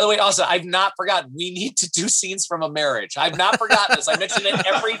 And by the way, also, I've not forgotten, we need to do Scenes from a Marriage. I've not forgotten this. I mention it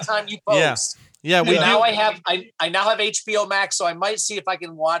every time you post. Yeah. I now have HBO Max, so I might see if I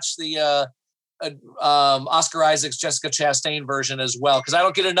can watch the Oscar Isaac's Jessica Chastain version as well, because I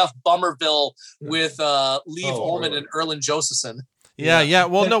don't get enough Bummerville with Liv Ullmann and Erland Josephson. Yeah.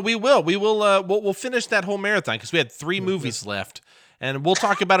 Well, no, we will. We'll finish that whole marathon because we had 3 movies left, and we'll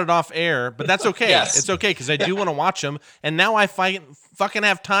talk about it off air. But that's okay. Yes. It's okay because I do want to watch them, and now I fucking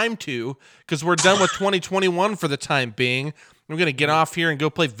have time to, because we're done with 2021 for the time being. I'm gonna get off here and go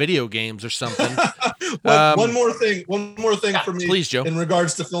play video games or something. One more thing for me, please, Joe. In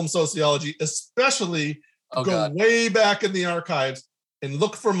regards to film sociology, especially way back in the archives and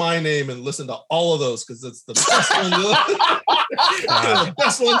look for my name and listen to all of those, because it's the best one. The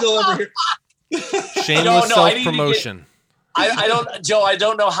best ones you'll ever hear. Shameless self-promotion. I don't, Joe, I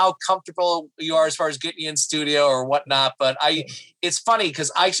don't know how comfortable you are as far as getting you in studio or whatnot, but it's funny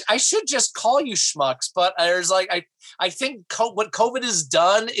because I should just call you schmucks, but there's like, I think what COVID has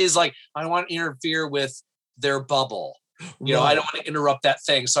done is like, I don't want to interfere with their bubble. You know, I don't want to interrupt that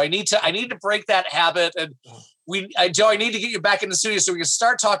thing. So I need to break that habit. And Joe, I need to get you back in the studio so we can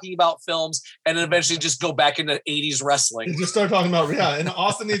start talking about films and then eventually just go back into 80s wrestling. And just start talking about, and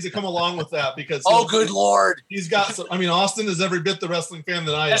Austin needs to come along with that because good Lord. He's got some, Austin is every bit the wrestling fan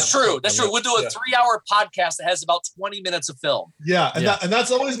that I am. That's true. We'll do a 3-hour podcast that has about 20 minutes of film. Yeah. And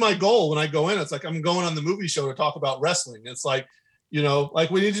that's always my goal when I go in. It's like, I'm going on the movie show to talk about wrestling. It's like, like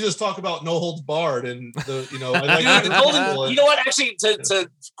we need to just talk about No Holds Barred and the, I like Dude, you know what? Actually, to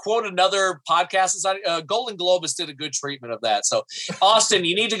quote another podcast, Golden Globus did a good treatment of that. So, Austin,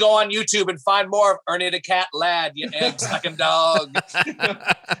 you need to go on YouTube and find more of Ernie the Cat Lad, you egg-sucking dog.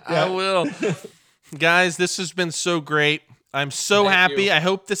 I will. Guys, this has been so great. I'm so happy. You. I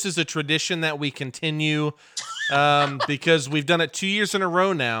hope this is a tradition that we continue because we've done it 2 years in a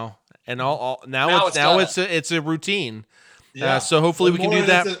row now, and now it's a routine. Yeah. So hopefully we can do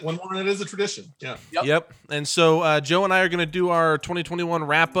that. One more, and it is a tradition. Yeah. Yep. And so Joe and I are going to do our 2021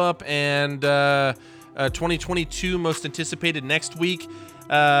 wrap up and 2022 most anticipated next week.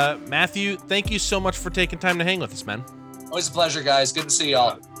 Matthew, thank you so much for taking time to hang with us, man. Always a pleasure, guys. Good to see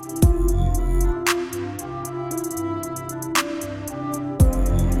y'all.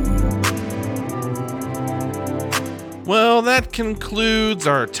 Well, that concludes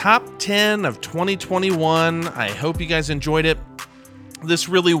our top 10 of 2021. I hope you guys enjoyed it. This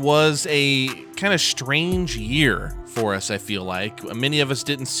really was a kind of strange year for us, I feel like. Many of us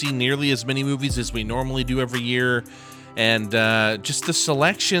didn't see nearly as many movies as we normally do every year. And just the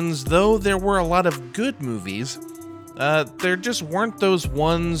selections, though there were a lot of good movies, there just weren't those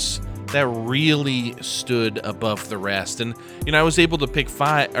ones that really stood above the rest. And, I was able to pick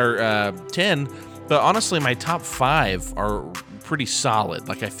 10. But honestly, my top 5 are pretty solid.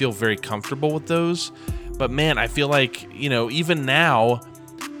 Like, I feel very comfortable with those. But man, I feel like, even now,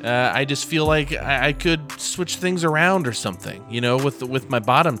 I just feel like I could switch things around or something, with my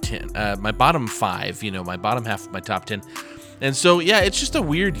bottom 10, my bottom 5, my bottom half of my top 10. And so, yeah, it's just a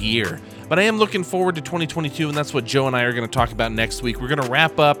weird year. But I am looking forward to 2022, and that's what Joe and I are going to talk about next week. We're going to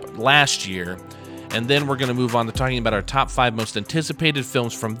wrap up last year. And then we're going to move on to talking about our top 5 most anticipated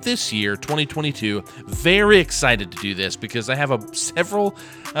films from this year, 2022. Very excited to do this because I have several.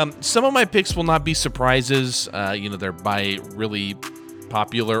 Some of my picks will not be surprises. They're by really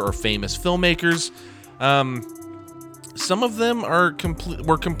popular or famous filmmakers. Some of them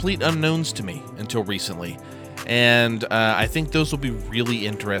were complete unknowns to me until recently. And I think those will be really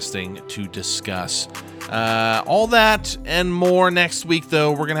interesting to discuss. All that and more next week,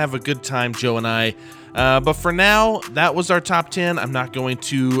 though. We're going to have a good time, Joe and I. But for now, that was our top 10. I'm not going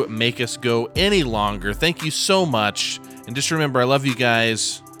to make us go any longer. Thank you so much. And just remember, I love you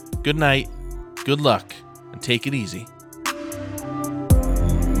guys. Good night, good luck, and take it easy.